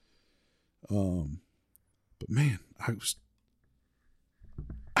out. But man, I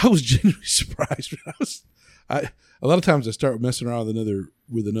was genuinely surprised. A lot of times I start messing around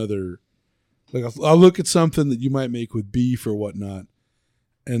with another. Like I'll look at something that you might make with beef or whatnot,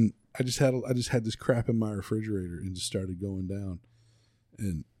 and I just had this crap in my refrigerator and just started going down,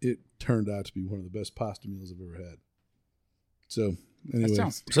 and it turned out to be one of the best pasta meals I've ever had. So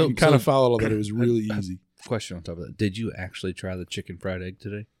anyway, so kind of followed all that. It was really easy. Question on top of that: did you actually try the chicken fried egg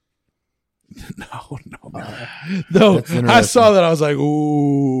today? No. I saw that. I was like,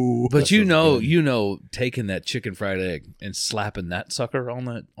 ooh. But taking that chicken fried egg and slapping that sucker on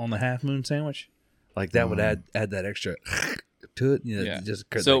the half moon sandwich, like that would add that extra to it. Just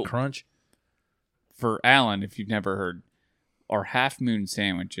that crunch. For Alan, if you've never heard, our half moon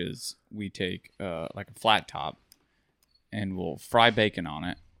sandwiches, we take like a flat top, and we'll fry bacon on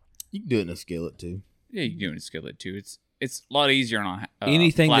it. You can do it in a skillet too. Yeah, you can do it in a skillet too. It's a lot easier on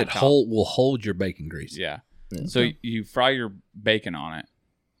anything flat that top. will hold your bacon grease. Yeah. So you fry your bacon on it,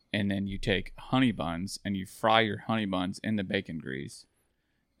 and then you take honey buns and you fry your honey buns in the bacon grease,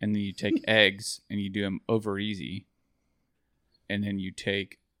 and then you take eggs and you do them over easy, and then you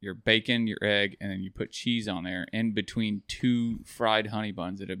take your bacon, your egg, and then you put cheese on there in between 2 fried honey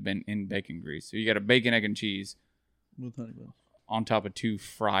buns that have been in bacon grease. So you got a bacon, egg, and cheese with honey buns on top of 2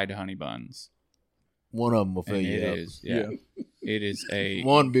 fried honey buns. One of them will fill And you it up. is, yeah. It is a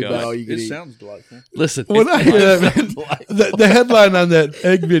One big gut. all you can It eat. sounds delightful. Listen, When I hear that, man, the headline on that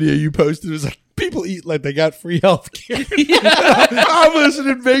egg video you posted was like, people eat like they got free health care. I'm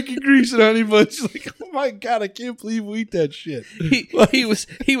listening to bacon grease and honey buns. Like, oh my God, I can't believe we eat that shit.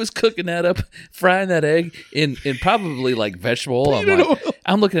 he was cooking that up, frying that egg in probably like vegetable oil.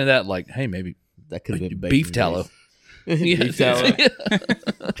 I'm looking at that like, hey, maybe That could have been beef bacon tallow. Beef tallow.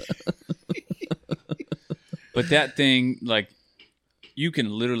 But that thing, like, you can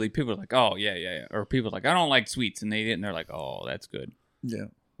literally, people are like, oh, yeah. Or people are like, I don't like sweets. And they eat it, and they're like, oh, that's good. Yeah.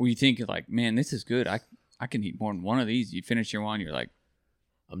 Well, you think, like, man, this is good. I can eat more than one of these. You finish your one, you're like,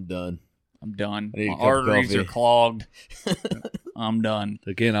 I'm done. I'm done. I need a My cup of arteries coffee. are clogged. I'm done.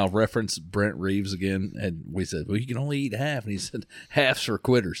 Again, I'll reference Brent Reeves again, and we said, well, you can only eat half. And he said, half's for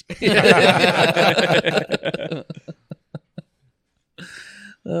quitters.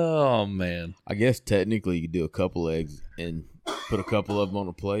 Oh, man. I guess technically you could do a couple eggs and put a couple of them on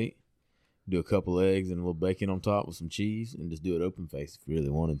a plate. Do a couple eggs and a little bacon on top with some cheese and just do it open face if you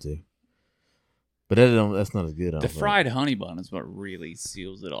really wanted to. But that's not as good. I The don't fried honey bun is what really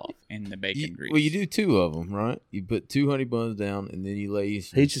seals it off in the bacon think. grease. Well, you do 2 of them, right? You put 2 honey buns down, and then you lay. He's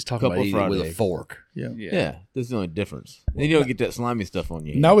just talking about eating it with a eggs. fork. Yeah. Yeah, that's the only difference. Then you don't get that slimy stuff on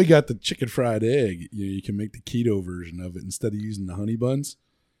you. Now we got the chicken fried egg. You can make the keto version of it instead of using the honey buns.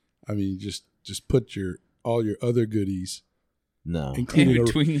 I mean, just put all your other goodies, No. including In a,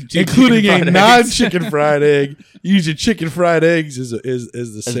 between the two including chicken a fried non-chicken fried egg. Use your chicken fried eggs as the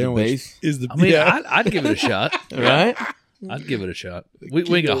the sandwich. base? Is the I mean, yeah. I'd give it a shot. Right? I'd give it a shot. We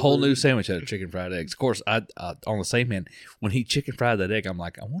get a whole new sandwich out of chicken fried eggs. Of course, I on the same hand, when he chicken fried that egg, I'm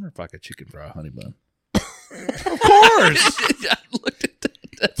like, I wonder if I could chicken fry a honey bun. Of course. I looked at that.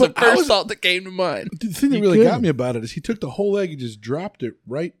 That's But the I first was- thought that came to mind. The thing that You really got could. me about it is he took the whole egg and just dropped it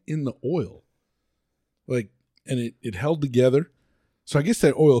right in the oil, and it held together. So I guess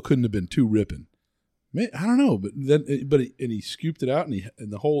that oil couldn't have been too ripping. Man, I don't know, but he scooped it out and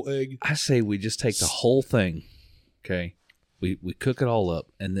the whole egg. I say we just take the whole thing, okay? We cook it all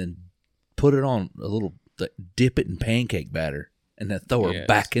up and then put it on a little, dip it in pancake batter and then throw her Yes.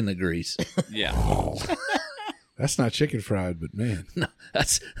 back in the grease. Yeah. That's not chicken fried, but man,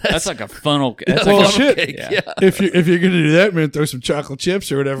 That's That's like a funnel. That's Well, like a shit. cake. Yeah. Yeah. if you're gonna do that, man, throw some chocolate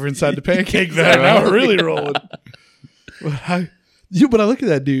chips or whatever inside the pancake batter. Now we're really rolling. But I look at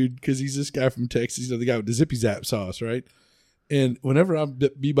that dude because he's this guy from Texas, the guy with the Zippy Zap sauce, right? And whenever I'm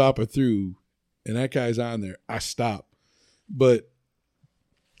bebopping through, and that guy's on there, I stop. But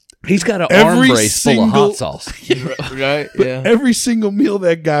He's got an Every arm brace full of single- hot sauce. Right? But Yeah. every single meal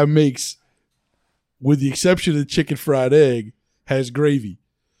that guy makes, with the exception of the chicken fried egg, has gravy.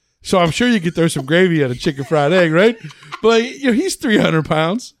 So I'm sure you could throw some gravy on a chicken fried egg, right? But he's 300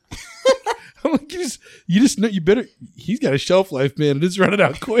 pounds. I'm like, you just know you better. He's got a shelf life, man, and it's running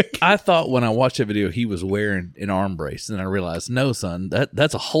out quick. I thought when I watched that video he was wearing an arm brace, and I realized, no, son,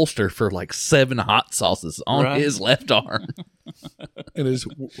 that's a holster for like 7 hot sauces on Right. his left arm. And his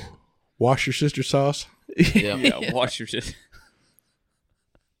wash your sister sauce. Yeah. Yeah. Wash your shit.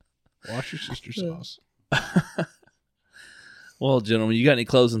 Wash your sister sauce. Well, gentlemen, you got any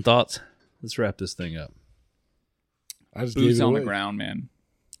closing thoughts? Let's wrap this thing up. I just gave Boots it on away. the ground, man.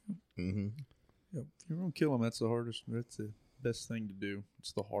 Mm-hmm. Yep. If you're gonna kill them, that's the hardest. That's the best thing to do.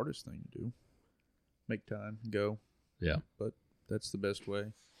 It's the hardest thing to do. Make time, go. Yeah. But that's the best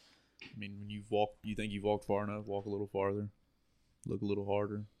way. I mean, when you think you've walked far enough, walk a little farther, look a little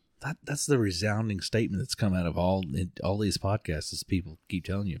harder. That's the resounding statement that's come out of all these podcasts is people keep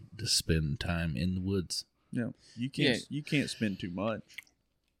telling you to spend time in the woods. You can't spend too much.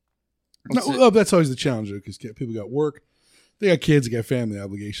 No, that's always the challenge, though, because people got work, they got kids, they got family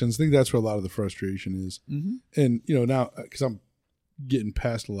obligations. I think that's where a lot of the frustration is. Mm-hmm. And now because I'm getting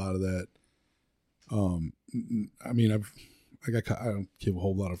past a lot of that. I mean, I don't give a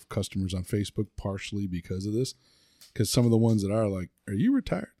whole lot of customers on Facebook partially because of this. Because some of the ones that are like, "Are you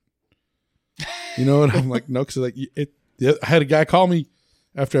retired?" You know, and I'm like, "No," because I had a guy call me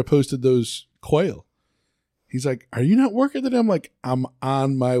after I posted those quail. He's like, "Are you not working today?" I'm like, "I'm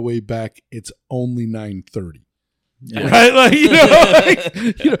on my way back. It's only 9:30." Yeah. Right? Like,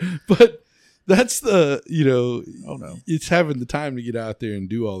 but that's the, Oh no. it's having the time to get out there and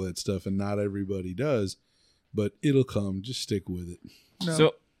do all that stuff, and not everybody does, but it'll come. Just stick with it. No.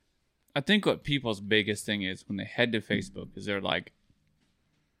 So I think what people's biggest thing is when they head to Facebook is they're like,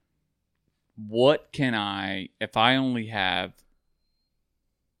 what can if I only have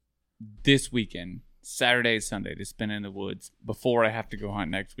this weekend, Saturday, Sunday, to spend in the woods before I have to go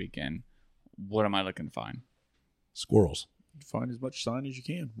hunt next weekend, what am I looking to find? Squirrels. Find as much sign as you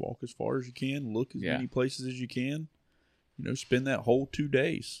can. Walk as far as you can. Look as Yeah. many places as you can. Spend that whole 2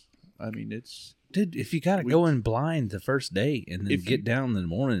 days. I mean, it's Dude, if you got to We- go in blind the first day and then If get you- down in the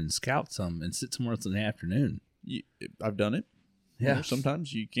morning and scout some and sit somewhere else in the afternoon. I've done it.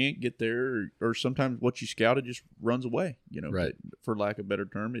 Sometimes you can't get there, or sometimes what you scouted just runs away. Right. For lack of a better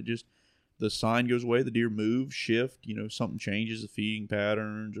term, the sign goes away, the deer move, shift. Something changes, the feeding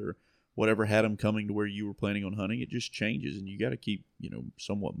patterns or whatever had them coming to where you were planning on hunting. It just changes, and you got to keep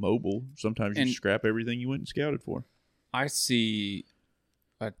somewhat mobile. Sometimes you And- scrap everything you went and scouted for. I see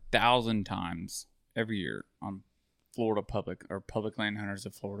 1,000 times every year on Florida public land hunters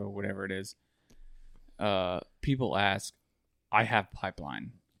of Florida, whatever it is. People ask, I have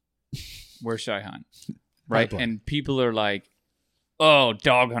pipeline. Where should I hunt? Right. Pipeline. And people are like, oh,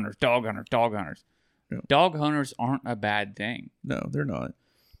 dog hunters. Yeah. Dog hunters aren't a bad thing. No, they're not.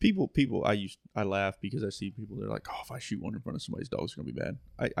 People. I laugh because I see people. They're like, "Oh, if I shoot one in front of somebody's dog, it's gonna be bad."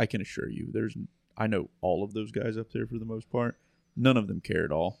 I can assure you, I know all of those guys up there for the most part. None of them care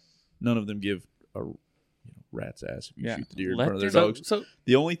at all. None of them give a rat's ass if you Yeah. shoot the deer in Let front of their them- dogs. So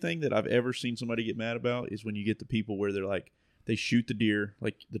The only thing that I've ever seen somebody get mad about is when you get the people where they're like, they shoot the deer,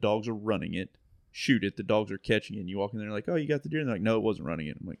 like the dogs are running it, shoot it, the dogs are catching it, and you walk in there like, oh, you got the deer? And they're like, no, it wasn't running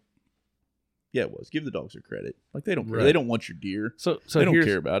it. I'm like, yeah, it was. Give the dogs their credit. Like, they don't care. Right. They don't want your deer. so They don't here's,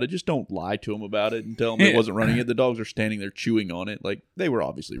 care about it. Just don't lie to them about it and tell them it wasn't running it. The dogs are standing there chewing on it. Like, they were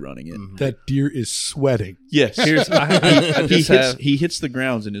obviously running it. That deer is sweating. Yes. Here's I just He hits the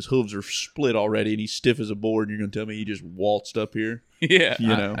grounds and his hooves are split already and he's stiff as a board. And you're going to tell me he just waltzed up here? Yeah. You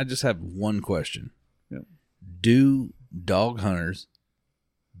know? I just have one question. Yep. Do dog hunters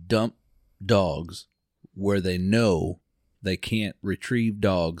dump dogs where they know they can't retrieve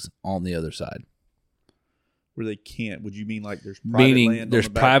dogs on the other side? Where they can't. Would you mean like there's private Meaning land on there's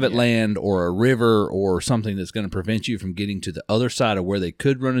the back? private Yeah. land or a river or something that's going to prevent you from getting to the other side of where they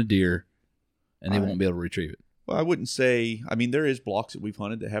could run a deer and they I- won't be able to retrieve it. Well, I wouldn't say. I mean, there is blocks that we've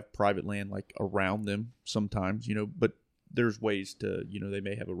hunted that have private land like around them sometimes, but there's ways to, they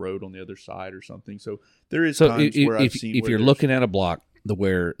may have a road on the other side or something. So there is So times where I've seen if where you're there's- looking at a block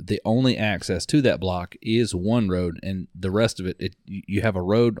where the only access to that block is one road and the rest of it, you have a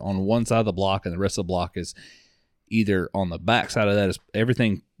road on one side of the block and the rest of the block is either on the back side of that is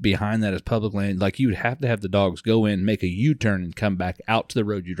everything behind that is public land. Like you would have to have the dogs go in, make a U-turn and come back out to the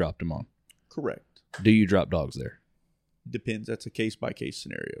road you dropped them on. Correct. Do you drop dogs there? Depends. That's a case by case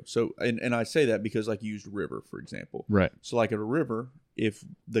scenario. So, and I say that because like you used river, for example. Right. So like at a river, if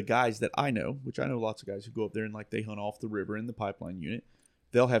the guys that I know, which I know lots of guys who go up there and like they hunt off the river in the pipeline unit,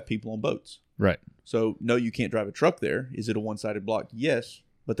 they'll have people on boats. Right. So no, you can't drive a truck there. Is it a one-sided block? Yes,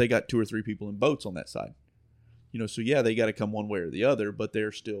 but they got 2 or 3 people in boats on that side. So yeah, they got to come one way or the other, but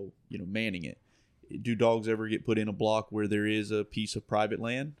they're still, manning it. Do dogs ever get put in a block where there is a piece of private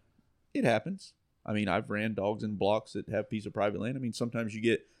land? It happens. I mean, I've ran dogs in blocks that have a piece of private land. I mean, sometimes you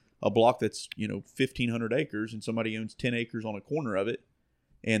get a block that's, 1,500 acres and somebody owns 10 acres on a corner of it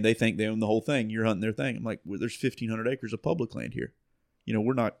and they think they own the whole thing. You're hunting their thing. I'm like, well, there's 1,500 acres of public land here.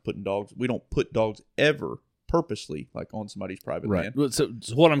 We're not putting dogs. We don't put dogs ever purposely like on somebody's private Right. land. Well, so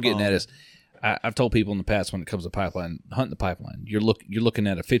what I'm getting at is I've told people in the past when it comes to pipeline, hunting the pipeline, you're looking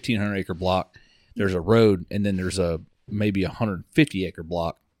at a 1,500 acre block. There's a road and then there's maybe 150 acre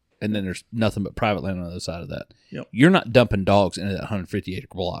block. And then there's nothing but private land on the other side of that. Yep. You're not dumping dogs into that 150 acre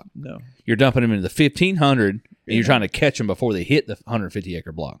block. No. You're dumping them into the 1,500, and Yeah. you're trying to catch them before they hit the 150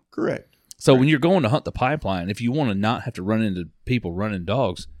 acre block. Correct. So when you're going to hunt the pipeline, if you want to not have to run into people running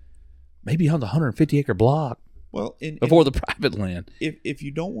dogs, maybe hunt the 150 acre block Well, before the private land. if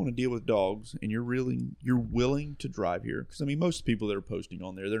you don't want to deal with dogs and you're willing to drive here, because I mean most people that are posting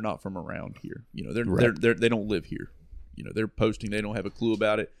on there, they're not from around here. Right. They don't live here. They're posting, they don't have a clue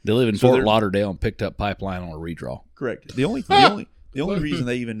about it. They live in So Fort they're- Lauderdale and picked up pipeline on a redraw. Correct. The only reason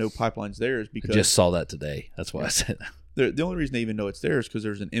they even know pipeline's there is I because just saw that today. That's why I said that. the only reason they even know it's there is because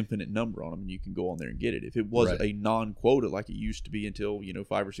there's an infinite number on them and you can go on there and get it. If it was Right. a non-quota like it used to be until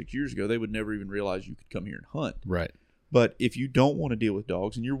 5 or 6 years ago, they would never even realize you could come here and hunt. Right. But if you don't want to deal with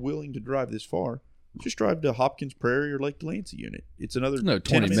dogs and you're willing to drive this far, just drive to Hopkins Prairie or Lake Delancey unit. It's another No,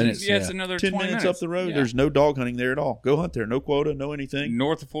 10 20 minutes. Yeah, it's Yeah. another 10 20 minutes minutes up the road. Yeah. There's no dog hunting there at all. Go hunt there. No quota, no anything.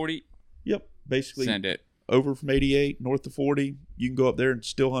 north of 40. Yep. Basically, Send it. over from 88, north of 40. You can go up there and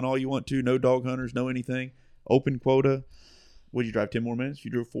still hunt all you want to. No dog hunters, no anything. Open quota. Would you drive 10 more minutes? If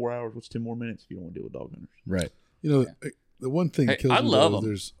you drove 4 hours, what's 10 more minutes if you don't want to deal with dog hunters? Right. The one thing that Hey, kills I me love though, is 'em.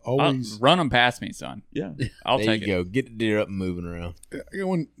 there's I'll always run them past me, son. Yeah. I'll there take you it. go. Get the deer up and moving around. I got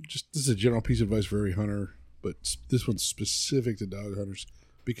one. Just this is a general piece of advice for every hunter, but this one's specific to dog hunters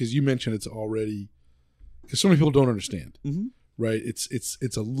because you mentioned it's already because so many people don't understand. Mm-hmm. Right?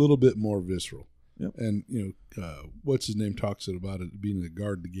 It's a little bit more visceral. Yep. And what's his name talks about it being a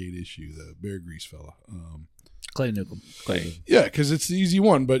guard the gate issue. The Bear Grease fella. Clay Newcomb. Yeah, because it's the easy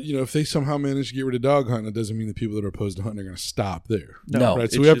one. But if they somehow manage to get rid of dog hunting, it doesn't mean the people that are opposed to hunting are going to stop there. No, Right.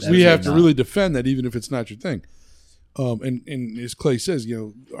 it's So we have just- we have to absolutely really defend that, even if it's not your thing. And as Clay says,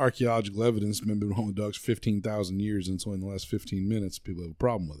 archaeological evidence has been hunting with dogs 15,000 years, and so in the last 15 minutes, people have a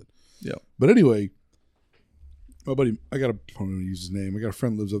problem with it. Yeah. But anyway, my buddy, I don't want to use his name. I got a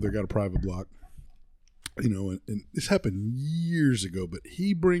friend that lives up there, got a private block. And this happened years ago, but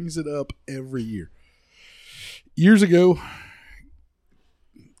he brings it up every year. Years ago,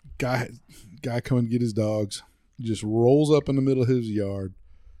 guy come and get his dogs, just rolls up in the middle of his yard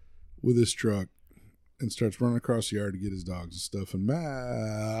with his truck and starts running across the yard to get his dogs and stuff. And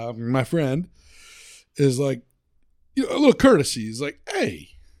my friend is like, a little courtesy. He's like, hey,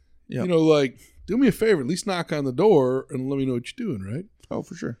 Yep. do me a favor, at least knock on the door and let me know what you're doing, right? Oh,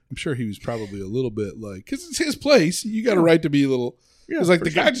 for sure. I'm sure he was probably a little bit like, because it's his place. You got a right to be a little. Yeah, It's like for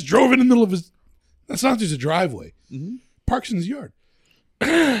the sure. guy just drove in the middle of his That's not just a driveway. Mm-hmm. Parks in his yard.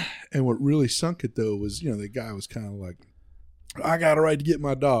 And what really sunk it though was, the guy was kind of like, I got a right to get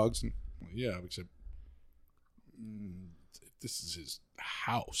my dogs. And well, yeah, except this is his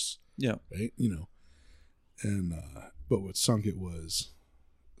house. Yeah. Right? And but what sunk it was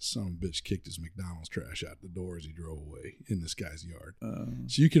some bitch kicked his McDonald's trash out the door as he drove away in this guy's yard.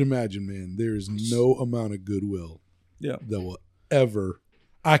 So you can imagine, man, there is no amount of goodwill that will ever.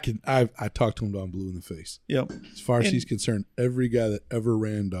 I talked to him till I'm blue in the face. Yep. As far as he's concerned, every guy that ever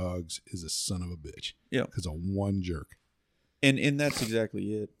ran dogs is a son of a bitch. Yeah. Because of one jerk. And that's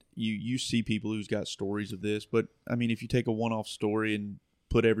exactly it. You see people who's got stories of this, but I mean, if you take a one-off story and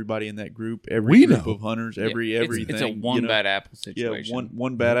put everybody in that group, every group of hunters, everything. It's a one bad apple situation. Yeah,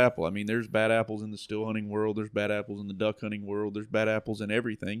 one bad apple. I mean, there's bad apples in the still hunting world. There's bad apples in the duck hunting world. There's bad apples in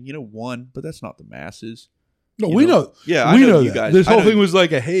everything. One, but that's not the masses. No, we know. Yeah, we I know you that. Guys. This whole thing was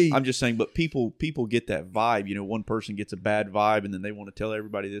like a hey. I'm just saying, but people get that vibe. One person gets a bad vibe, and then they want to tell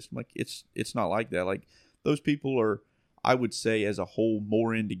everybody this. I'm like, it's not like that. Like those people are, I would say, as a whole,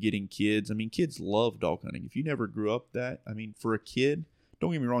 more into getting kids. I mean, kids love dog hunting. If you never grew up that, I mean, for a kid.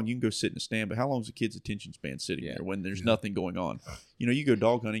 Don't get me wrong, you can go sit in a stand, but how long is a kid's attention span sitting there when there's nothing going on? You go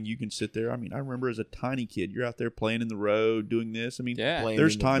dog hunting, you can sit there. I mean, I remember as a tiny kid, you're out there playing in the road, doing this. I mean,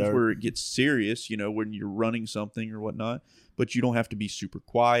 there's times where it gets serious, when you're running something or whatnot, but you don't have to be super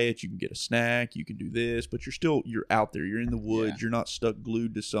quiet. You can get a snack, you can do this, but you're out there. You're in the woods. Yeah. You're not stuck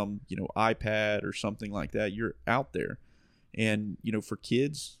glued to some, iPad or something like that. You're out there. And, for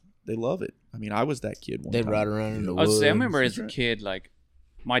kids, they love it. I mean, I was that kid one time. They'd ride around in the woods. I remember as a kid, like,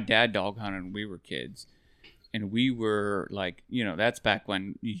 my dad dog hunted when we were kids, and we were like, that's back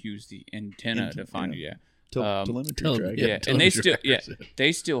when you used the antenna to find you. Telemetry track. Yeah, and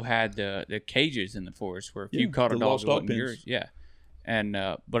they still had the cages in the forest where if you caught a dog, it wasn't yours. Yeah, and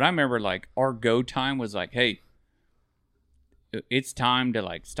but I remember like our go time was like, hey, it's time to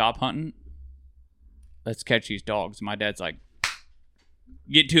like stop hunting. Let's catch these dogs. My dad's like,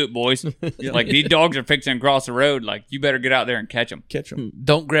 get to it, boys. Like, these dogs are fixing to cross the road. Like, you better get out there and catch them.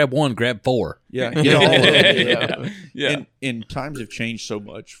 Don't grab one, grab four. Yeah. Get all of them. Yeah. And times have changed so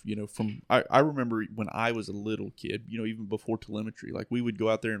much, from, I remember when I was a little kid, even before telemetry, like, we would go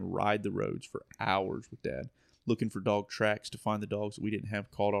out there and ride the roads for hours with Dad, looking for dog tracks to find the dogs that we didn't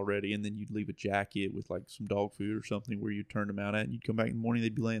have caught already. And then you'd leave a jacket with, like, some dog food or something where you'd turn them out at, and you'd come back in the morning,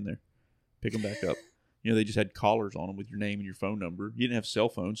 they'd be laying there. Pick them back up. They just had collars on them with your name and your phone number. You didn't have cell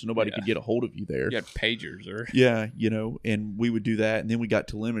phones, so nobody could get a hold of you there. You had pagers, or and we would do that, and then we got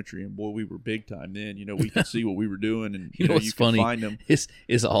telemetry, and boy, we were big time then. We could see what we were doing, and you could funny find them.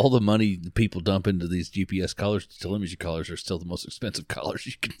 Is all the money the people dump into these GPS collars, telemetry collars, are still the most expensive collars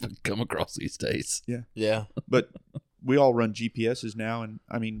you can come across these days. Yeah. But we all run GPSs now, and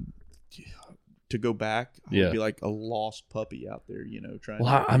I mean, to go back, I would be like a lost puppy out there, trying to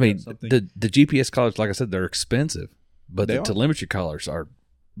I mean, the GPS collars, like I said, they're expensive, but the telemetry collars are,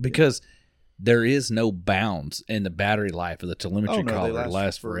 because there is no bounds in the battery life of the telemetry collar. It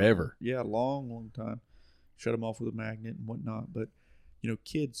lasts forever. Yeah, long time. Shut them off with a magnet and whatnot. But,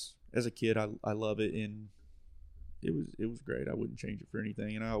 kids, as a kid, I love it, and it was great. I wouldn't change it for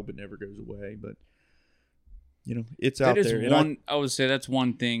anything, and I hope it never goes away. But, it's out there. I would say that's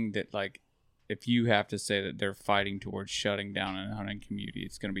one thing that, like, if you have to say that they're fighting towards shutting down a hunting community,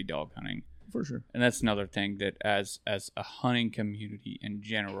 it's going to be dog hunting. For sure. And that's another thing that as a hunting community in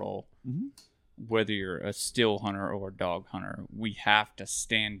general, whether you're a still hunter or a dog hunter, we have to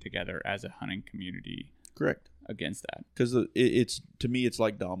stand together as a hunting community. Correct. Against that. Because it's, to me, it's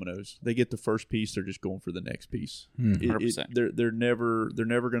like dominoes. They get the first piece, they're just going for the next piece. 100%. They're never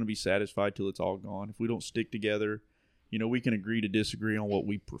going to be satisfied till it's all gone. If we don't stick together, we can agree to disagree on what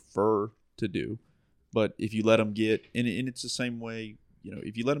we prefer to do, but if you let them get, and it's the same way,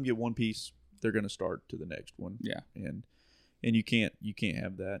 if you let them get one piece, they're going to start to the next one. And you can't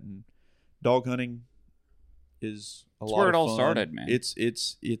have that. And dog hunting is That's lot where of it all fun. started, man.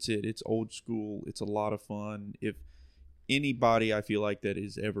 It's old school. It's a lot of fun. If anybody, I feel like, that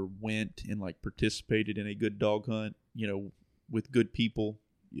has ever went and like participated in a good dog hunt, with good people,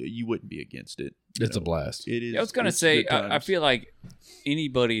 you wouldn't be against it. It's a blast. It is. I was going to say, I feel like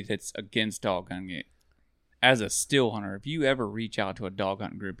anybody that's against dog hunting, as a still hunter, if you ever reach out to a dog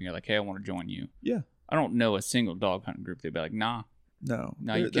hunting group and you're like, hey, I want to join you. Yeah. I don't know a single dog hunting group. They'd be like, nah. No,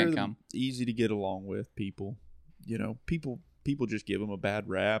 you can't come. Easy to get along with people. People just give them a bad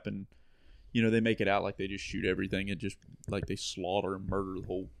rap, and they make it out like they just shoot everything and just like they slaughter and murder the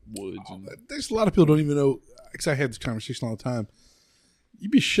whole woods. There's a lot of people don't even know, because I have this conversation all the time. You'd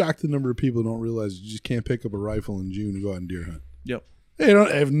be shocked the number of people who don't realize you just can't pick up a rifle in June and go out and deer hunt. Yep. They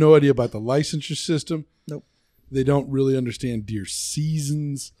don't have no idea about the licensure system. Nope. They don't really understand deer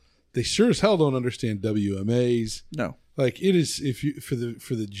seasons. They sure as hell don't understand WMAs. No. Like it is, if you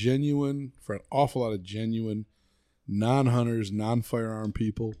for an awful lot of genuine non-hunters, non-firearm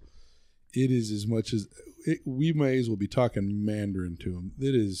people, it is as much as we may as well be talking Mandarin to them.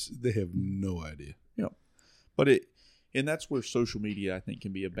 They have no idea. Yeah, but and that's where social media, I think,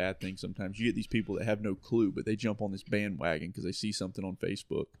 can be a bad thing sometimes. You get these people that have no clue, but they jump on this bandwagon because they see something on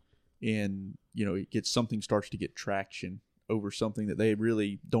Facebook, and something starts to get traction over something that they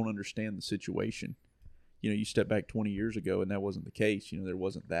really don't understand the situation. You step back 20 years ago, and that wasn't the case. There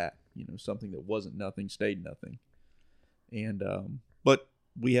wasn't that. Something that wasn't nothing stayed nothing. And but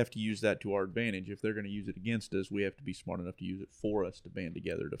we have to use that to our advantage. If they're going to use it against us, we have to be smart enough to use it for us to band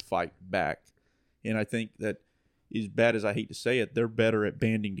together to fight back. And I think that, as bad as I hate to say it, they're better at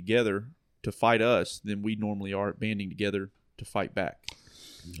banding together to fight us than we normally are at banding together to fight back.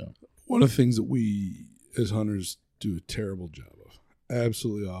 No. One of the things that we as hunters do a terrible job of,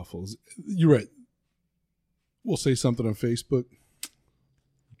 absolutely awful, is, you're right, we'll say something on Facebook,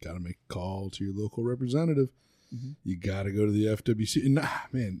 you got to make a call to your local representative. Mm-hmm. You got to go to the FWC. And,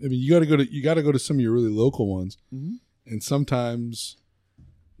 man, I mean, you got to go to some of your really local ones. Mm-hmm. And sometimes,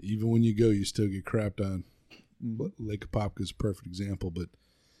 even when you go, you still get crapped on. Mm-hmm. Lake Apopka is a perfect example, but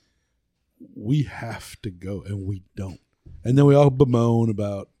we have to go, and we don't. And then we all bemoan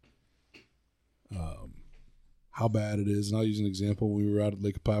about how bad it is. And I'll use an example. When we were out at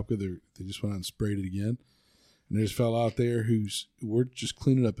Lake Apopka, they just went out and sprayed it again. And there's a fellow out there we're just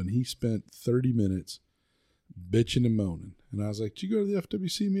cleaning up, and he spent 30 minutes bitching and moaning. And I was like, did you go to the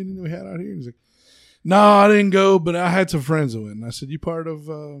FWC meeting that we had out here? And he's like, no, I didn't go, but I had some friends that went. And I said, you part of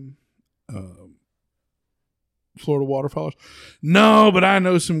Florida Waterfowlers? No, but I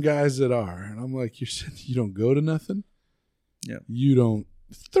know some guys that are. And I'm like, you don't go to nothing? Yeah. You don't.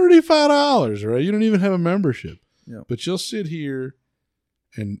 $35, right? You don't even have a membership. Yeah. But you'll sit here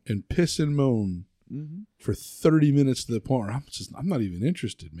and piss and moan for 30 minutes to the point where I'm not even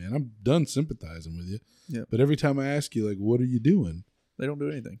interested, man. I'm done sympathizing with you. Yeah. But every time I ask you, like, what are you doing? They don't do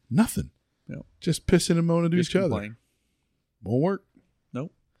anything. Nothing. Yeah. Just pissing and moaning to each other. Won't work.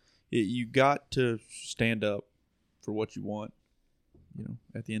 Nope. You got to stand up for what you want,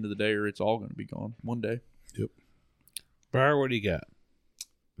 at the end of the day, or it's all going to be gone one day. Yep. Briar, what do you got?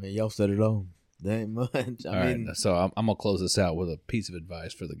 Man, y'all said it all. That ain't much. I mean, right, so I'm going to close this out with a piece of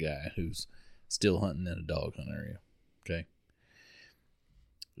advice for the guy who's still hunting in a dog hunt area. Okay.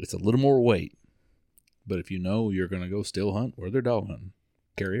 It's a little more weight, but if you know you're going to go still hunt where they're dog hunting,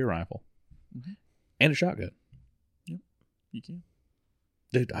 carry a rifle and a shotgun. Yep. You can.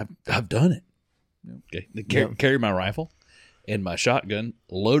 Dude, I've done it. Yep. Okay. Carry my rifle and my shotgun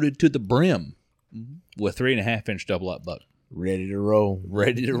loaded to the brim with 3.5-inch double-up buck. ready to roll.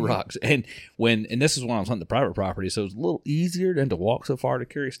 Ready to rock. And this is when I was hunting the private property, so it was a little easier than to walk so far to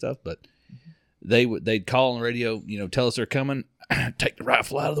carry stuff, but they'd call on the radio, tell us they're coming, take the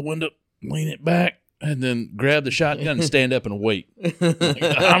rifle out of the window, lean it back, and then grab the shotgun and stand up and wait.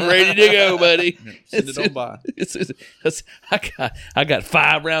 I'm ready to go, buddy. Send it on by. I got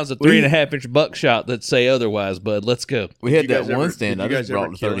 5 rounds of 3.5-inch buckshot that say otherwise, bud. Let's go. We had that one stand. I just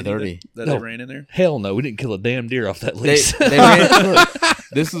brought the 30-30. That they ran in there? Hell no, we didn't kill a damn deer off that lease. They ran, look,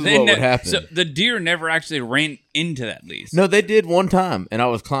 this is what would happen. So the deer never actually ran into that lease. No, they did one time, and I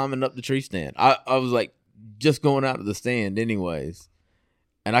was climbing up the tree stand. I was like just going out of the stand anyways.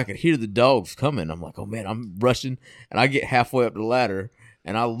 And I could hear the dogs coming. I'm like, oh, man, I'm rushing. And I get halfway up the ladder,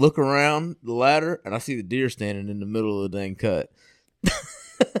 and I look around the ladder, and I see the deer standing in the middle of the dang cut. And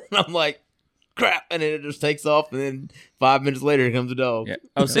I'm like, crap. And then it just takes off, and then 5 minutes later, here comes the dog. Yeah.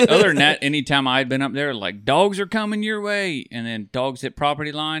 I was saying, other than that, anytime I'd been up there, like, dogs are coming your way. And then dogs hit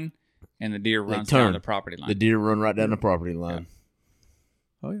property line, and the deer runs down the property line. The deer run right down the property line.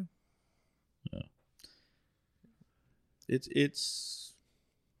 Yeah. Oh, yeah.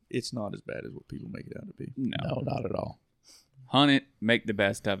 It's not as bad as what people make it out to be. No, not at all. Hunt it, make the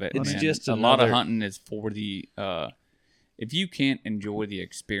best of it. It's man. just a lot of hunting is for the. If you can't enjoy the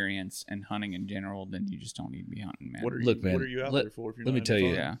experience and hunting in general, then you just don't need to be hunting, man. What are you out there for? If you're let me not tell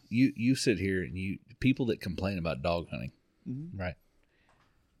you, fun? you sit here and people that complain about dog hunting, right?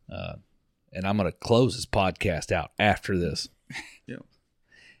 And I'm going to close this podcast out after this. Yeah.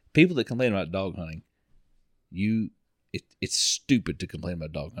 People that complain about dog hunting, it's stupid to complain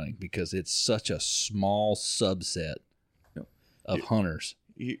about dog hunting because it's such a small subset of hunters.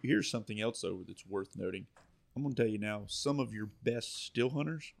 Here's something else, though, that's worth noting. I'm going to tell you now, some of your best still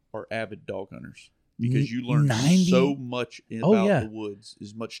hunters are avid dog hunters because you learn so much about the woods,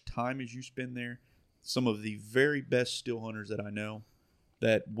 as much time as you spend there. Some of the very best still hunters that I know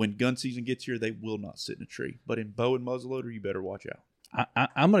that when gun season gets here, they will not sit in a tree. But in bow and muzzleloader, you better watch out.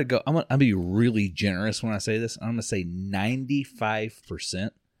 I'm gonna be really generous when I say this. I'm gonna say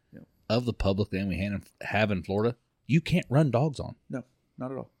 95% of the public land we have in Florida, you can't run dogs on. No,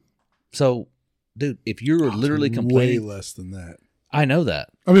 not at all. So, dude, if you're literally Way complaining, less than that. I know that.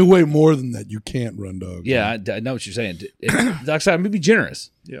 I mean, way more than that. You can't run dogs. Yeah, I know what you're saying. Like I said, I'm gonna be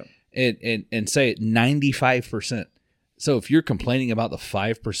generous Yeah. and say 95%. So if you're complaining about the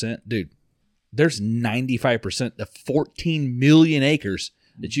 5%, dude, there's 95% of 14 million acres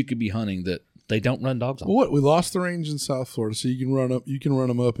that you could be hunting that they don't run dogs on. Well, what we lost the range in South Florida, so you can run up. You can run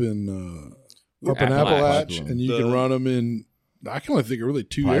them up in Appalachia, and you can run them in. I can only think of really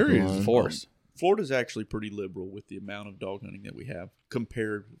two areas. Forest. Florida's actually pretty liberal with the amount of dog hunting that we have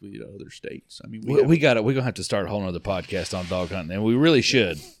compared to other states. I mean, We're gonna have to start a whole other podcast on dog hunting, and we really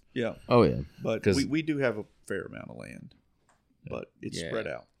should. yeah, Oh yeah. but we do have a fair amount of land, but it's spread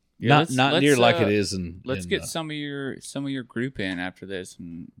out. Yeah, not near like it is in. Let's in, get some of your group in after this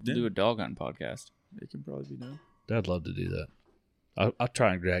and do a dog hunting podcast. It can probably be done. I'd love to do that. I'll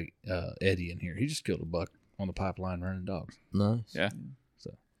try and drag Eddie in here. He just killed a buck on the pipeline running dogs. Nice. Yeah.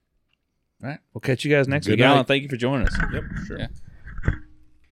 All right, we'll catch you guys next Good week. night. Alan, thank you for joining us. Yep, sure. Yeah.